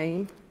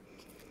same.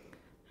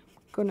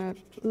 I'm going to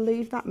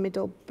leave that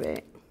middle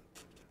bit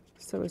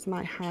so as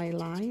my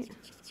highlight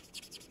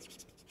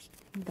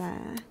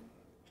there.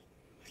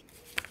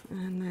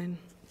 And then,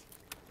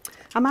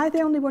 am I the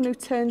only one who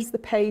turns the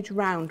page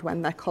round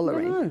when they're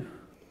colouring? No.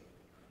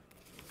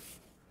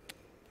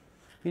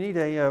 You need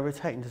a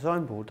rotating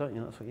design board, don't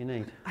you? That's what you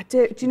need. I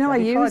do. Do you know, I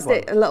used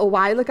it a little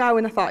while ago,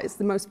 and I thought it's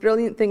the most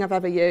brilliant thing I've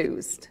ever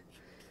used.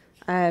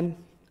 I'm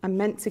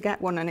meant to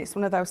get one, and it's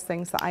one of those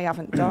things that I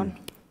haven't done.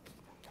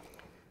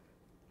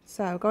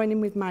 So going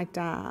in with my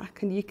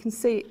dark, and you can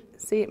see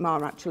it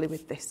more actually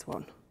with this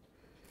one.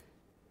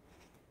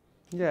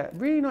 Yeah,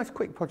 really nice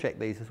quick project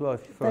these as well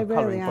for a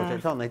colouring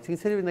project, aren't they?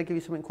 Considering they give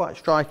you something quite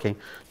striking,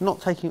 not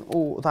taking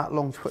all that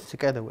long to put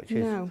together, which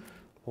is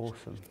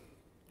awesome.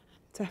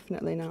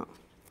 Definitely not.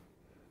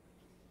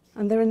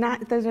 And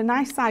there's a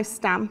nice size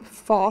stamp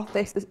for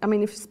this. I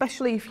mean,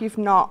 especially if you've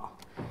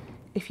not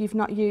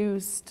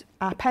used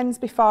our pens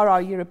before, or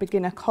you're a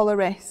beginner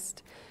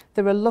colourist,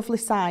 they're a lovely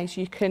size.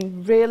 You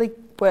can really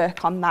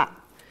work on that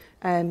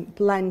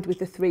blend with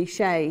the 3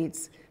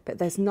 shades, but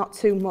there's not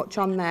too much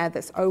on there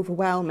that's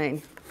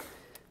overwhelming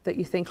that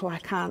you think, oh, I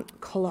can't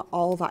colour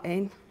all that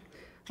in.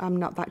 I'm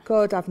not that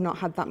good, I've not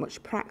had that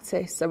much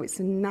practice, so it's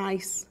a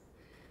nice,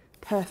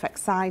 perfect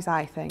size,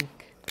 I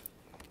think,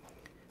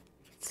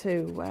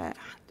 to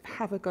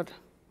have a good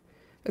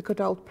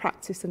old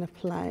practice and a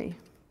play.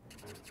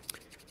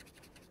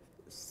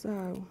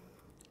 So,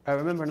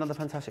 remember another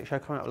fantastic show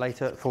coming up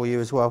later for you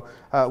as well.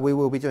 We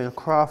will be doing a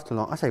craft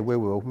along. I say we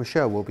will.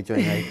 Michelle will be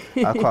doing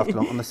a craft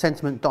along on the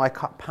sentiment die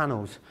cut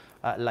panels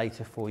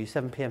later for you.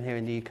 7 p.m. here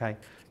in the UK,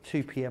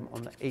 2 p.m.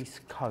 on the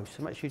East Coast.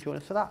 So make sure you join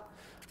us for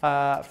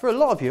that. For a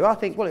lot of you, I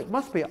think, well, it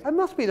must be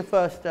the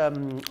first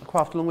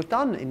craft along we've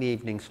done in the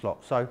evening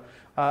slot. So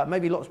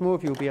maybe lots more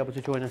of you will be able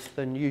to join us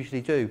than you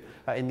usually do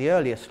in the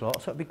earlier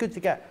slot. So it'd be good to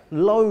get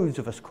loads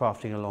of us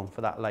crafting along for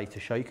that later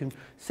show. You can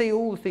see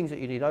all the things that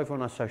you need over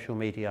on our social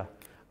media.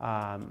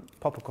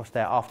 Pop across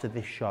there after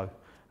this show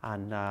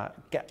and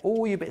get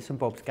all your bits and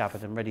bobs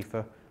gathered and ready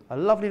for a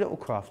lovely little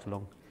craft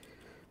along.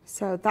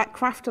 So that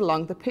craft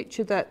along, the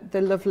picture that the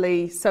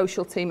lovely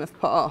social team have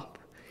put up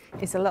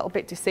is a little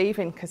bit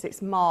deceiving because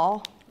it's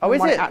more than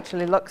what it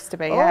actually looks to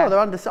be. Oh, yeah. They're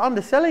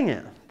underselling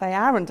it. They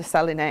are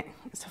underselling it.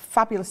 It's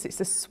fabulous. It's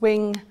a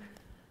swing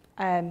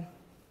open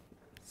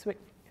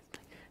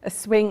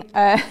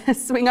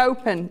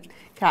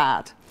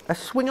card. A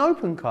swing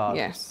open card?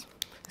 Yes.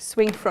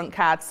 Swing front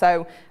card.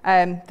 So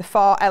the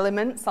 4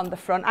 elements on the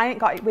front, I ain't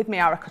got it with me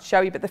or I could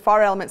show you, but the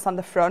 4 elements on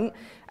the front,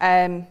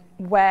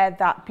 where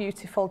that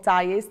beautiful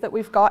die is that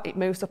we've got, it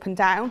moves up and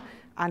down,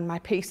 and my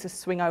pieces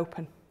swing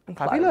open and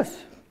close.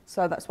 Fabulous.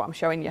 So that's what I'm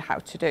showing you how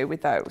to do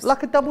with those.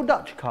 Like a double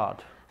Dutch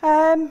card?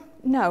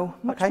 No,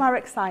 much more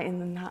exciting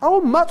than that.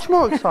 Oh, much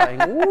more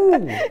exciting.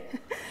 Ooh,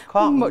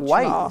 can't Much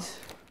wait. more.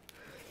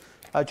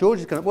 George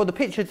is going to, well, the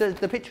picture,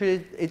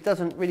 it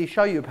doesn't really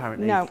show you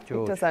apparently, No,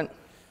 George. it doesn't.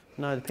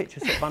 No, the picture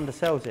sort of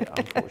undersells it,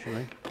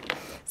 unfortunately.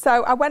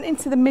 So I went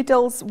into the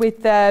middles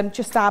with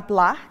just our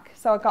black.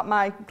 So I got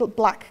my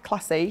black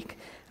classic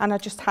and I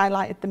just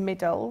highlighted the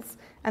middles.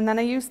 And then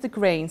I used the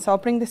green. So I'll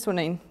bring this one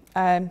in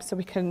so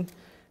I can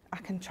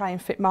try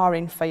and fit more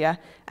in for you.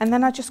 And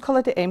then I just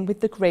coloured it in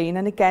with the green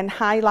and again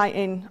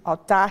highlighting or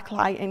dark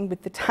lighting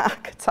with the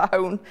dark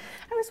tone.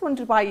 I always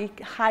wondered why you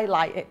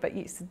highlight it but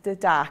it's the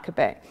darker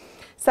bit.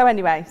 So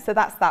anyway, so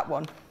that's that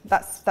one.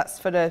 That's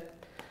for the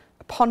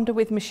Ponder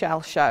with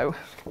Michelle show.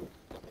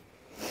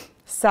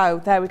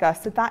 So there we go.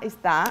 So that is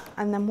that.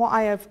 And then what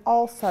I have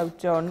also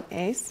done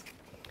is,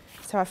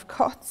 so I've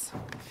cut,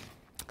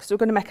 because we're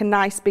going to make a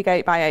nice big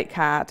 8x8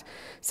 card.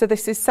 So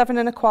this is 7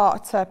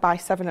 1/4 by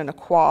 7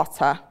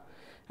 1/4.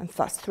 And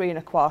so that's 3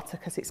 1/4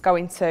 because it's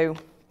going to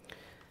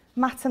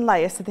matte and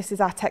layer. So this is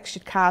our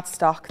textured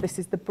cardstock. This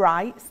is the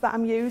brights that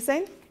I'm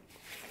using.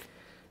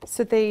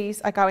 So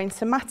these are going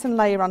to matte and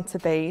layer onto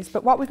these.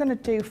 But what we're going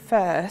to do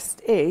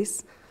first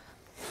is,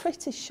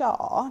 pretty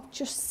sure,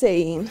 just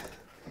seen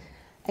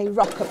a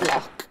rocker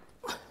block.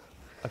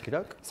 Okie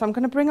doke. So I'm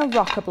going to bring a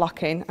rocker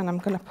block in and I'm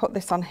going to put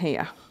this on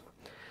here.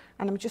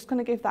 And I'm just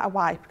going to give that a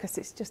wipe because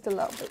it's just a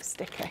little bit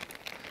sticky.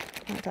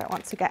 I don't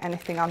want to get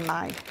anything on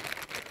my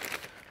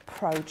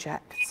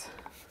project.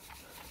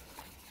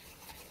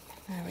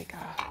 There we go.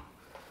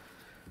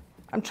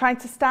 I'm trying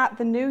to start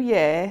the new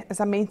year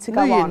as I mean to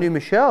go on. New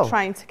Michelle.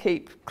 Trying to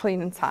keep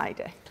clean and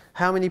tidy.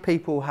 How many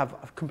people have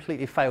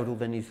completely failed all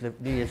their New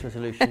Year's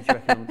resolutions, you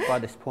reckon, by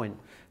this point?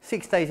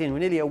 6 days in, we're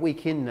nearly a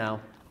week in now.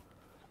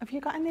 Have you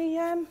got any,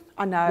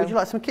 I know. Would you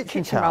like some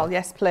kitchen towel? roll?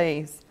 Yes,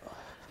 please.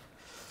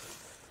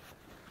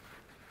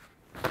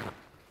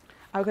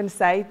 I was going to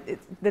say,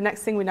 the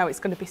next thing we know, it's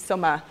going to be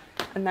summer,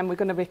 and then we're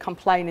going to be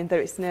complaining that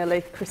it's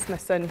nearly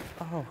Christmas and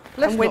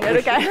winter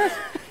again.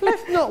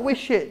 Let's not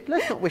wish it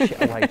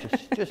away.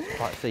 Just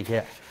quite see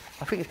here.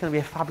 I think it's going to be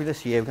a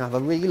fabulous year. We're going to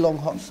have a really long,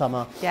 hot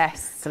summer.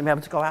 Yes. Going to be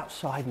able to go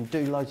outside and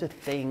do loads of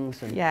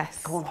things and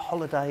yes. go on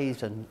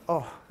holidays and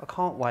I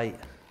can't wait.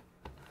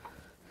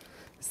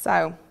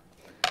 So,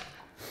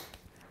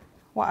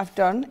 what I've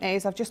done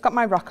is I've just got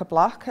my rocker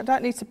block. I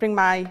don't need to bring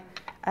my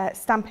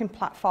stamping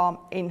platform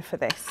in for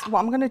this. What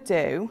I'm going to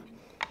do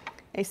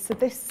is, so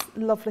this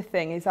lovely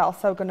thing is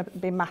also going to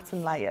be matte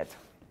and layered.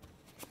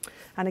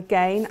 And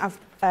again,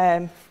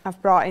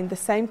 I've brought in the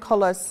same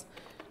colours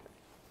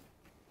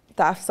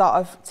that I've sort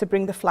of to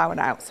bring the flower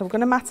out. So we're going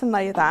to matte and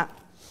layer that,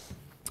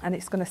 and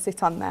it's going to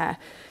sit on there.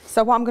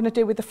 So what I'm going to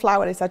do with the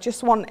flower is I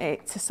just want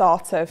it to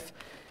sort of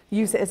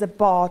use it as a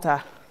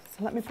border.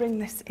 So let me bring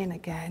this in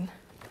again,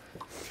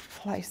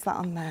 place that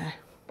on there.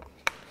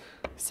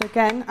 So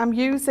again, I'm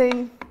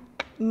using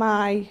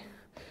my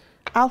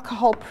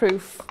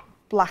alcohol-proof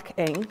black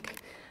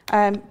ink,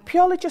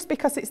 purely just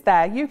because it's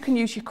there. You can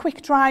use your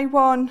quick dry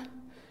one,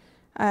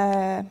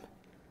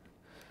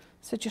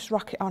 so just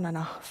rock it on and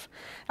off.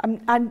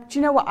 And do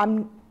you know what?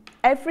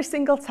 Every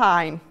single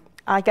time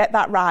I get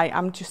that right,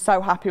 I'm just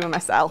so happy with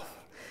myself.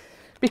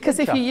 Because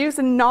if you use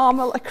a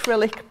normal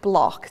acrylic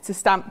block to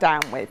stamp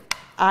down with,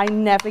 I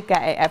never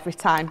get it every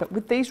time. But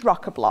with these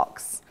rocker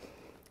blocks,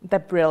 they're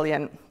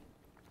brilliant.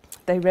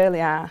 They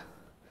really are.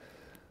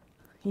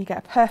 You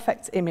get a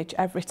perfect image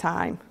every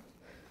time.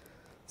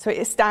 So it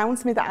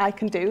astounds me that I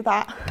can do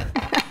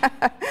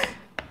that.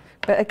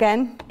 But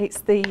again, it's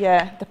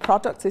the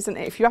product, isn't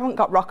it? If you haven't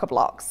got rocker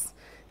blocks,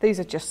 these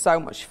are just so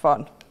much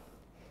fun.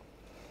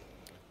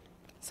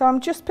 So I'm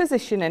just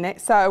positioning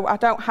it so I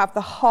don't have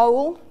the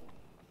whole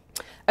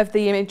of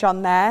the image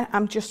on there.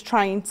 I'm just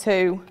trying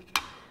to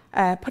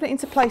put it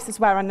into places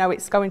where I know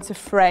it's going to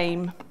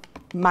frame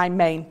my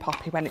main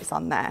poppy when it's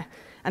on there.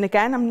 And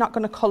again, I'm not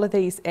going to colour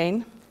these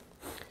in.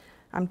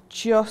 I'm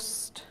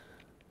just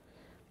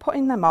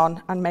putting them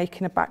on and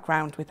making a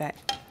background with it.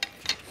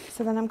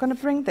 So then I'm going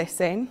to bring this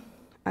in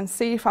and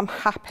see if I'm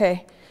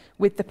happy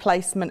with the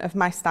placement of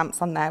my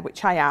stamps on there,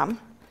 which I am.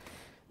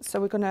 So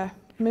we're going to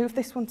move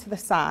this one to the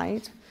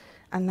side,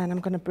 and then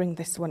I'm going to bring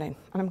this one in.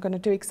 And I'm going to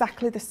do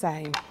exactly the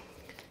same.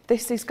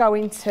 This is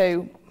going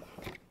to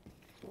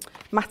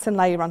matte and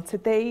layer onto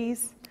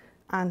these,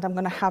 and I'm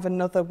going to have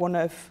another one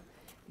of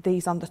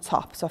these on the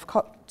top. So I've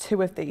cut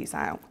 2 of these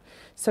out.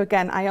 So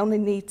again, I only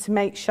need to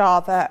make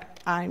sure that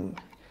I'm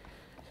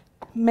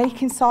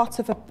making sort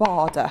of a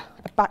border,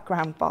 a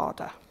background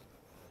border.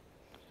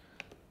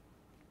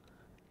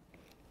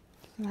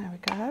 There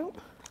we go.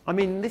 I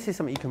mean, this is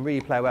something you can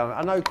really play well.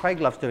 I know Craig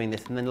loves doing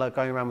this and then like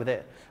going around with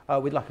it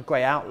with like a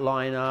grey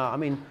outliner. I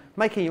mean,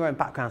 making your own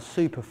background is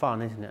super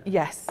fun, isn't it?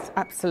 Yes,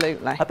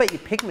 absolutely. I bet your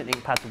pigment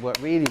ink pads would work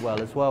really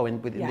well as well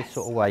in this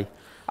sort of way.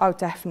 Oh,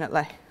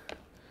 definitely.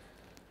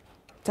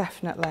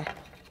 Definitely.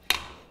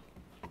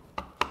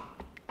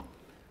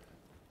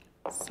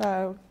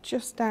 So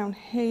just down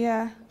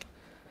here,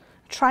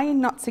 trying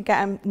not to get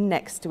them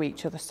next to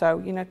each other. So,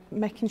 you know,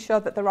 making sure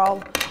that they're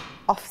all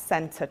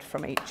off-centered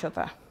from each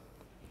other.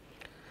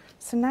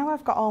 So now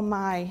I've got all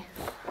my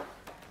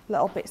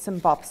little bits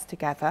and bobs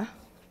together.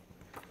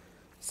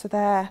 So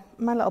they're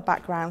my little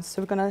backgrounds.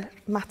 So we're going to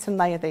mat and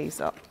layer these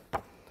up.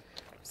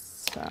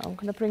 So I'm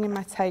going to bring in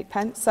my tape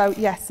pen. So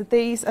yes, so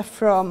these are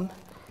from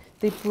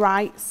the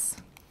Brights.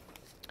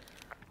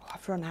 Oh,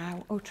 I've run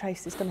out. Oh,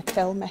 Tracy's going to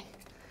kill me.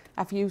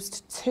 I've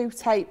used 2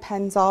 tape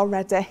pens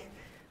already.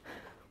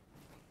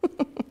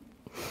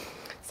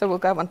 So we'll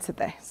go on to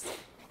this.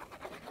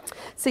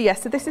 So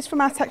yes, so this is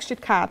from our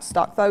textured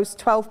cardstock, those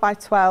 12 by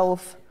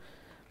 12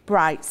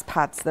 Brights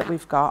pads that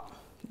we've got.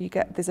 You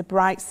get, there's a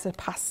Brights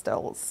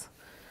pastels,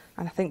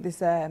 and I think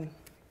there's a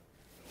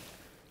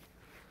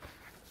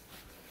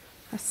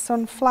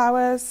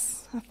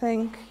sunflowers, I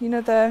think, you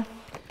know, the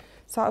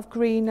sort of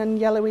green and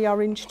yellowy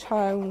orange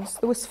tones.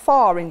 There was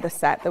 4 in the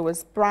set. There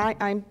was bright,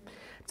 I'm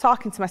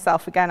talking to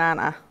myself again, aren't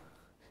I?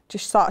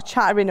 Just sort of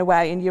chattering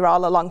away and you're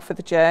all along for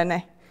the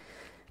journey.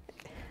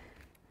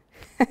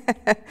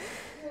 Yeah,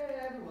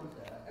 everyone's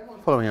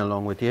following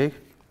along with you.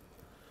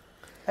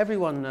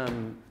 Everyone's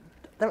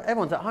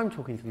at home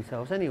talking to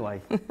themselves anyway.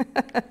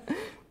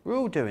 We're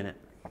all doing it.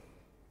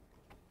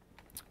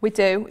 We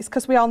do. It's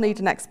because we all need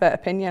an expert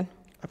opinion.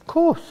 Of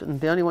course,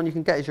 and the only one you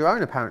can get is your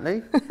own,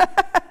 apparently.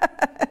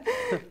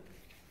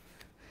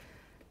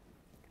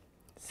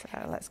 So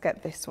let's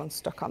get this one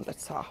stuck on the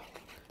top.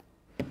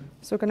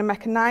 So we're going to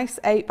make a nice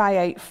 8 by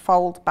 8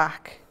 fold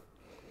back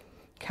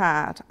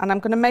card, and I'm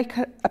going to make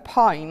a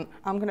point,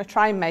 I'm going to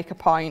try and make a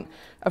point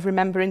of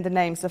remembering the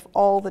names of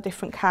all the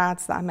different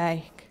cards that I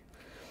make.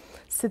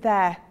 So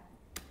there,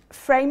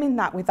 framing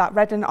that with that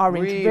red and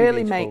orange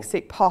really makes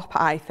it pop,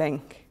 I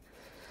think.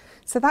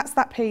 So that's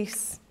that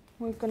piece.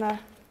 We're going to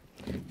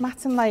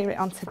mat and layer it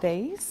onto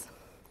these.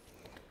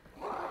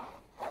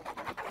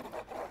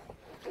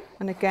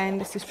 And again,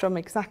 this is from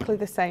exactly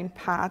the same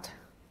pad.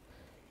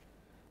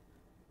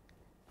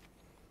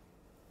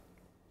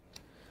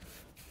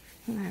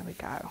 And there we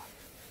go.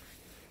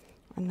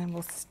 And then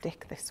we'll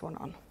stick this one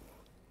on.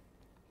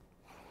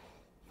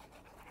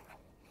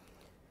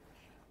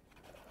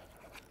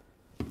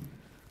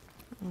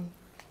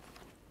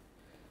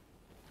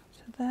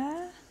 So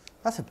there.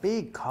 That's a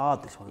big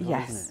card, this one,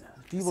 yes. Isn't it?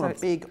 If you want a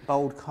big,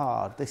 bold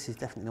card, this is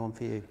definitely the one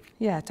for you.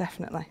 Yeah,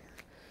 definitely.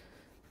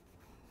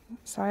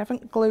 So I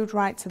haven't glued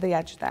right to the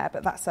edge there,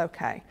 but that's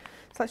okay.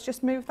 So let's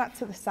just move that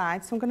to the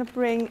side. So I'm going to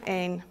bring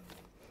in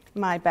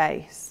my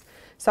base.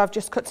 So I've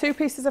just cut 2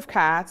 pieces of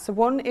card. So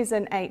one is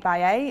an 8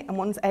 by 8 and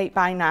one's 8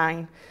 by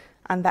 9.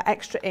 And the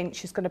extra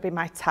inch is going to be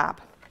my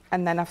tab.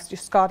 And then I've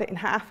just scored it in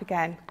half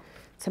again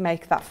to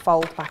make that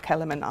fold back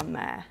element on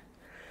there.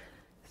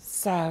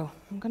 So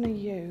I'm going to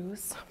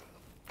use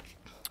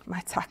my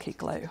tacky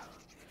glue.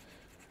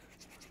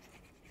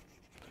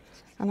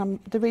 And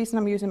the reason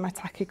I'm using my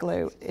tacky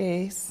glue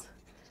is,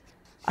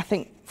 I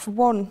think, for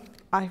one,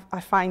 I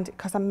find it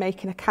because I'm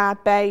making a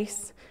card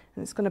base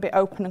and it's going to be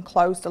open and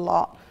closed a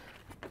lot.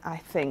 I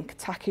think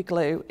tacky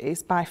glue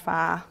is by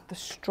far the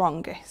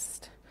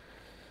strongest.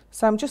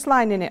 So I'm just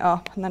lining it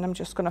up and then I'm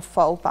just going to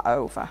fold that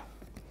over.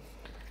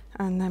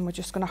 And then we're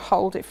just going to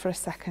hold it for a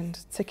second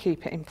to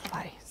keep it in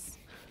place.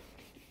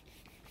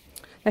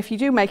 Now, if you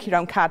do make your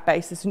own card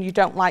bases and you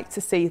don't like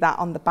to see that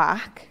on the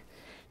back,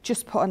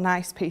 just put a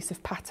nice piece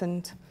of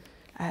patterned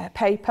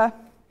paper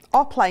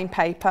or plain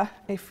paper.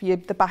 If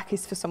the back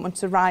is for someone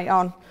to write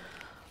on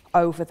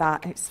over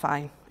that, it's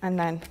fine. And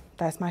then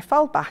there's my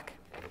fold back.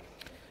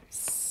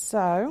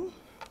 So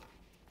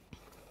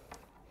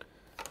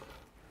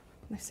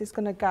this is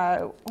going to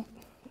go, oh,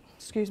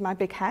 excuse my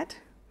big head,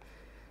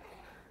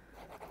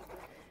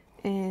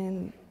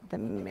 in the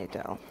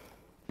middle.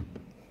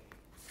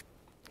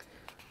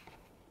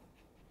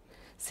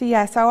 So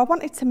yeah, so I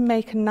wanted to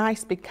make a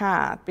nice big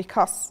card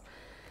because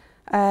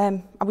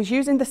I was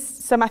using this,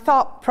 so my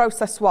thought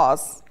process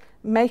was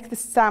make the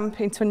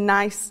stamp into a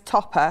nice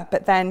topper,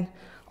 but then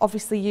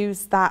obviously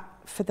use that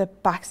for the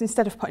backs.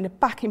 Instead of putting a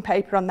backing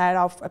paper on there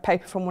of a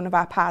paper from one of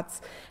our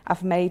pads,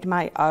 I've made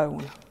my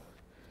own.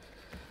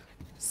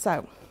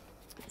 So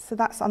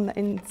that's on the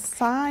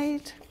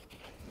inside.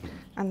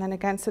 And then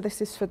again, so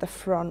this is for the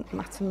front,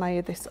 mat and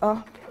layer this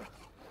up.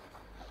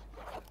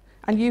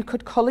 And you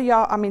could colour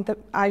your, I mean,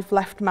 I've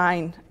left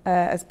mine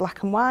as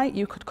black and white.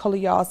 You could colour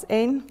yours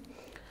in,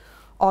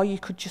 or you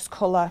could just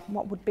colour,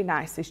 what would be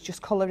nice is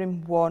just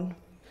colouring one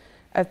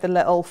of the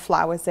little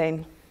flowers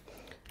in,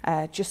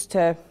 just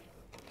to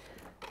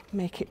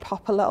make it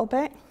pop a little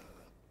bit.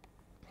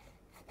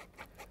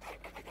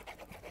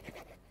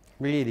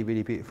 Really,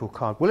 really beautiful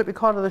card. Will it be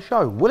card of the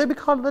show? Will it be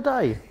card of the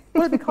day?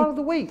 Will it be card of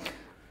the week?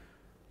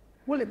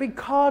 Will it be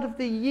card of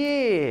the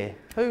year?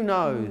 Who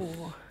knows?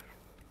 Ooh.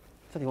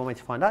 There's only one way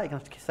to find out. You're going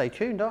to have to stay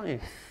tuned, aren't you?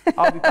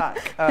 I'll be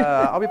back.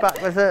 I'll be back.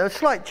 There's a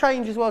slight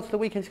change as well to the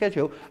weekend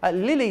schedule.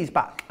 Lily's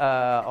back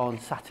on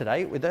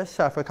Saturday with us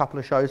for a couple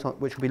of shows,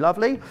 which will be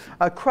lovely.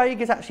 Craig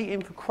is actually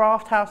in for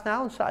Craft House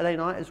now on Saturday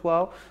night as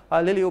well.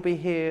 Lily will be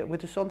here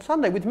with us on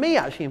Sunday, with me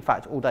actually, in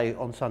fact, all day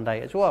on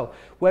Sunday as well,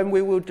 when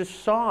we will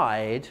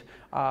decide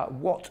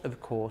what, of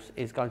course,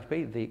 is going to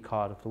be the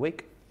card of the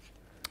week.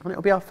 And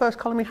it'll be our first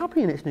Colour Me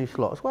Happy in its new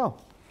slot as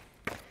well.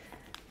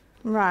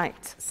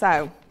 Right,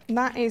 so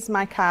that is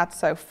my card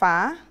so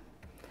far,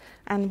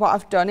 and what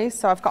I've done is,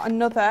 so I've got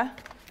another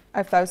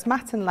of those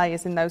matte and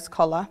layers in those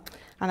colour,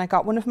 and I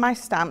got one of my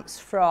stamps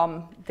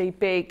from the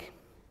big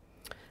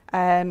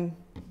A4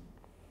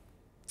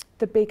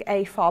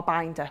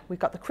 binder. We've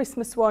got the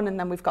Christmas one, and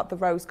then we've got the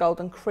rose gold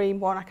and cream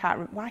one. I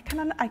can't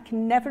remember, I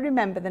can never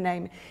remember the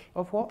name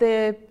of what.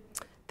 The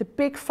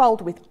big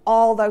folder with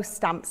all those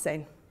stamps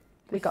in.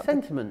 We got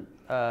sentiment.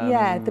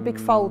 Yeah, the big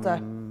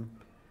folder.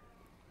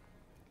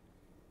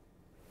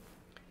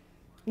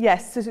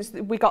 Yes, so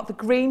we got the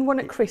green one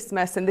at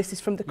Christmas, and this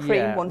is from the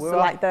cream one, so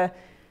like the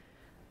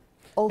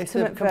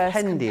ultimate verse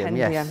compendium.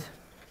 Yes.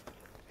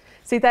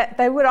 See,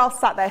 they were all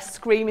sat there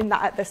screaming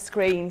that at the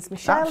screens.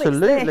 Michelle,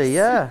 absolutely,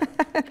 yeah.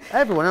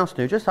 Everyone else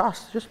knew, just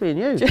us, just me and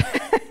you.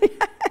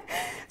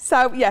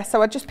 So, yeah,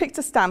 so I just picked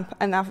a stamp,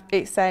 and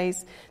it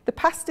says, the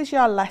past is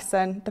your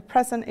lesson, the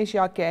present is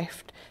your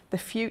gift, the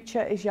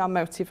future is your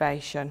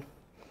motivation.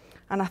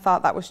 And I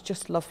thought that was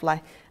just lovely.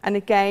 And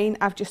again,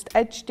 I've just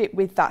edged it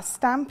with that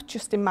stamp,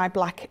 just in my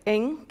black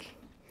ink.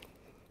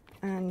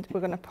 And we're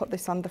going to put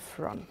this on the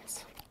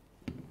front.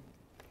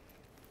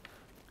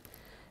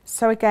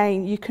 So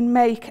again, you can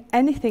make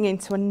anything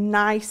into a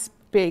nice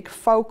big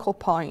focal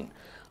point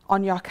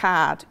on your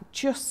card,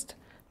 just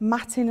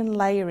matting and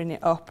layering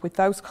it up with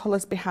those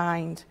colours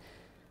behind.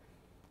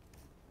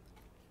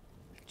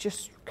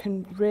 Just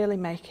can really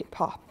make it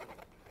pop.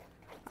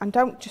 And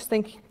don't just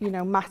think, you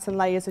know, matte and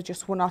layers are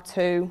just one or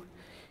two.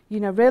 You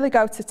know, really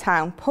go to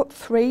town. Put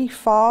 3,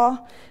 4,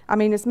 I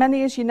mean, as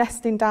many as your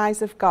nesting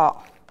dies have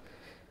got.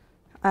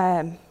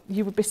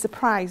 You would be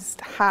surprised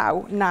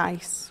how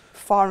nice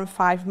 4 and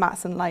 5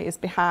 mattes and layers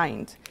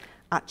behind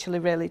actually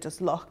really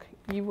does look.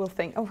 You will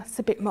think, oh, that's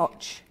a bit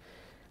much.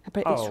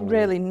 But it's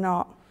really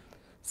not.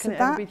 Can it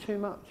ever be too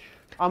much?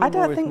 I'm a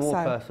more is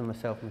more person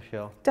myself,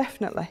 Michelle.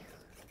 Definitely.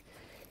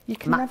 You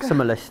can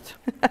maximalist.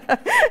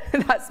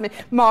 That's me.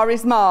 More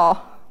is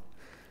more.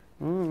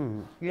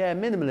 Yeah,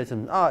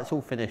 minimalism. Oh, it's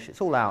all finished.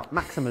 It's all out.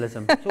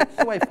 Maximalism. It's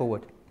the way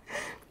forward.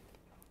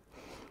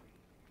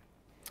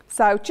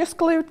 So just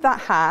glued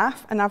that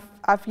half, and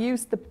I've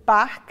used the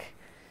back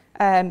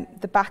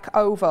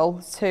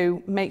oval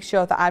to make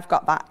sure that I've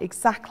got that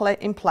exactly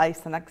in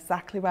place and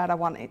exactly where I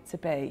want it to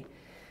be.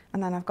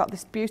 And then I've got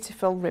this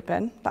beautiful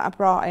ribbon that I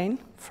brought in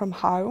from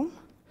home.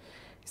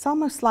 It's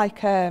almost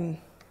like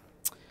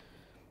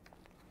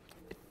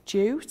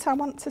jute, I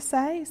want to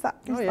say. Is that?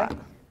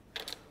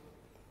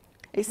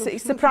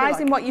 It's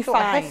surprising what you find.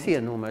 Like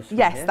Hessian almost.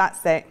 Yes,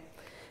 that's it.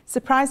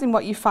 Surprising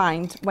what you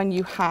find when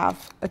you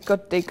have a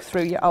good dig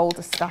through your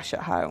older stash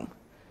at home.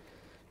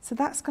 So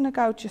that's going to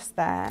go just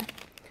there.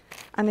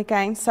 And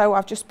again, so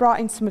I've just brought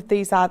in some of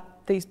these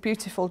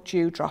beautiful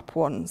dewdrop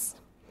ones.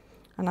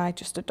 And I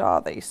just adore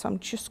these. So I'm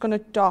just going to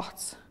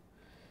dot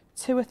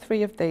 2 or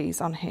 3 of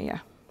these on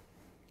here.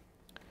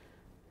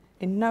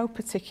 In no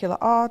particular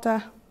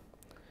order.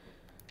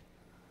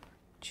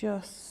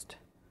 Just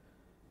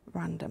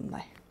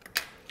randomly.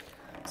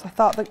 So I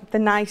thought that the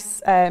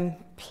nice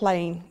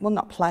plain, well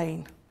not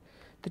plain,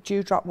 the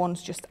dewdrop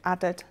ones just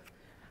added.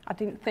 I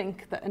didn't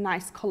think that a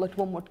nice coloured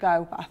one would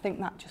go, but I think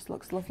that just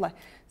looks lovely.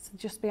 So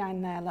just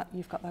behind there, look,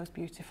 you've got those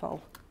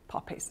beautiful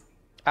poppies.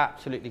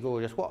 Absolutely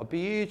gorgeous. What a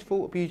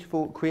beautiful,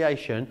 beautiful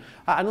creation.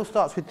 And all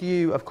starts with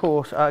you, of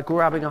course,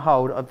 grabbing a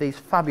hold of these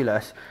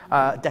fabulous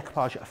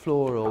decoupage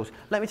florals.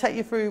 Let me take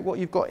you through what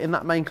you've got in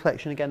that main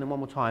collection again and one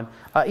more time.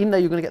 In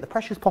there, you're going to get the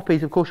precious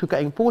poppies. Of course, you're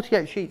getting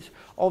 48 sheets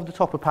of the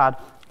topper pad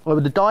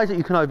with the dies that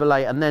you can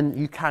overlay, and then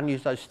you can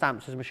use those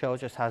stamps as Michelle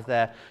just has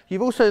there.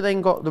 You've also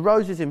then got the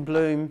roses in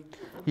bloom.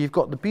 You've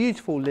got the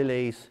beautiful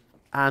lilies.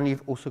 And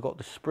you've also got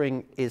the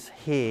spring is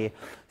here.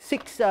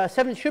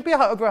 7 should be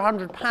over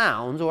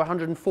 £100 or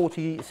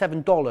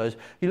 $147.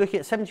 You're looking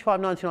at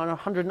 $75.99 or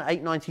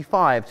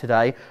 $108.95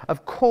 today.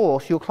 Of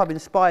course, your Club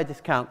Inspired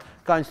discount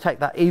going to take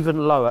that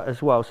even lower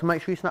as well. So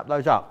make sure you snap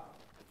those up.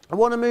 I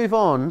want to move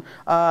on,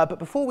 but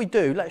before we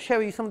do, let's show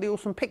you some of the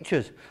awesome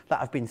pictures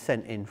that have been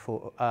sent in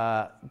for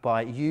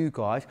by you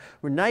guys.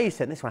 Renee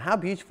sent this one. How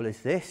beautiful is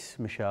this,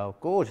 Michelle?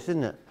 Gorgeous,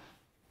 isn't it?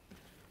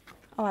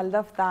 Oh, I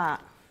love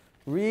that.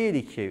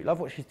 Really cute. Love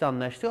what she's done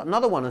there. She's got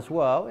another one as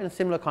well in a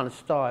similar kind of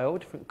style,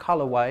 different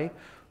colourway.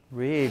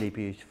 Really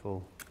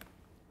beautiful.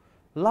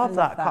 Love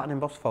that cut and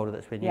emboss folder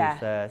that's been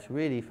used there. It's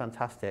really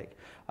fantastic.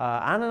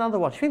 And another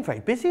one. She's been very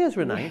busy, has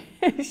Renee?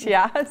 She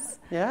has.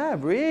 Yeah,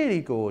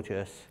 really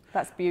gorgeous.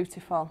 That's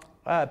beautiful.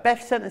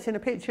 Beth sent us in a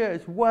picture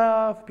as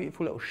well.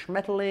 Beautiful little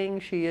schmetterling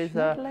she is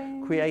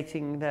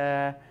creating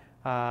there.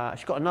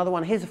 She's got another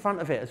one. Here's the front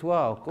of it as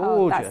well.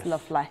 Gorgeous. Oh, that's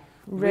lovely.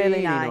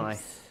 Really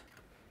nice.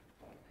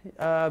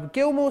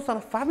 Gilmore's done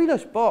a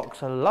fabulous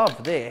box. I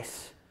love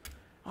this.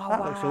 Oh, that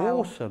wow. looks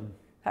awesome.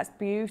 That's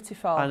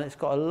beautiful. And it's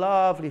got a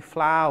lovely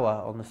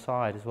flower on the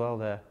side as well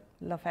there.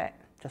 Love it.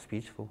 Just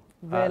beautiful.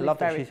 Really love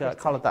that very she's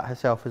coloured that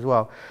herself as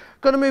well.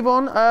 Going to move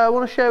on. I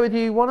want to share with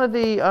you one of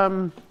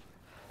the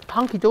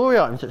hunky-dory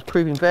items that's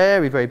proving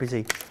very, very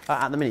busy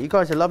at the minute. You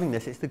guys are loving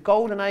this. It's the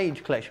Golden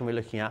Age collection we're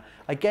looking at.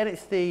 Again,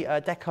 it's the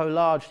Deco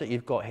Large that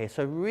you've got here.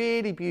 So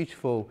really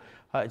beautiful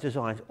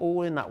designs,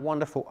 all in that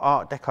wonderful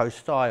Art Deco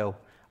style.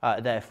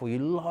 There for you,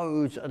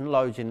 loads and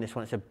loads in this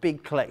one. It's a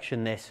big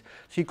collection, this.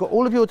 So you've got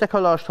all of your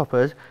Deco Large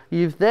toppers.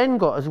 You've then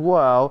got as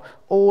well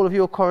all of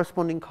your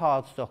corresponding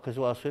card stock as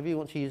well. So if you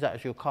want to use that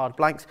as your card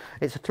blanks,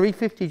 it's a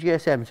 350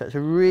 GSM, so it's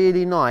a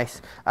really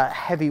nice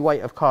heavy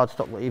weight of card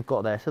stock that you've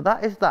got there. So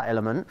that is that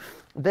element.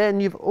 Then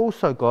you've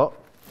also got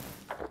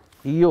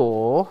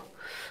your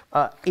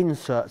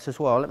inserts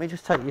as well. Let me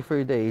just take you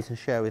through these and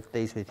share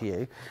these with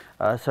you.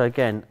 So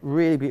again,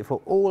 really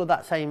beautiful. All of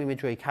that same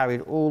imagery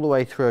carried all the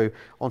way through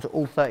onto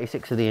all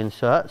 36 of the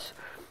inserts.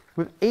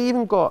 We've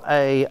even got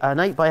an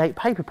 8x8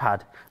 paper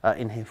pad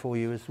in here for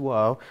you as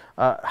well.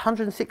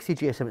 160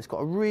 GSM. It's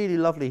got a really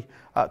lovely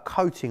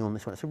coating on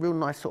this one. It's a real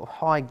nice sort of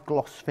high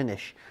gloss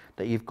finish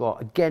that you've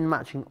got, again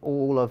matching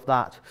all of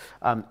that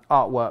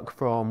artwork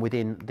from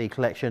within the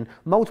collection.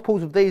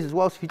 Multiples of these as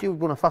well, so if you do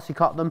want to fussy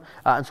cut them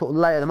and sort of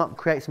layer them up,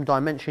 create some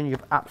dimension,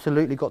 you've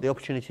absolutely got the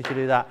opportunity to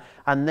do that.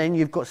 And then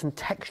you've got some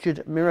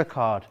textured mirror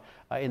card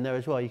in there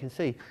as well. You can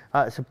see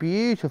it's a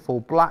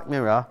beautiful black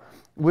mirror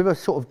with a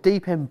sort of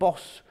deep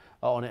emboss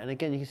on it, and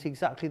again you can see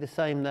exactly the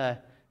same there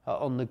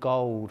on the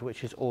gold,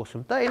 which is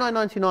awesome.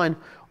 $39.99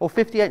 or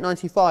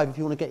 $58.95 if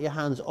you want to get your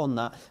hands on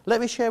that.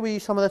 Let me share with you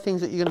some of the things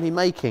that you're going to be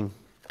making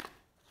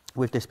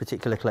with this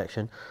particular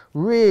collection.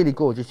 Really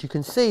gorgeous. You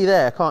can see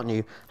there, can't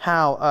you,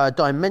 how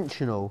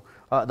dimensional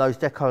those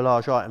Deco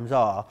Large items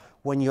are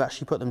when you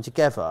actually put them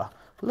together.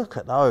 Look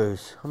at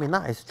those. I mean,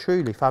 that is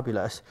truly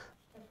fabulous.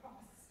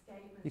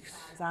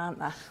 Aren't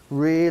they?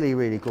 Really,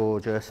 really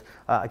gorgeous.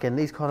 Again,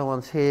 these kind of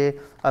ones here,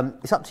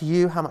 it's up to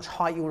you how much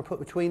height you want to put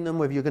between them,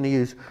 whether you're going to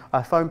use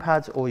foam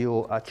pads or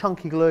your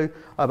chunky glue,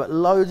 but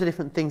loads of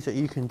different things that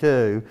you can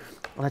do.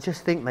 And I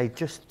just think they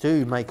just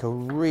do make a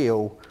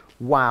real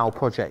wow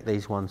project,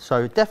 these ones.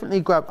 So definitely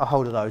grab a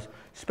hold of those,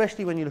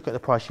 especially when you look at the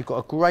price. You've got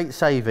a great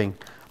saving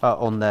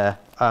on there.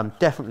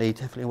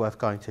 Definitely worth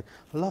going to.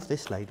 I love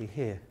this lady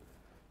here.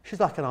 She's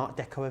like an Art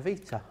Deco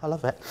Evita. I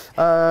love it.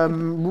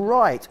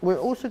 Right, we're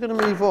also going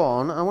to move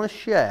on. I want to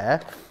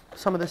share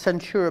some of the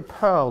Centura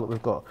Pearl that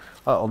we've got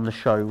on the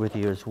show with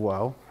you as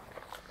well.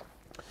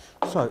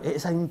 So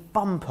it's a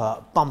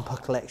bumper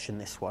collection,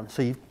 this one.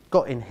 So you've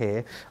got in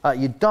here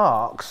your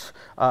darks.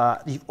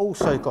 You've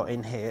also got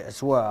in here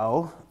as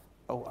well.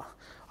 Oh,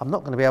 I'm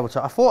not going to be able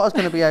to. I thought I was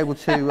going to be able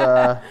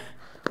to.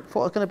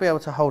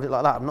 Hold it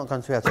like that. I'm not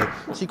going to be able to.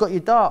 So you've got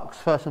your darks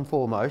first and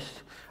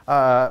foremost.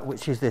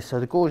 Which is this,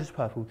 so the gorgeous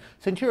purple.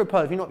 Centura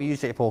Pearl, if you've not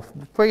used it before,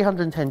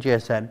 310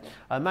 GSM,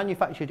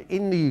 manufactured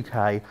in the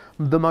UK,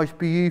 the most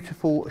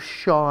beautiful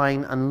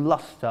shine and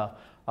lustre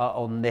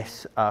on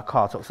this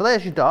cardstock. So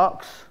there's your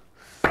darks.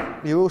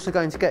 You're also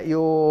going to get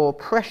your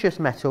precious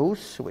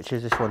metals, which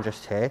is this one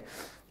just here.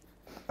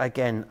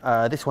 Again,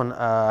 this one,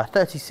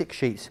 36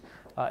 sheets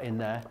in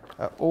there,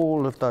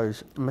 all of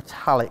those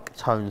metallic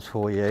tones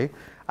for you.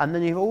 And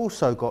then you've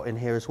also got in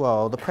here as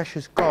well the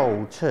precious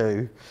gold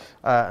too,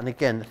 and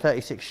again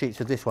 36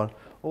 sheets of this one,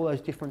 all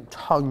those different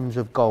tones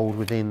of gold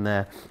within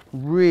there.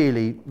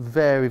 Really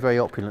very, very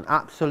opulent.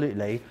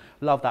 Absolutely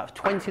love that.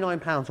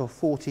 £29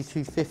 or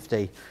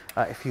 $42.50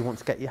 if you want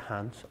to get your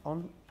hands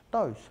on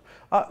those.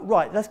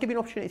 Right, let's give you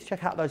an opportunity to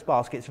check out those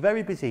baskets.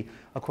 Very busy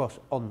across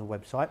on the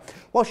website.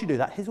 Whilst you do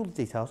that, here's all the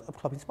details of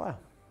Club Inspire.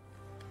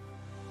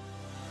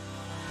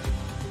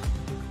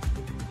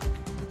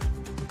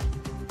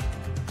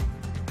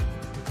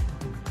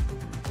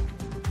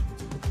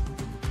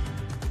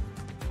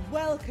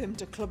 Welcome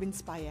to Club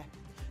Inspire,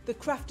 the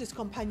crafters'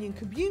 companion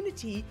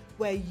community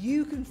where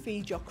you can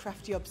feed your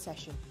crafty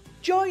obsession.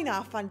 Join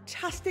our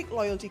fantastic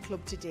loyalty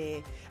club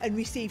today and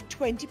receive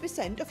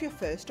 20% of your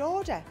first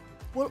order.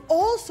 We'll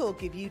also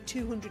give you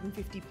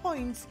 250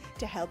 points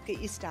to help get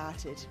you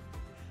started.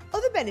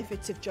 Other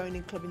benefits of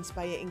joining Club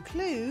Inspire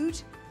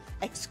include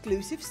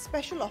exclusive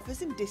special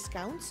offers and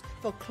discounts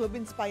for Club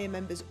Inspire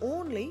members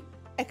only,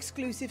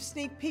 exclusive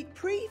sneak peek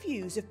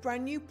previews of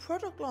brand new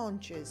product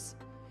launches,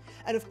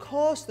 and of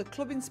course the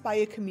Club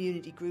Inspire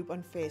community group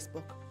on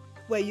Facebook,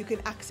 where you can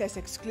access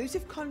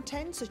exclusive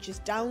content such as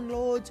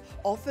downloads,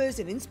 offers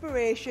and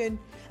inspiration,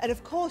 and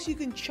of course you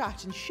can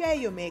chat and share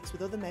your makes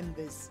with other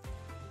members.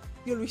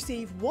 You'll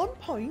receive 1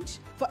 point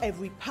for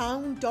every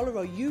 £1, dollar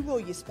or euro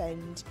you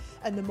spend,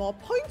 and the more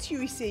points you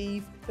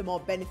receive, the more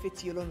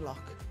benefits you'll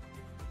unlock.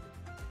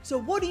 So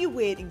what are you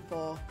waiting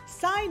for?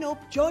 Sign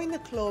up, join the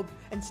club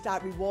and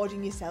start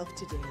rewarding yourself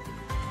today.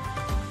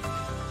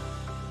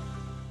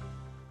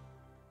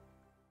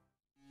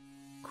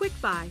 Quick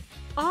Buy,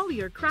 all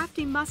your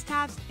crafty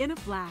must-haves in a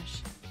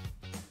flash.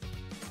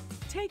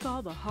 Take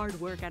all the hard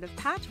work out of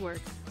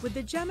patchwork with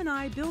the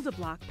Gemini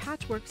Build-A-Block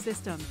Patchwork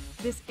System.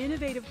 This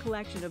innovative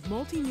collection of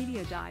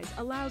multimedia dies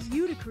allows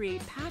you to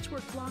create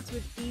patchwork blocks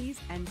with ease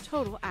and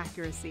total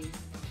accuracy.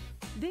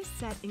 This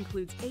set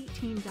includes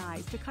 18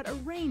 dies to cut a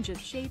range of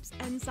shapes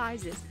and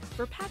sizes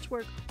for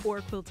patchwork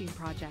or quilting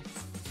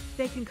projects.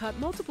 They can cut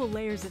multiple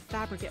layers of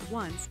fabric at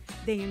once.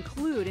 They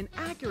include an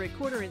accurate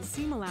 1/4-inch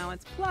seam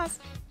allowance, plus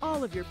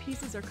all of your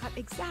pieces are cut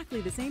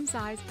exactly the same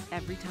size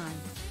every time.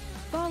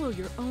 Follow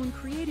your own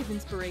creative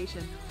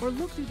inspiration or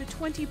look through the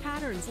 20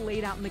 patterns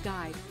laid out in the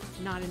guide.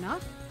 Not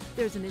enough?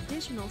 There's an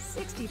additional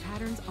 60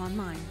 patterns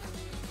online.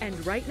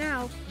 And right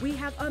now, we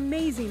have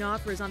amazing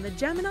offers on the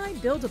Gemini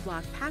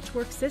Build-A-Block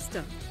Patchwork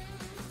System.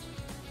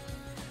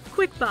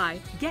 Quick buy,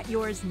 get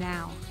yours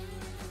now.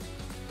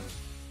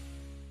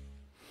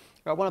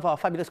 One of our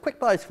fabulous quick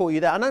buys for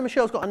you there. I know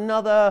Michelle's got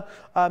another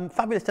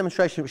fabulous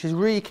demonstration which is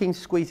really keen to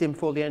squeeze in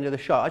for the end of the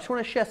show. I just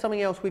want to share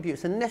something else with you.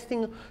 It's a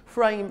nesting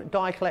frame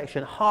die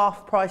collection,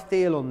 half price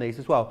deal on these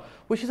as well,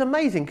 which is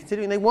amazing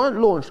considering they weren't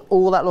launched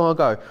all that long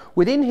ago.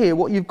 Within here,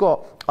 what you've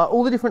got are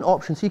all the different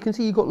options. So you can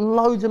see you've got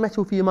loads of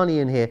metal for your money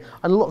in here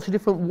and lots of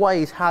different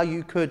ways how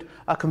you could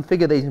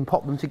configure these and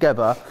pop them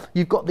together.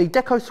 You've got the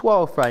deco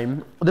swirl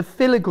frame, the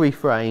filigree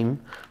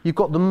frame, you've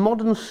got the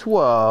modern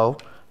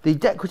swirl, the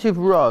decorative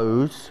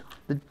rose,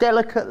 the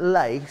delicate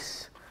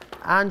lace,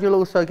 and you'll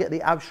also get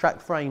the abstract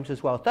frames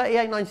as well.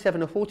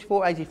 $38.97 or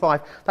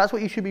 $44.85. That's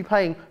what you should be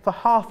paying for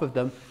half of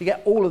them. You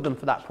get all of them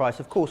for that price.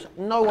 Of course,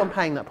 no one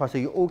paying that price, so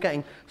you're all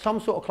getting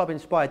some sort of Club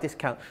Inspired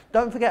discount.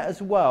 Don't forget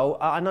as well,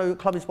 I know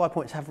Club Inspired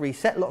points have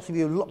reset. Lots of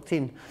you have locked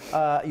in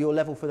your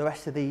level for the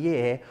rest of the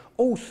year.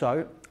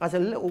 Also, as a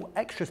little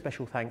extra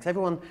special thanks,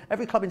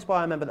 every Club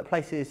Inspire member that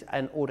places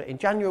an order in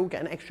January will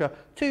get an extra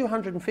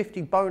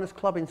 250 bonus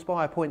Club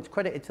Inspire points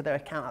credited to their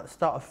account at the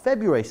start of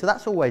February. So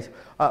that's always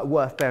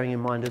worth bearing in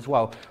mind as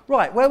well.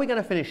 Right, where are we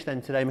going to finish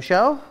then today,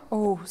 Michelle?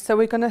 Oh, so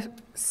we're going to,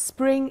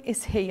 spring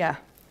is here.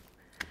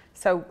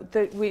 So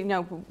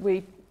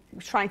we're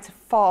trying to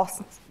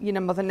force,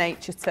 Mother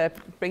Nature to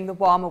bring the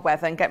warmer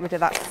weather and get rid of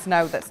that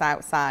snow that's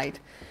outside.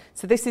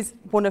 So this is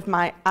one of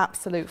my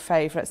absolute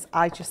favourites.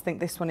 I just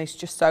think this one is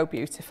just so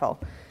beautiful.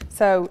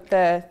 So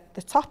the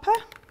topper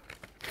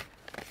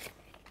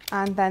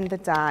and then the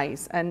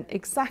dies, and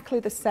exactly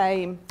the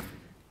same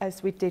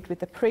as we did with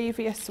the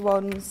previous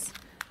ones.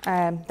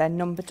 They're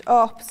numbered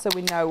up so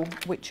we know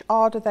which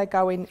order they're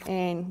going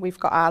in. We've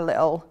got our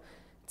little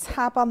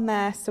tab on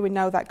there so we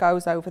know that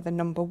goes over the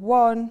number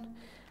 1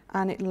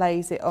 and it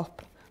lays it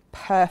up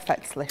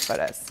perfectly for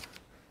us.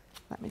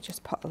 Let me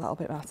just put a little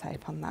bit more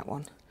tape on that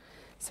one.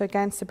 So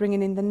again,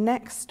 bringing in the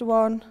next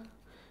one,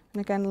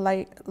 and again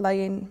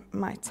laying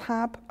my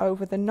tab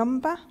over the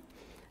number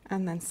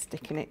and then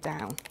sticking it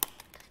down.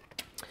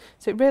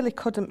 So it really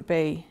couldn't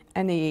be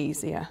any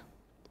easier.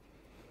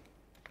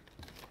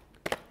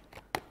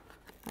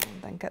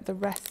 And then get the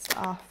rest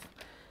off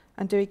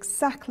and do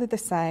exactly the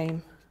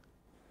same.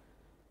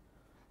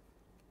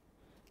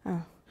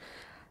 Oh,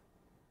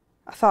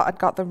 I thought I'd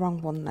got the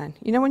wrong one then.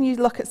 You know when you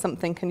look at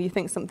something and you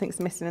think something's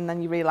missing and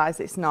then you realise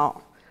it's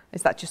not?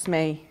 Is that just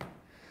me?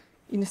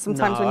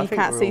 Sometimes when you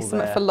can't see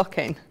something for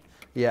looking.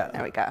 Yeah.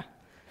 There we go.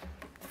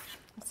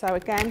 So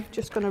again,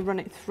 just going to run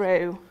it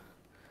through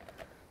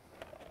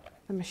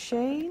the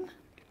machine.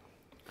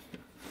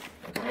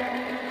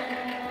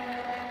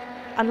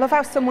 I love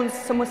how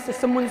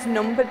someone's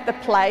numbered the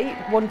plate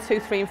 1, 2,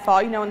 3, and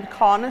 4. On the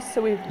corners,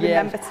 so we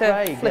remember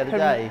to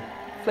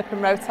flip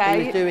and rotate.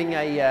 He was doing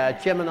a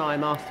Gemini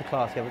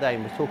masterclass the other day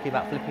and was talking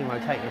about flipping and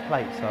rotating the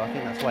plate. So I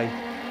think that's why he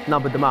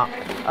numbered them up.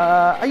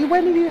 How are you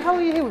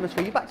here with us?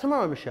 Are you back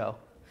tomorrow, Michelle?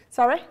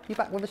 Sorry? You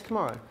back with us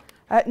tomorrow?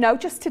 No,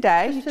 just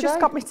today. Just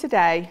got me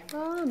today.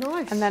 Oh,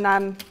 nice. And then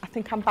I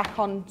think I'm back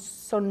on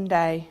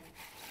Sunday.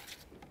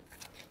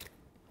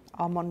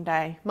 Or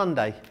Monday.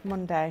 Monday?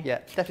 Monday. Yeah,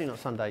 definitely not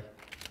Sunday.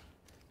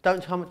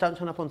 Don't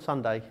turn up on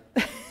Sunday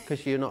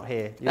because you're not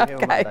here. You're here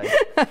on Monday.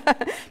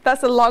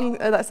 That's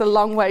a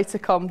long way to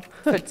come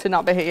to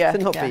not be here. To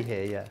not be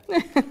here, yeah.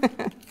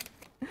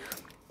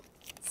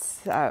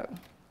 So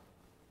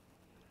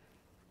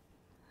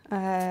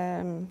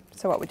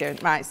what we're doing,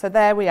 right, so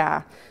there we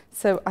are.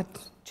 So I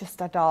just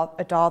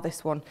adore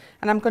this one.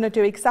 And I'm going to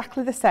do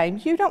exactly the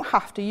same. You don't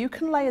have to, you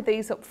can layer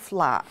these up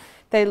flat.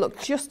 They look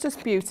just as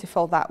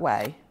beautiful that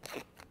way.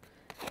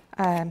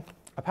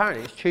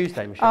 Apparently it's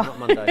Tuesday, Michelle, not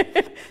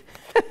Monday.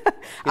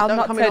 I'll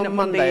not turn up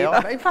Monday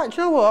either. In fact,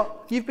 you know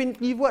what?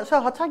 You've worked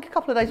so hard. Take a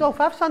couple of days off.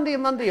 Have Sunday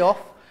and Monday off.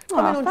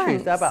 Come in on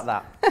Tuesday. How about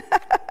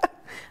that?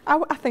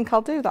 I think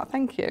I'll do that.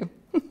 Thank you.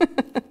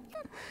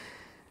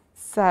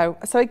 So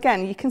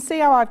again, you can see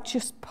how I've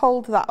just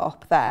pulled that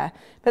up there,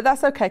 but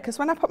that's okay because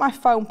when I put my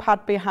foam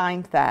pad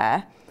behind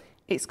there,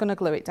 it's going to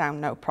glue it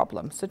down, no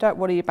problem. So don't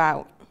worry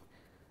about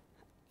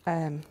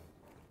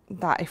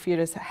that if you're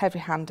as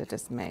heavy-handed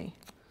as me.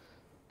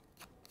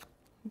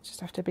 You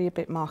just have to be a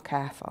bit more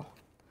careful.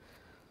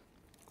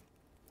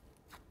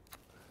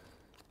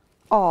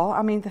 Or,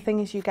 I mean, the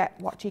thing is, you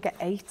get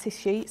 80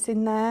 sheets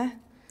in there?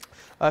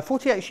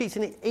 48 sheets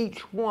in each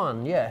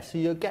one, yeah. So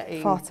you're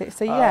getting 40.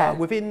 So yeah,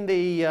 within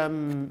the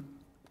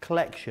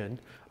collection.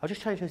 I'll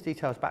just change those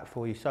details back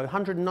for you. So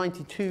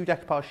 192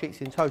 decoupage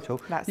sheets in total.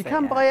 You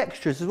can yeah. buy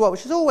extras as well,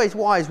 which is always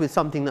wise with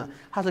something that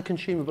has a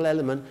consumable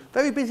element.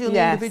 Very busy on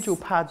the individual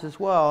pads as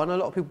well. And a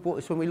lot of people bought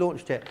this when we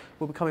launched it.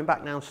 We'll be coming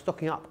back now and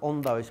stocking up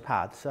on those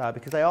pads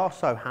because they are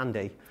so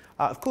handy.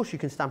 Of course, you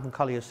can stamp and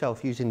colour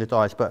yourself using the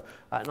dies, but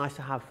nice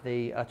to have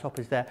the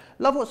toppers there.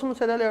 Love what someone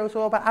said earlier as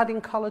well about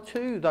adding colour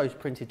to those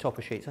printed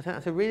topper sheets. I think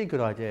that's a really good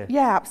idea.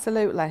 Yeah,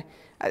 absolutely.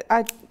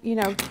 You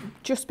know,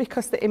 just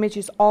because the image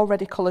is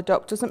already coloured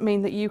up doesn't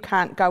mean that you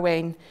can't go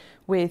in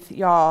with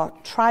your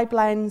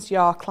tri-blends,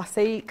 your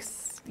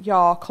classiques,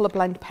 your colour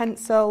blend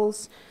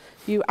pencils.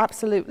 You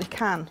absolutely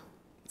can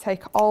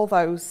take all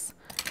those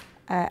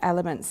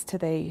elements to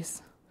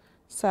these.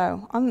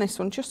 So on this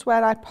one, just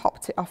where I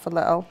popped it off a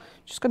little,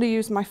 just going to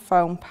use my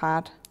foam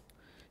pad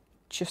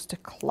just to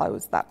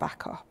close that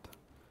back up.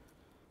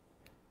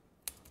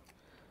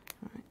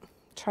 Right.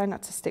 Try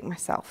not to stick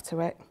myself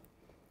to it.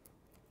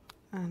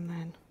 And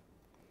then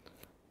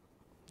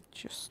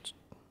just,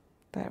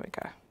 there we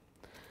go.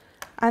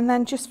 And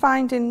then just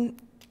finding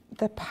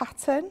the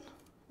pattern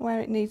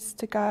where it needs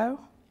to go,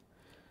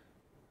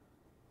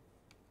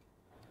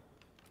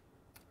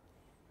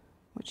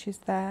 which is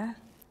there.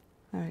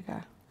 There we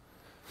go.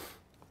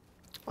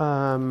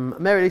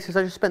 Mary Lee says,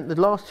 I just spent the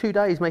last 2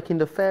 days making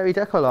the fairy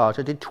decollage.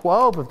 I did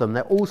 12 of them.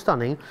 They're all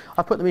stunning.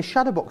 I put them in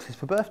shadow boxes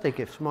for birthday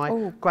gifts.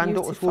 My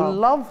granddaughters will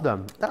love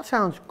them. That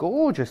sounds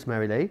gorgeous,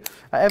 Mary Lee.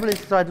 Evelyn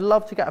says, I'd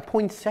love to get a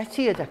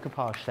poinsettia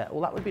decoupage set.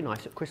 Well, that would be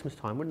nice at Christmas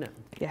time, wouldn't it?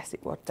 Yes,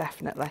 it would,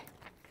 definitely.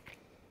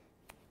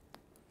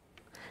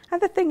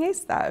 And the thing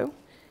is, though,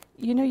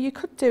 you know, you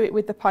could do it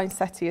with the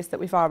poinsettias that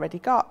we've already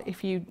got.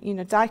 If you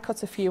know, die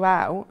cut a few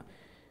out,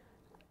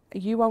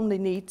 you only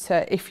need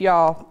to, if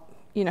you're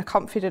you know,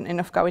 confident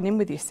enough going in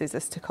with your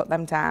scissors to cut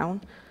them down,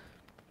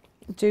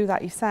 do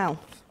that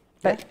yourself.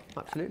 But,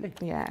 yeah, absolutely.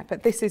 Yeah,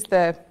 but this is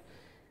the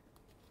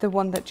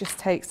one that just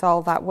takes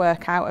all that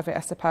work out of it, I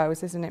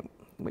suppose, isn't it?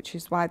 Which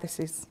is why this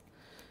is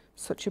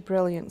such a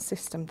brilliant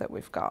system that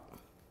we've got.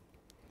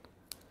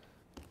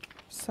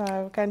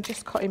 So again,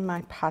 just cutting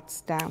my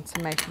pads down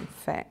to make them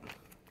fit.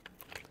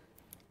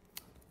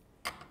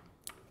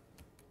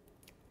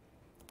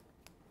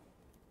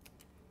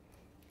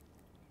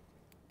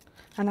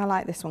 And I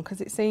like this one because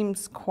it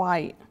seems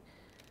quite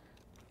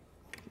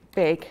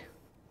big,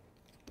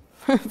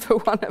 for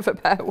want of a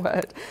better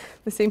word.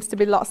 There seems to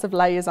be lots of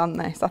layers on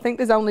this. I think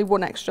there's only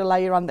one extra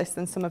layer on this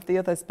than some of the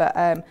others,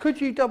 but...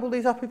 could you double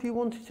these up if you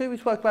wanted to? We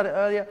spoke about it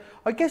earlier.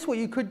 I guess what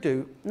you could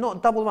do,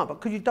 not double them up, but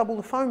could you double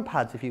the foam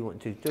pads if you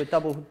want to? Do a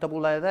double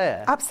layer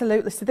there?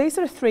 Absolutely. So these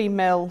are a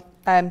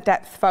 3mm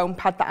depth foam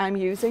pad that I'm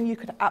using. You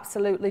could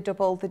absolutely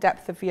double the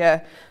depth of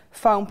your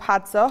foam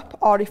pads up,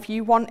 or if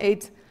you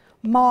wanted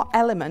more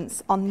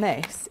elements on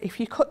this, if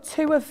you cut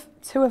two of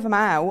them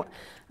out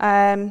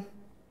and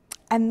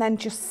then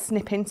just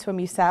snip into them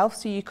yourself,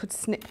 so you could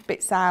snip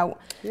bits out.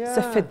 Yeah.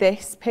 So for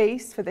this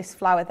piece, for this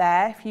flower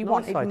there, if you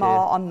wanted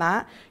more on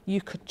that,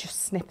 you could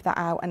just snip that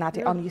out and add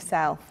it on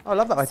yourself. I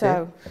love that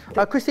idea.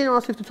 So Christina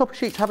asked if the topper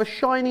sheets have a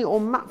shiny or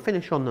matte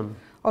finish on them.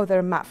 Oh, they're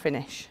a matte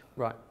finish.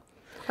 Right.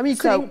 I mean, you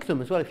could ink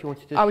them as well if you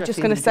wanted to. I was just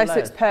going to say, so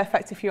it's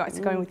perfect if you wanted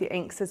to go in with your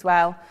inks as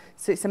well.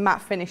 So it's a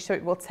matte finish, so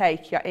it will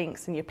take your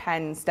inks and your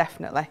pens,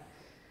 definitely.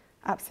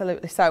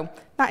 Absolutely. So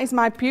that is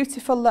my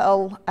beautiful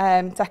little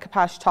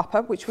decoupage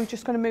topper, which we're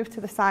just going to move to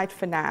the side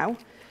for now,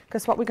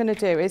 because what we're going to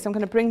do is I'm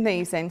going to bring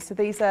these in. So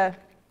these are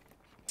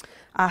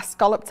our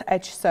scalloped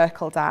edge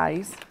circle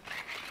dies.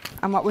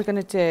 And what we're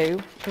going to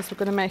do is we're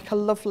going to make a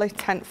lovely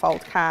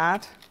tent-fold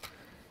card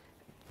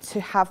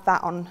to have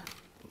that on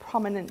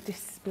prominent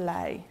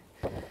display.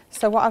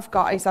 So what I've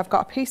got is I've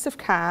got a piece of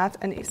card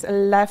and it's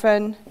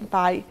 11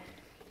 by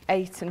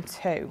 8 and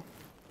 2.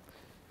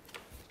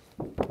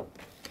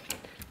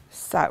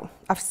 So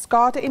I've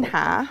scored it in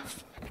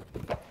half.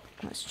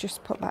 Let's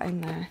just put that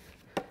in there.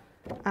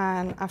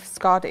 And I've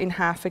scored it in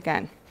half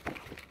again.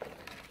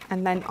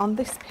 And then on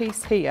this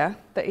piece here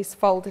that is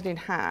folded in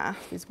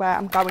half is where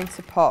I'm going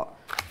to put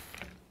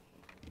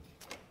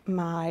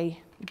my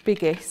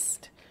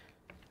biggest.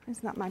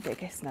 Isn't that my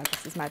biggest? No,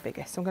 this is my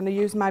biggest. So I'm going to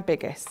use my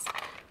biggest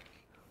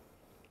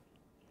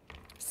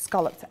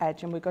scalloped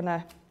edge, and we're going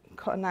to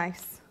cut a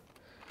nice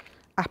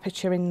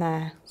aperture in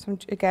there. So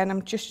again,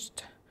 I'm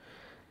just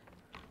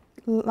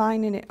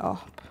lining it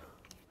up.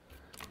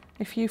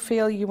 If you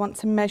feel you want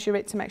to measure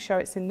it to make sure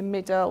it's in the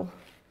middle,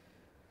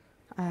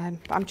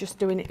 I'm just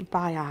doing it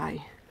by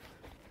eye.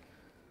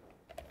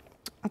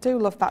 I do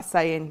love that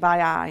saying,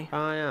 by eye.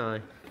 By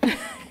eye.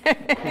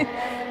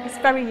 It's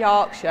very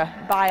Yorkshire,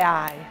 by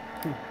eye.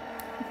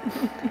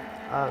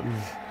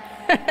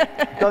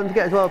 Don't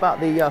forget as well about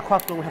the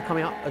craft along we have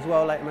coming up as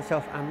well later.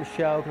 Myself and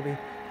Michelle are going to be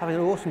having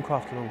an awesome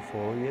craft along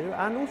for you,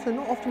 and also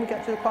not often we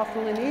get to the craft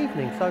along in the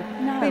evening, so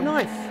it'd be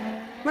nice.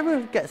 Maybe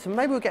we'll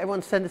get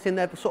everyone to send us in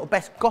their sort of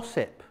best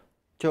gossip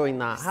during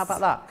that. How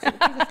about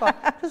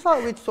that? just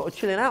like we're sort of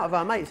chilling out with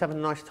our mates, having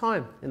a nice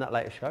time in that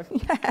later show.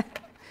 Yeah,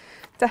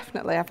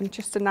 definitely having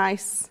just a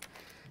nice,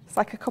 it's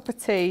like a cup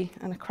of tea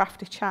and a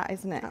crafty chat,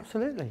 isn't it?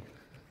 Absolutely.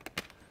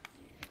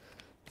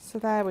 So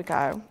there we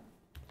go.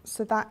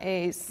 So that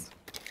is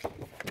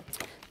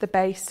the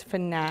base for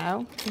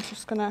now. I'm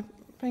just going to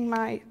bring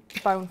my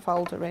bone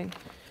folder in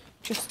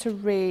just to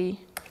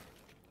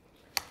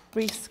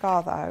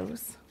re-score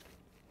those.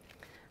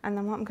 And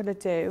then what I'm going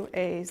to do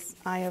is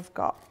I have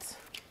got,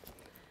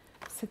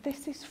 so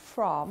this is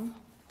from,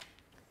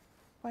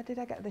 where did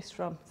I get this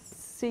from?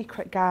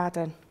 Secret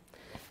Garden.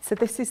 So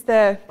this is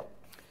the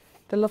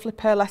lovely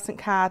pearlescent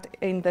card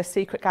in the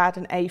Secret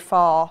Garden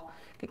A4.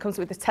 It comes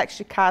with the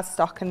textured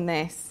cardstock and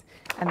this,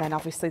 and then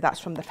obviously that's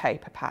from the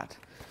paper pad.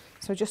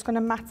 So we're just going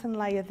to mat and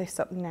layer this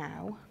up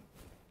now.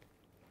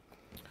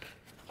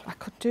 I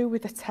could do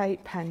with a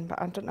tape pen,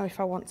 but I don't know if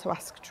I want to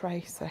ask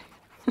Tracy.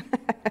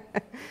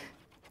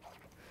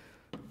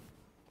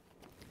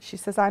 She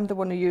says I'm the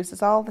one who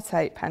uses all the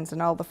tape pens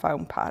and all the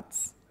foam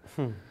pads.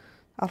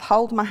 I'll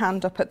hold my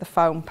hand up at the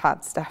foam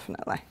pads,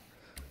 definitely.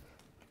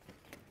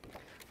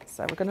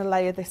 So we're going to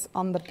layer this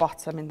on the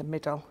bottom in the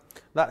middle.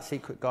 That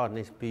Secret Garden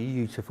is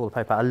beautiful, the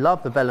paper. I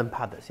love the vellum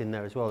pad that's in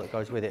there as well that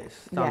goes with it. It's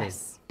stunning.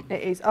 Yes,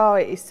 it is. Oh,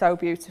 it is so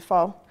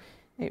beautiful.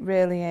 It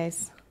really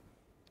is.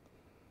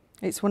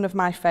 It's one of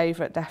my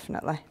favourite,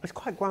 definitely. It's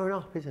quite grown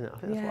up, isn't it? I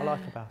think that's what I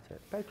like about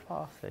it. Very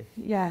classy.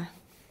 Yeah.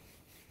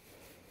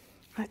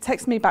 It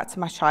takes me back to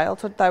my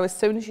childhood, though. As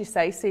soon as you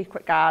say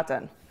Secret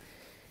Garden,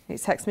 it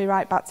takes me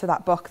right back to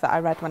that book that I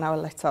read when I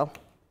was little.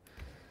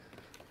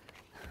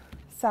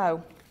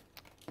 So,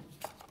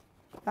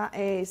 that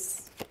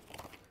is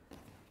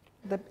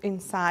the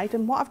inside.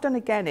 And what I've done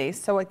again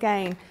is, so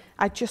again,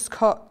 I just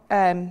cut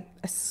a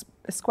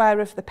square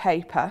of the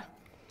paper,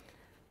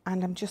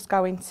 and I'm just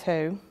going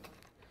to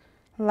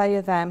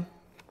layer them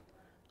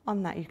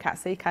on that. You can't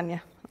see, can you?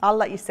 I'll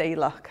let you see,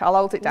 look. I'll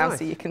hold it down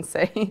so you can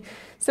see.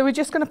 So we're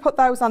just going to put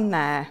those on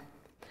there.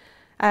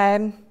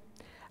 I'll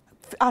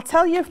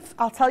tell you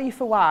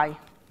for why.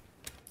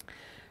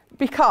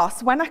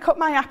 Because when I cut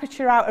my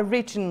aperture out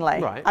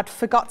originally, I'd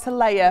forgot to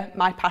layer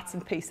my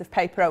pattern piece of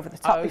paper over the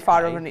top before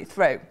I run it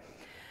through.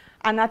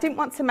 And I didn't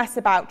want to mess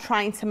about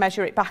trying to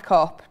measure it back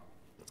up,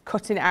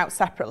 cutting it out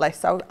separately.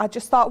 So I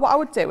just thought what I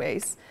would do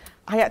is,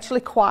 I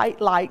actually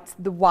quite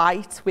liked the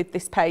white with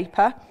this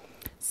paper.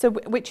 So,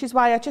 which is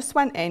why I just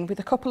went in with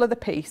a couple of the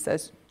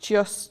pieces,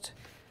 just,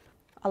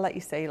 I'll let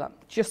you see, look,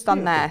 just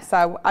on there.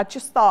 So I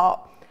just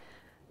thought,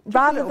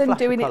 rather than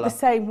doing it the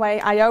same way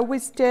I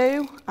always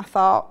do, I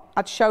thought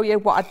I'd show you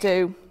what I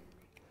do.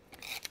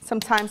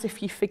 Sometimes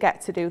if you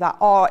forget to do that,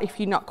 or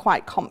if you're not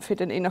quite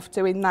confident enough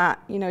doing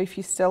that, you know, if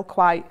you're still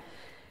quite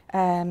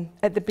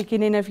at the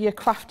beginning of your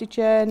crafty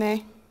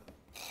journey.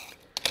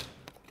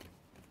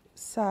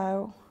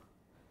 So,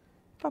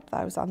 pop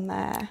those on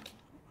there.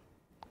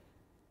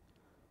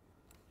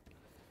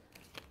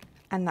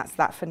 And that's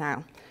that for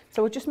now.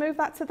 So we'll just move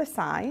that to the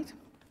side,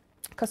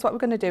 because what we're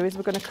going to do is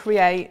we're going to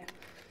create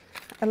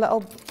a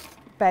little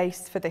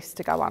base for this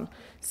to go on.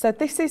 So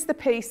this is the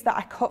piece that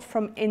I cut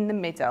from in the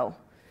middle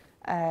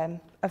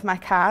of my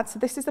card. So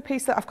this is the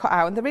piece that I've cut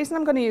out. And the reason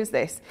I'm going to use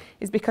this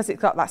is because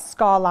it's got that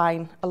score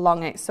line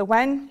along it. So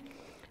when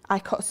I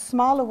cut a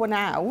smaller one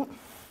out,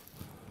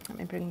 let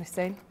me bring this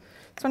in.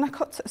 So when I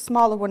cut a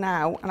smaller one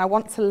out and I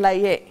want to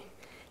lay it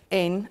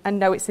in and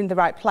know it's in the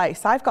right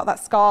place, I've got that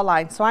score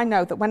line, so I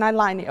know that when I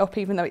line it up,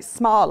 even though it's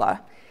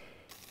smaller,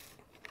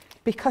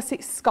 because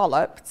it's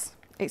scalloped,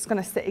 it's going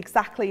to sit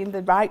exactly in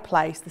the right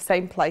place, the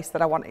same place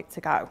that I want it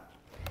to go.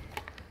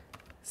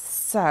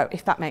 So,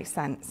 if that makes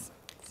sense.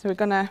 So we're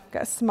going to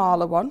get a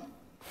smaller one,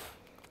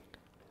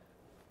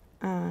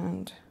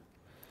 and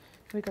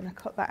we're going to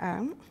cut that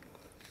out.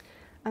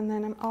 And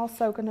then I'm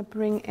also going to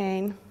bring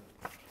in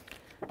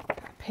a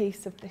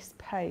piece of this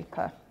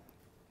paper.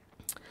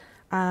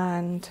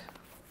 And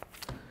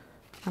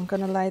I'm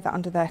going to lay that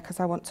under there because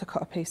I want to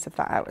cut a piece of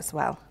that out as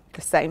well,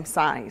 the same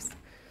size.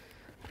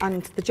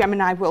 And the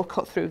Gemini will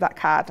cut through that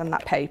card and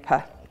that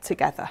paper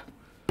together.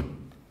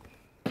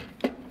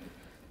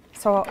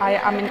 So I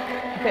am in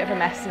a bit of a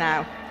mess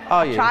now.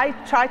 Are you? Tried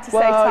to stay tidy.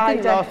 Well, it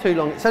didn't last too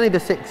long. It's only the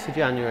 6th of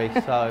January,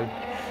 so...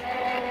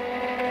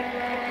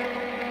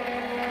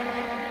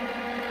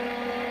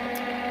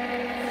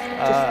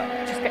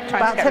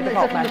 About 10 minutes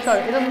left on the show.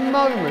 In a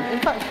moment. In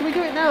fact, can we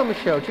do it now,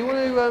 Michelle? Do you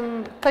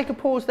want to take a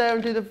pause there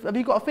and do the... Have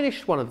you got a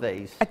finished one of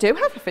these? I do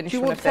have a finished one of these. Do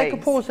you want to take a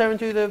pause there and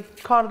do the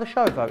card of the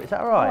show vote? Is that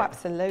all right? Oh,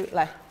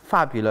 absolutely.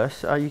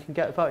 Fabulous. You can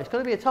get a vote. It's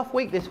going to be a tough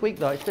week this week,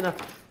 though. It's been a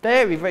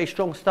very, very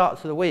strong start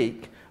to the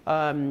week.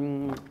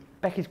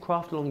 Becky's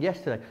craft along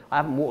yesterday. I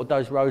haven't watered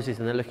those roses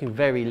and they're looking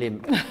very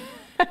limp.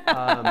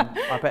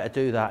 I better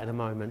do that in a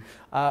moment.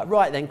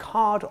 Right then,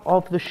 card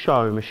of the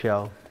show,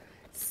 Michelle.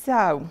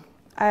 So...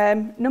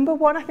 number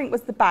 1, I think,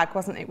 was the bag,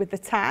 wasn't it, with the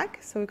tag?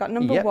 So we've got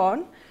number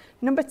 1.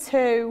 Number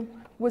 2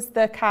 was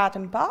the card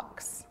and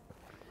box.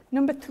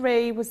 Number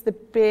 3 was the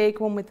big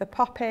one with the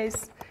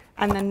poppies.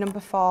 And then number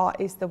 4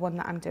 is the one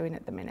that I'm doing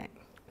at the minute.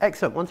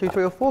 Excellent. 1, 2,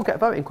 3 or 4. Get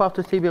voting.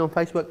 Crafters TV on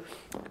Facebook.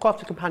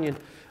 Crafter Companion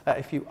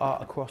if you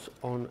are across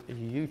on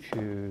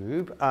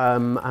YouTube.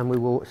 And we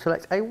will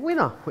select a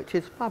winner, which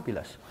is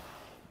fabulous.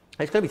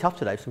 It's going to be tough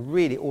today. Some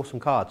really awesome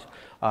cards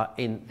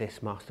in this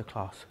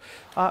masterclass.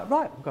 Right,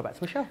 we'll go back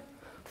to Michelle.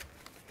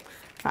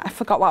 Right, I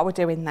forgot what we're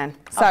doing then.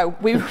 So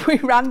we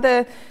ran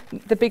the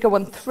bigger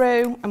one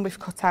through and we've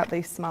cut out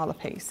these smaller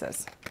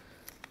pieces.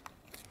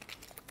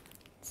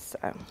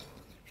 So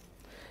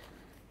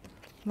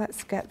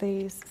let's get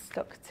these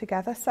stuck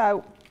together.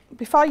 So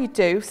before you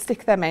do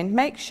stick them in,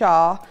 make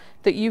sure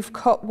that you've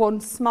cut one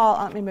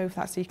small, let me move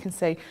that so you can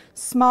see,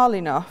 small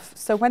enough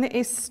so when it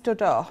is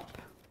stood up,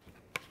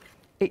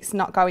 it's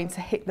not going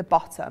to hit the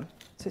bottom.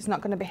 So it's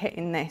not going to be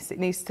hitting this. It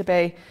needs to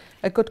be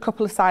a good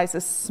couple of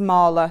sizes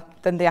smaller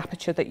than the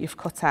aperture that you've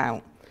cut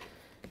out.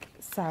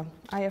 So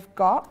I have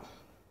got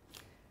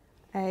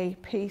a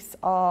piece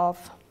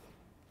of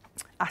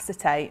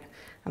acetate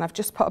and I've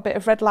just put a bit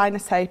of red liner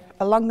tape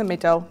along the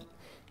middle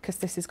because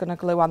this is going to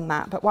glue on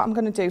that. But what I'm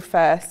going to do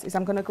first is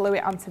I'm going to glue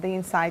it onto the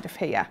inside of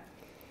here.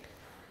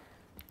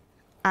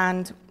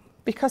 And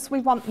because we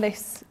want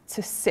this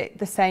to sit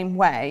the same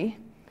way,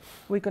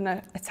 we're going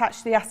to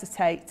attach the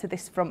acetate to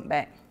this front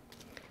bit,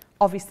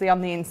 obviously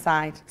on the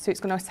inside. So it's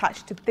going to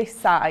attach to this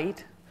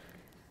side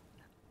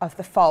of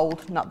the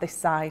fold, not this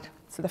side.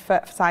 So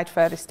the side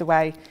furthest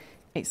away,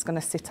 it's going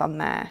to sit on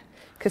there.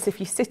 Because if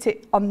you sit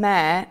it on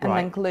there and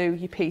then glue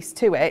your piece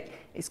to it,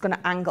 it's going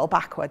to angle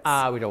backwards.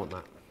 We don't want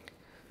that.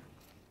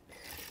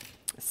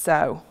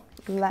 So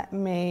let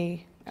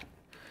me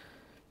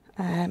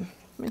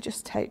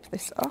just tape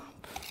this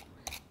up,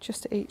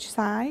 just at each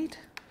side.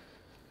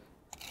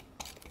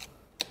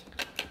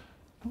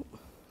 Oh,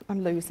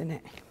 I'm losing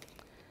it.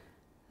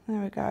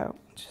 There we go,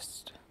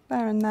 just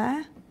there and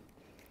there.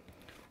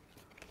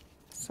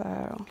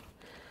 So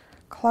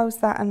close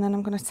that and then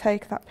I'm going to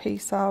take that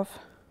piece of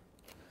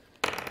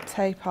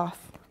tape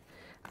off.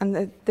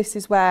 And this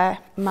is where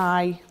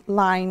my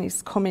line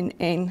is coming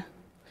in.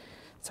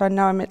 So I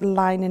know I'm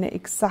lining it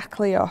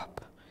exactly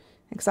up,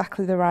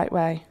 exactly the right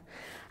way.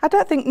 I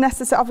don't think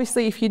necessarily,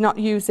 obviously if you're not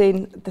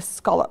using the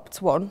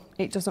scalloped one,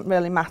 it doesn't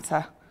really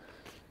matter.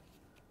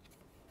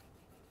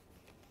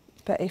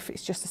 But if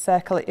it's just a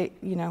circle,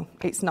 you know,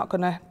 it's not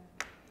gonna,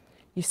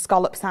 your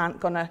scallops aren't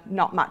gonna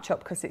not match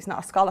up because it's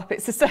not a scallop,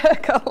 it's a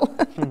circle.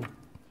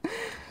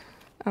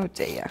 Oh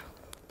dear.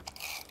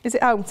 Is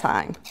it home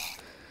time?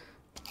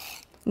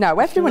 No,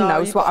 everyone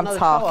knows what I'm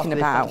talking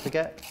about.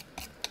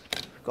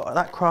 Got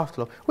that craft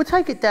log. We'll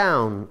take it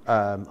down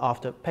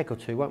after a peg or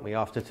two, won't we,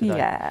 after today?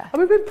 Yeah. And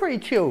we've been pretty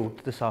chilled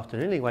this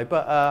afternoon anyway,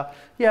 but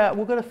yeah,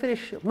 we're going to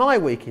finish my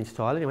week in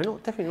style anyway,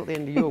 definitely not the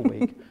end of your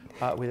week,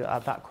 with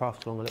that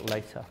craft along a little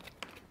later.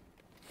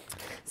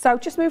 So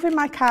just moving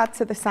my card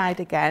to the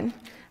side again,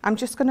 I'm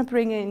just going to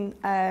bring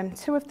in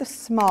 2 of the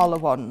smaller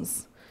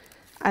ones.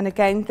 And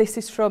again, this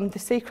is from The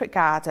Secret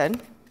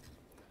Garden.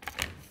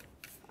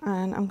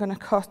 And I'm going to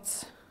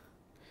cut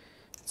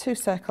 2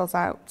 circles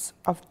out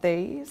of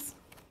these.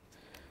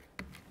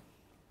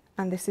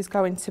 And this is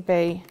going to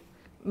be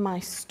my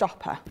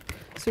stopper.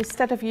 So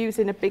instead of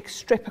using a big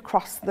strip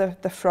across the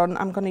front,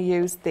 I'm going to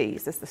use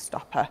these as the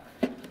stopper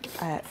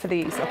for the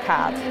easel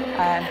card.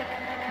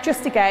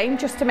 Just again,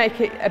 to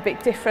make it a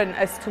bit different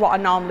as to what I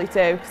normally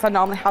do, because I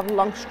normally have a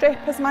long strip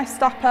as my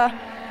stopper.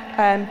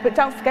 But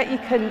don't forget,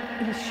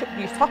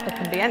 your stopper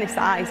can be any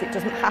size. It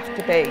doesn't have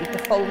to be the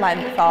full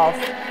length of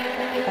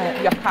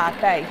your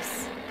card base.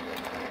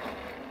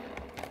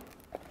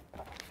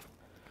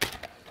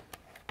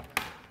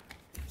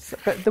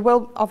 But there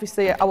will,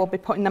 obviously, I will be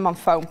putting them on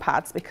foam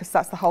pads because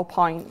that's the whole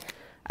point.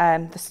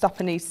 The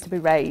stopper needs to be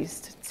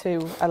raised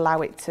to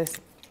allow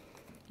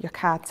your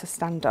card to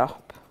stand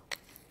up.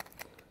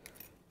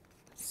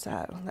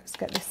 So let's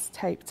get this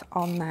taped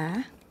on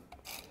there.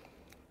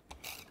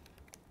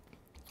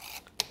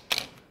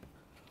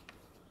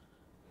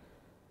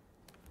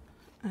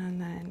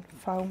 And then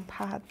foam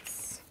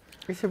pads.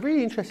 It's a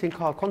really interesting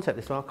card concept,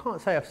 this one. I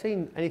can't say I've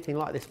seen anything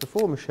like this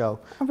before,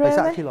 Michelle. Oh, really? It's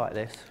actually like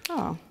this.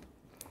 Oh.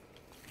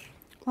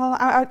 Well,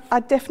 I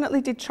definitely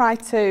did try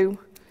to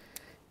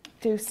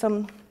do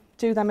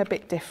them a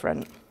bit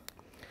different.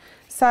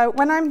 So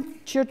when I'm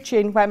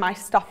judging where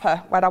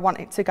I want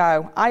it to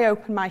go, I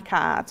open my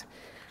card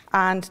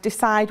and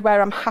decide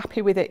where I'm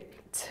happy with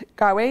it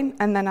going,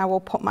 and then I will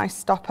put my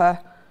stopper,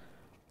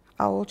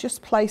 I will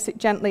just place it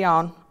gently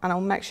on, and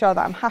I'll make sure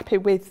that I'm happy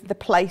with the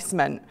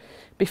placement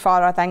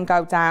before I then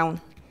go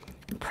down,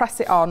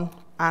 press it on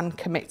and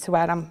commit to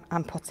where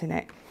I'm putting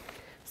it.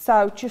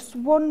 So just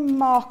one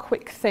more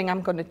quick thing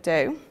I'm going to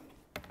do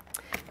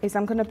is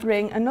I'm going to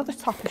bring another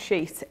topper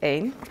sheet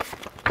in,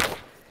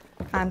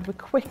 and we're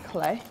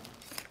quickly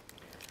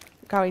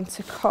going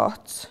to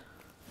cut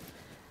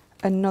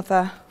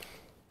another.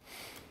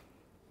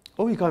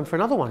 Oh, you're going for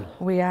another one?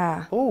 We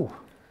are. Oh,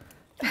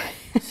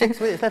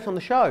 6 minutes left on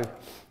the show.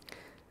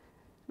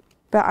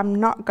 But I'm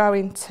not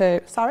going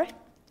to, sorry?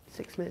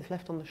 6 minutes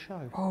left on the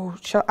show. Oh,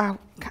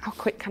 how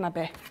quick can I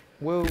be?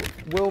 Will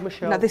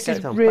Michelle? No, this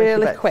is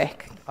really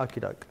quick.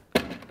 Okie doke.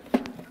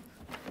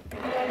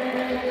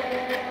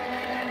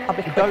 I'll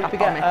be quick, Don't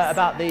forget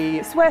about the...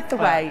 It's worth the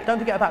wait. Don't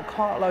forget about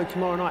cartload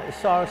tomorrow night, the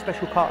Sarah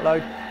special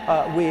cartload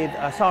with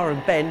Sarah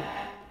and Ben.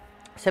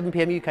 7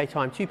 p.m. UK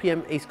time, 2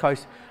 p.m. East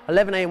Coast,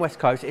 11 a.m. West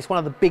Coast. It's one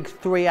of the big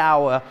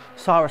 3-hour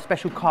Sarah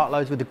special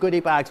cartloads with the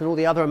goodie bags and all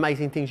the other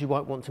amazing things you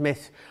won't want to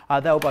miss.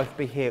 They'll both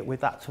be here with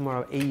that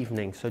tomorrow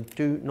evening, so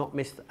do not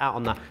miss out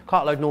on that.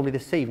 Cartload normally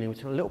this evening, which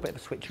is a little bit of a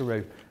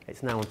switcheroo.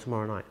 It's now on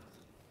tomorrow night.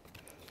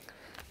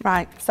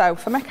 Right, so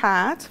for my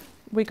card,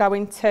 I'm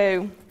going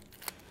to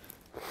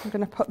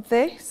put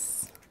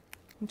this,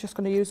 I'm just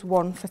going to use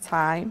one for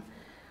time,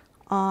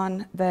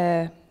 on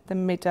the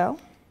middle.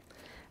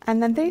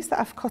 And then these that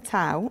I've cut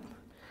out,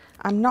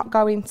 I'm not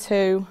going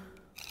to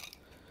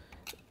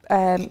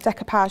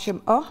decoupage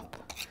them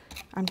up.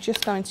 I'm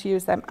just going to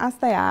use them as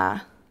they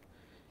are,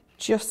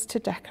 just to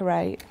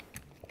decorate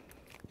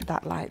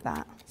that like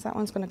that. So that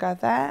one's going to go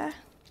there.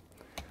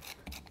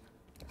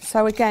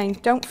 So again,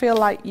 don't feel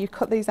like you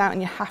cut these out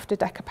and you have to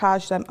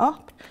decoupage them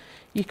up.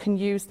 You can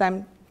use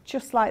them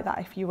just like that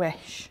if you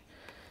wish.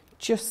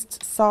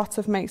 Just sort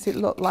of makes it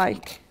look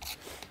like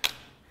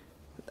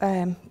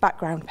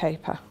background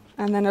paper.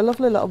 And then a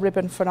lovely little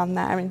ribbon for on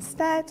there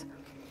instead.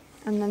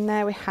 And then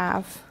there we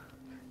have,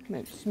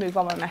 just move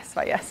on my mess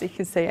for you so you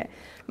can see it,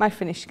 my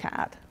finished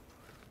card.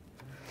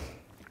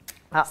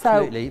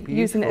 Absolutely so beautiful.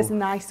 Using it as a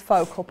nice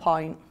focal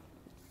point.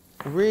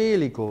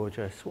 Really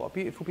gorgeous. What a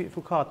beautiful,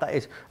 beautiful card that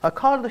is. Our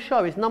card of the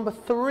show is number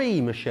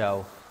 3,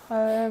 Michelle.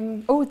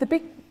 Oh, the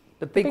big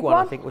one,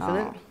 I think,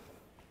 wasn't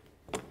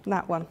it?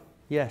 That one.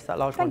 Yes, that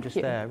large one just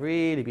there.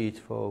 Really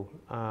beautiful.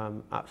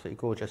 Absolutely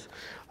gorgeous.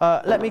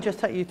 Let me just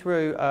take you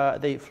through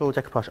the floor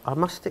decoupage. I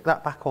must stick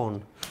that back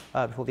on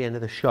before the end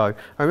of the show.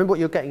 And remember what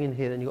you're getting in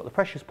here. Then you've got the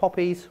precious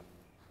poppies.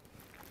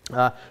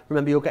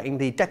 Remember, you're getting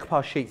the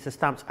decoupage sheets, the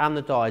stamps and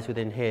the dies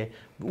within here.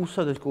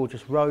 Also those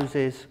gorgeous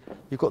roses.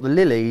 You've got the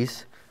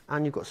lilies.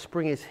 And you've got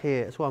springies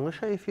here as well. I'm going to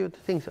show you a few of the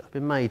things that have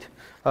been made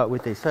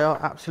with these. They are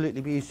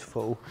absolutely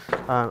beautiful.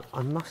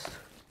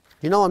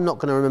 You know I'm not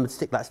going to remember to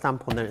stick that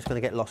stamp on there, it's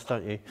going to get lost,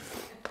 don't you?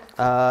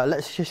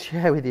 Let's just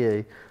share with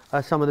you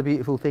some of the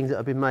beautiful things that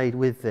have been made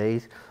with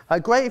these.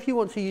 Great if you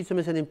want to use them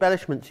as an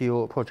embellishment to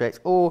your project,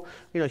 or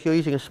if you're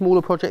using a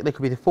smaller project, they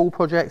could be the full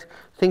project.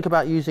 Think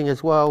about using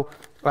as well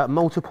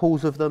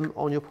multiples of them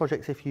on your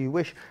projects if you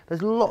wish.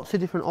 There's lots of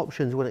different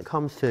options when it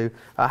comes to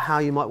how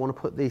you might want to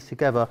put these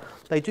together.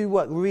 They do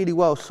work really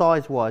well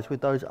size-wise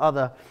with those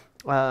other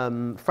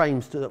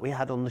frames that we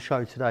had on the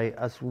show today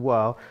as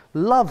well.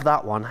 Love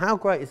that one. How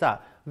great is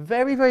that?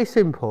 Very, very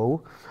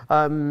simple.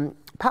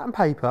 Pattern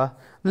paper,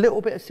 little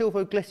bit of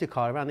silver glitter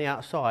card around the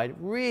outside,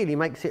 really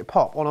makes it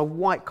pop on a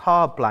white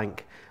card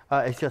blank.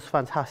 It's just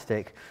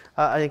fantastic.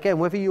 And again,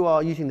 whether you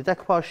are using the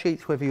decoupage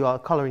sheets, whether you are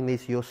colouring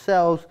these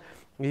yourselves,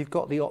 you've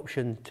got the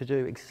option to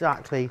do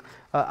exactly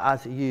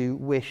as you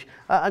wish.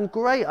 And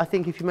great, I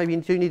think, if you maybe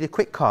do need a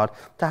quick card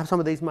to have some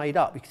of these made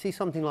up. You can see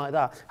something like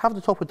that. Have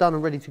the topper done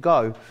and ready to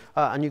go,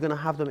 and you're going to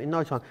have them in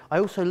no time. I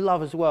also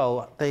love as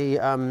well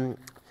the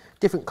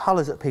different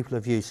colours that people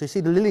have used. So you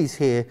see the lilies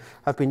here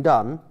have been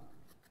done,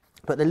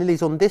 but the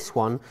lilies on this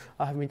one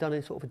have been done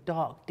in sort of a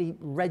dark, deep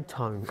red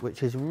tone,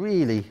 which is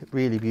really,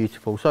 really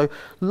beautiful. So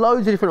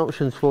loads of different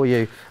options for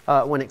you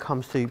when it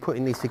comes to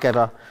putting these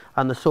together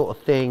and the sort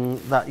of thing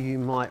that you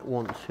might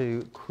want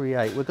to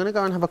create. We're going to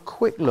go and have a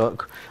quick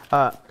look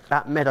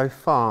at Meadow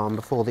Farm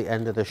before the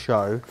end of the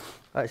show.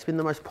 It's been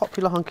the most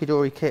popular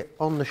hunky-dory kit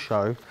on the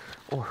show.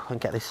 Oh, I can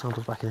get these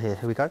samples back in here.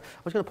 Here we go. I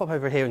was going to pop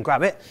over here and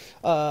grab it.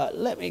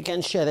 Let me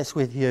again share this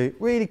with you.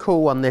 Really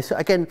cool one, this.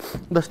 Again,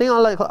 the thing I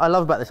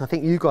love about this, I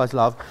think you guys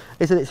love,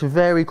 is that it's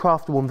very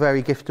craftable and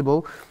very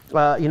giftable.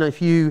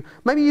 If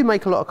maybe you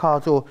make a lot of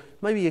cards, or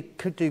maybe you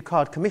could do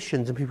card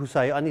commissions and people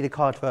say, I need a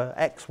card for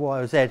X, Y,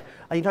 or Z, and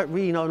you don't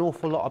really know an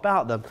awful lot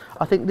about them.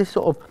 I think this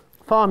sort of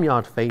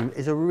farmyard theme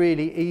is a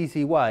really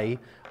easy way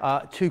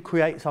to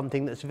create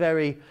something that's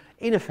very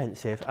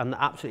inoffensive and that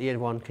absolutely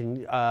anyone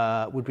can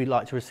would be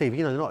like to receive.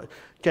 They're not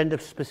gender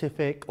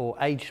specific or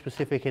age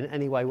specific in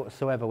any way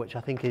whatsoever, which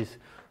I think is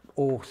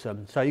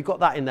awesome. So you've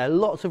got that in there.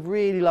 Lots of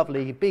really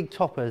lovely big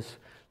toppers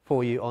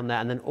for you on there,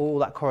 and then all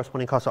that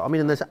corresponding card. So,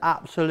 and there's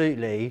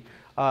absolutely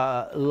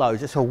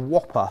loads. It's a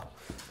whopper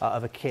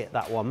of a kit,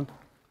 that one.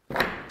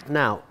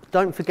 Now,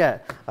 don't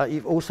forget,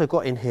 you've also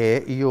got in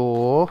here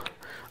your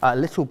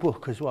little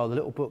book as well, the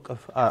little book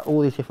of all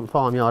these different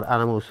farmyard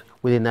animals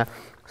within there.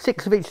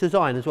 6 of each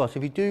design as well, so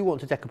if you do want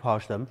to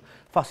decoupage them,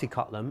 fussy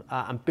cut them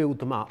and build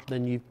them up,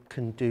 then you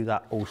can do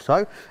that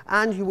also.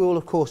 And you will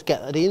of course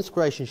get the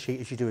inspiration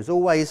sheet as you do as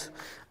always,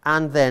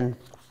 and then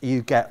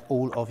you get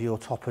all of your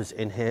toppers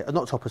in here,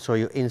 not toppers, sorry,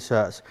 your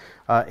inserts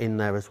in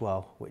there as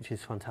well, which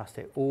is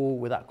fantastic, all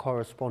with that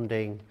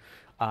corresponding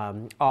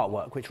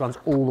artwork, which runs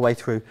all the way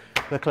through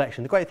the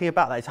collection. The great thing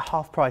about that, it's a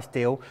half price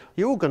deal.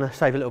 You're all going to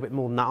save a little bit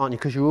more than that, aren't you?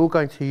 Because you're all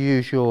going to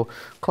use your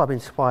Club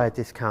Inspired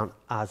discount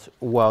as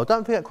well.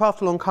 Don't forget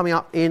Craft Along coming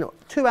up in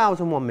 2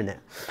 hours and 1 minute.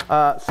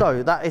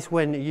 So that is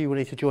when you will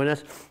need to join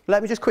us.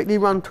 Let me just quickly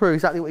run through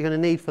exactly what you're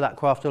going to need for that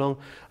Craft Along.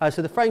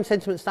 So the frame,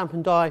 sentiment, stamp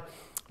and die,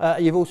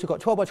 You've also got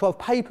 12 by 12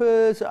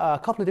 papers, a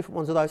couple of different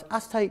ones of those,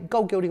 acetate,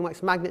 gold gilding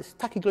wax magnets,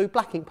 tacky glue,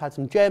 black ink pads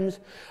and gems,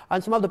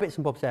 and some other bits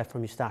and bobs there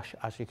from your stash,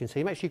 as you can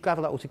see. Make sure you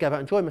gather that all together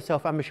and join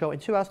myself and Michelle in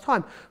 2 hours'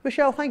 time.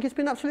 Michelle, thank you. It's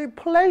been an absolute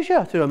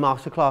pleasure to do a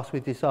masterclass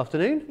with you this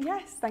afternoon.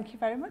 Yes, thank you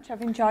very much.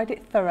 I've enjoyed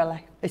it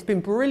thoroughly. It's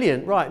been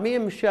brilliant. Right, me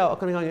and Michelle are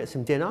going to go and get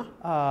some dinner.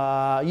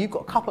 You've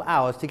got a couple of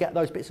hours to get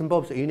those bits and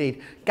bobs that you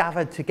need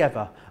gathered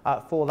together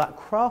for that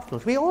craft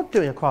launch. We are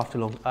doing a craft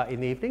along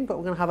in the evening, but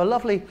we're going to have a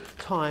lovely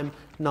time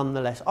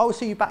nonetheless. I will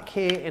see you back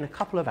here in a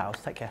couple of hours.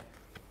 Take care.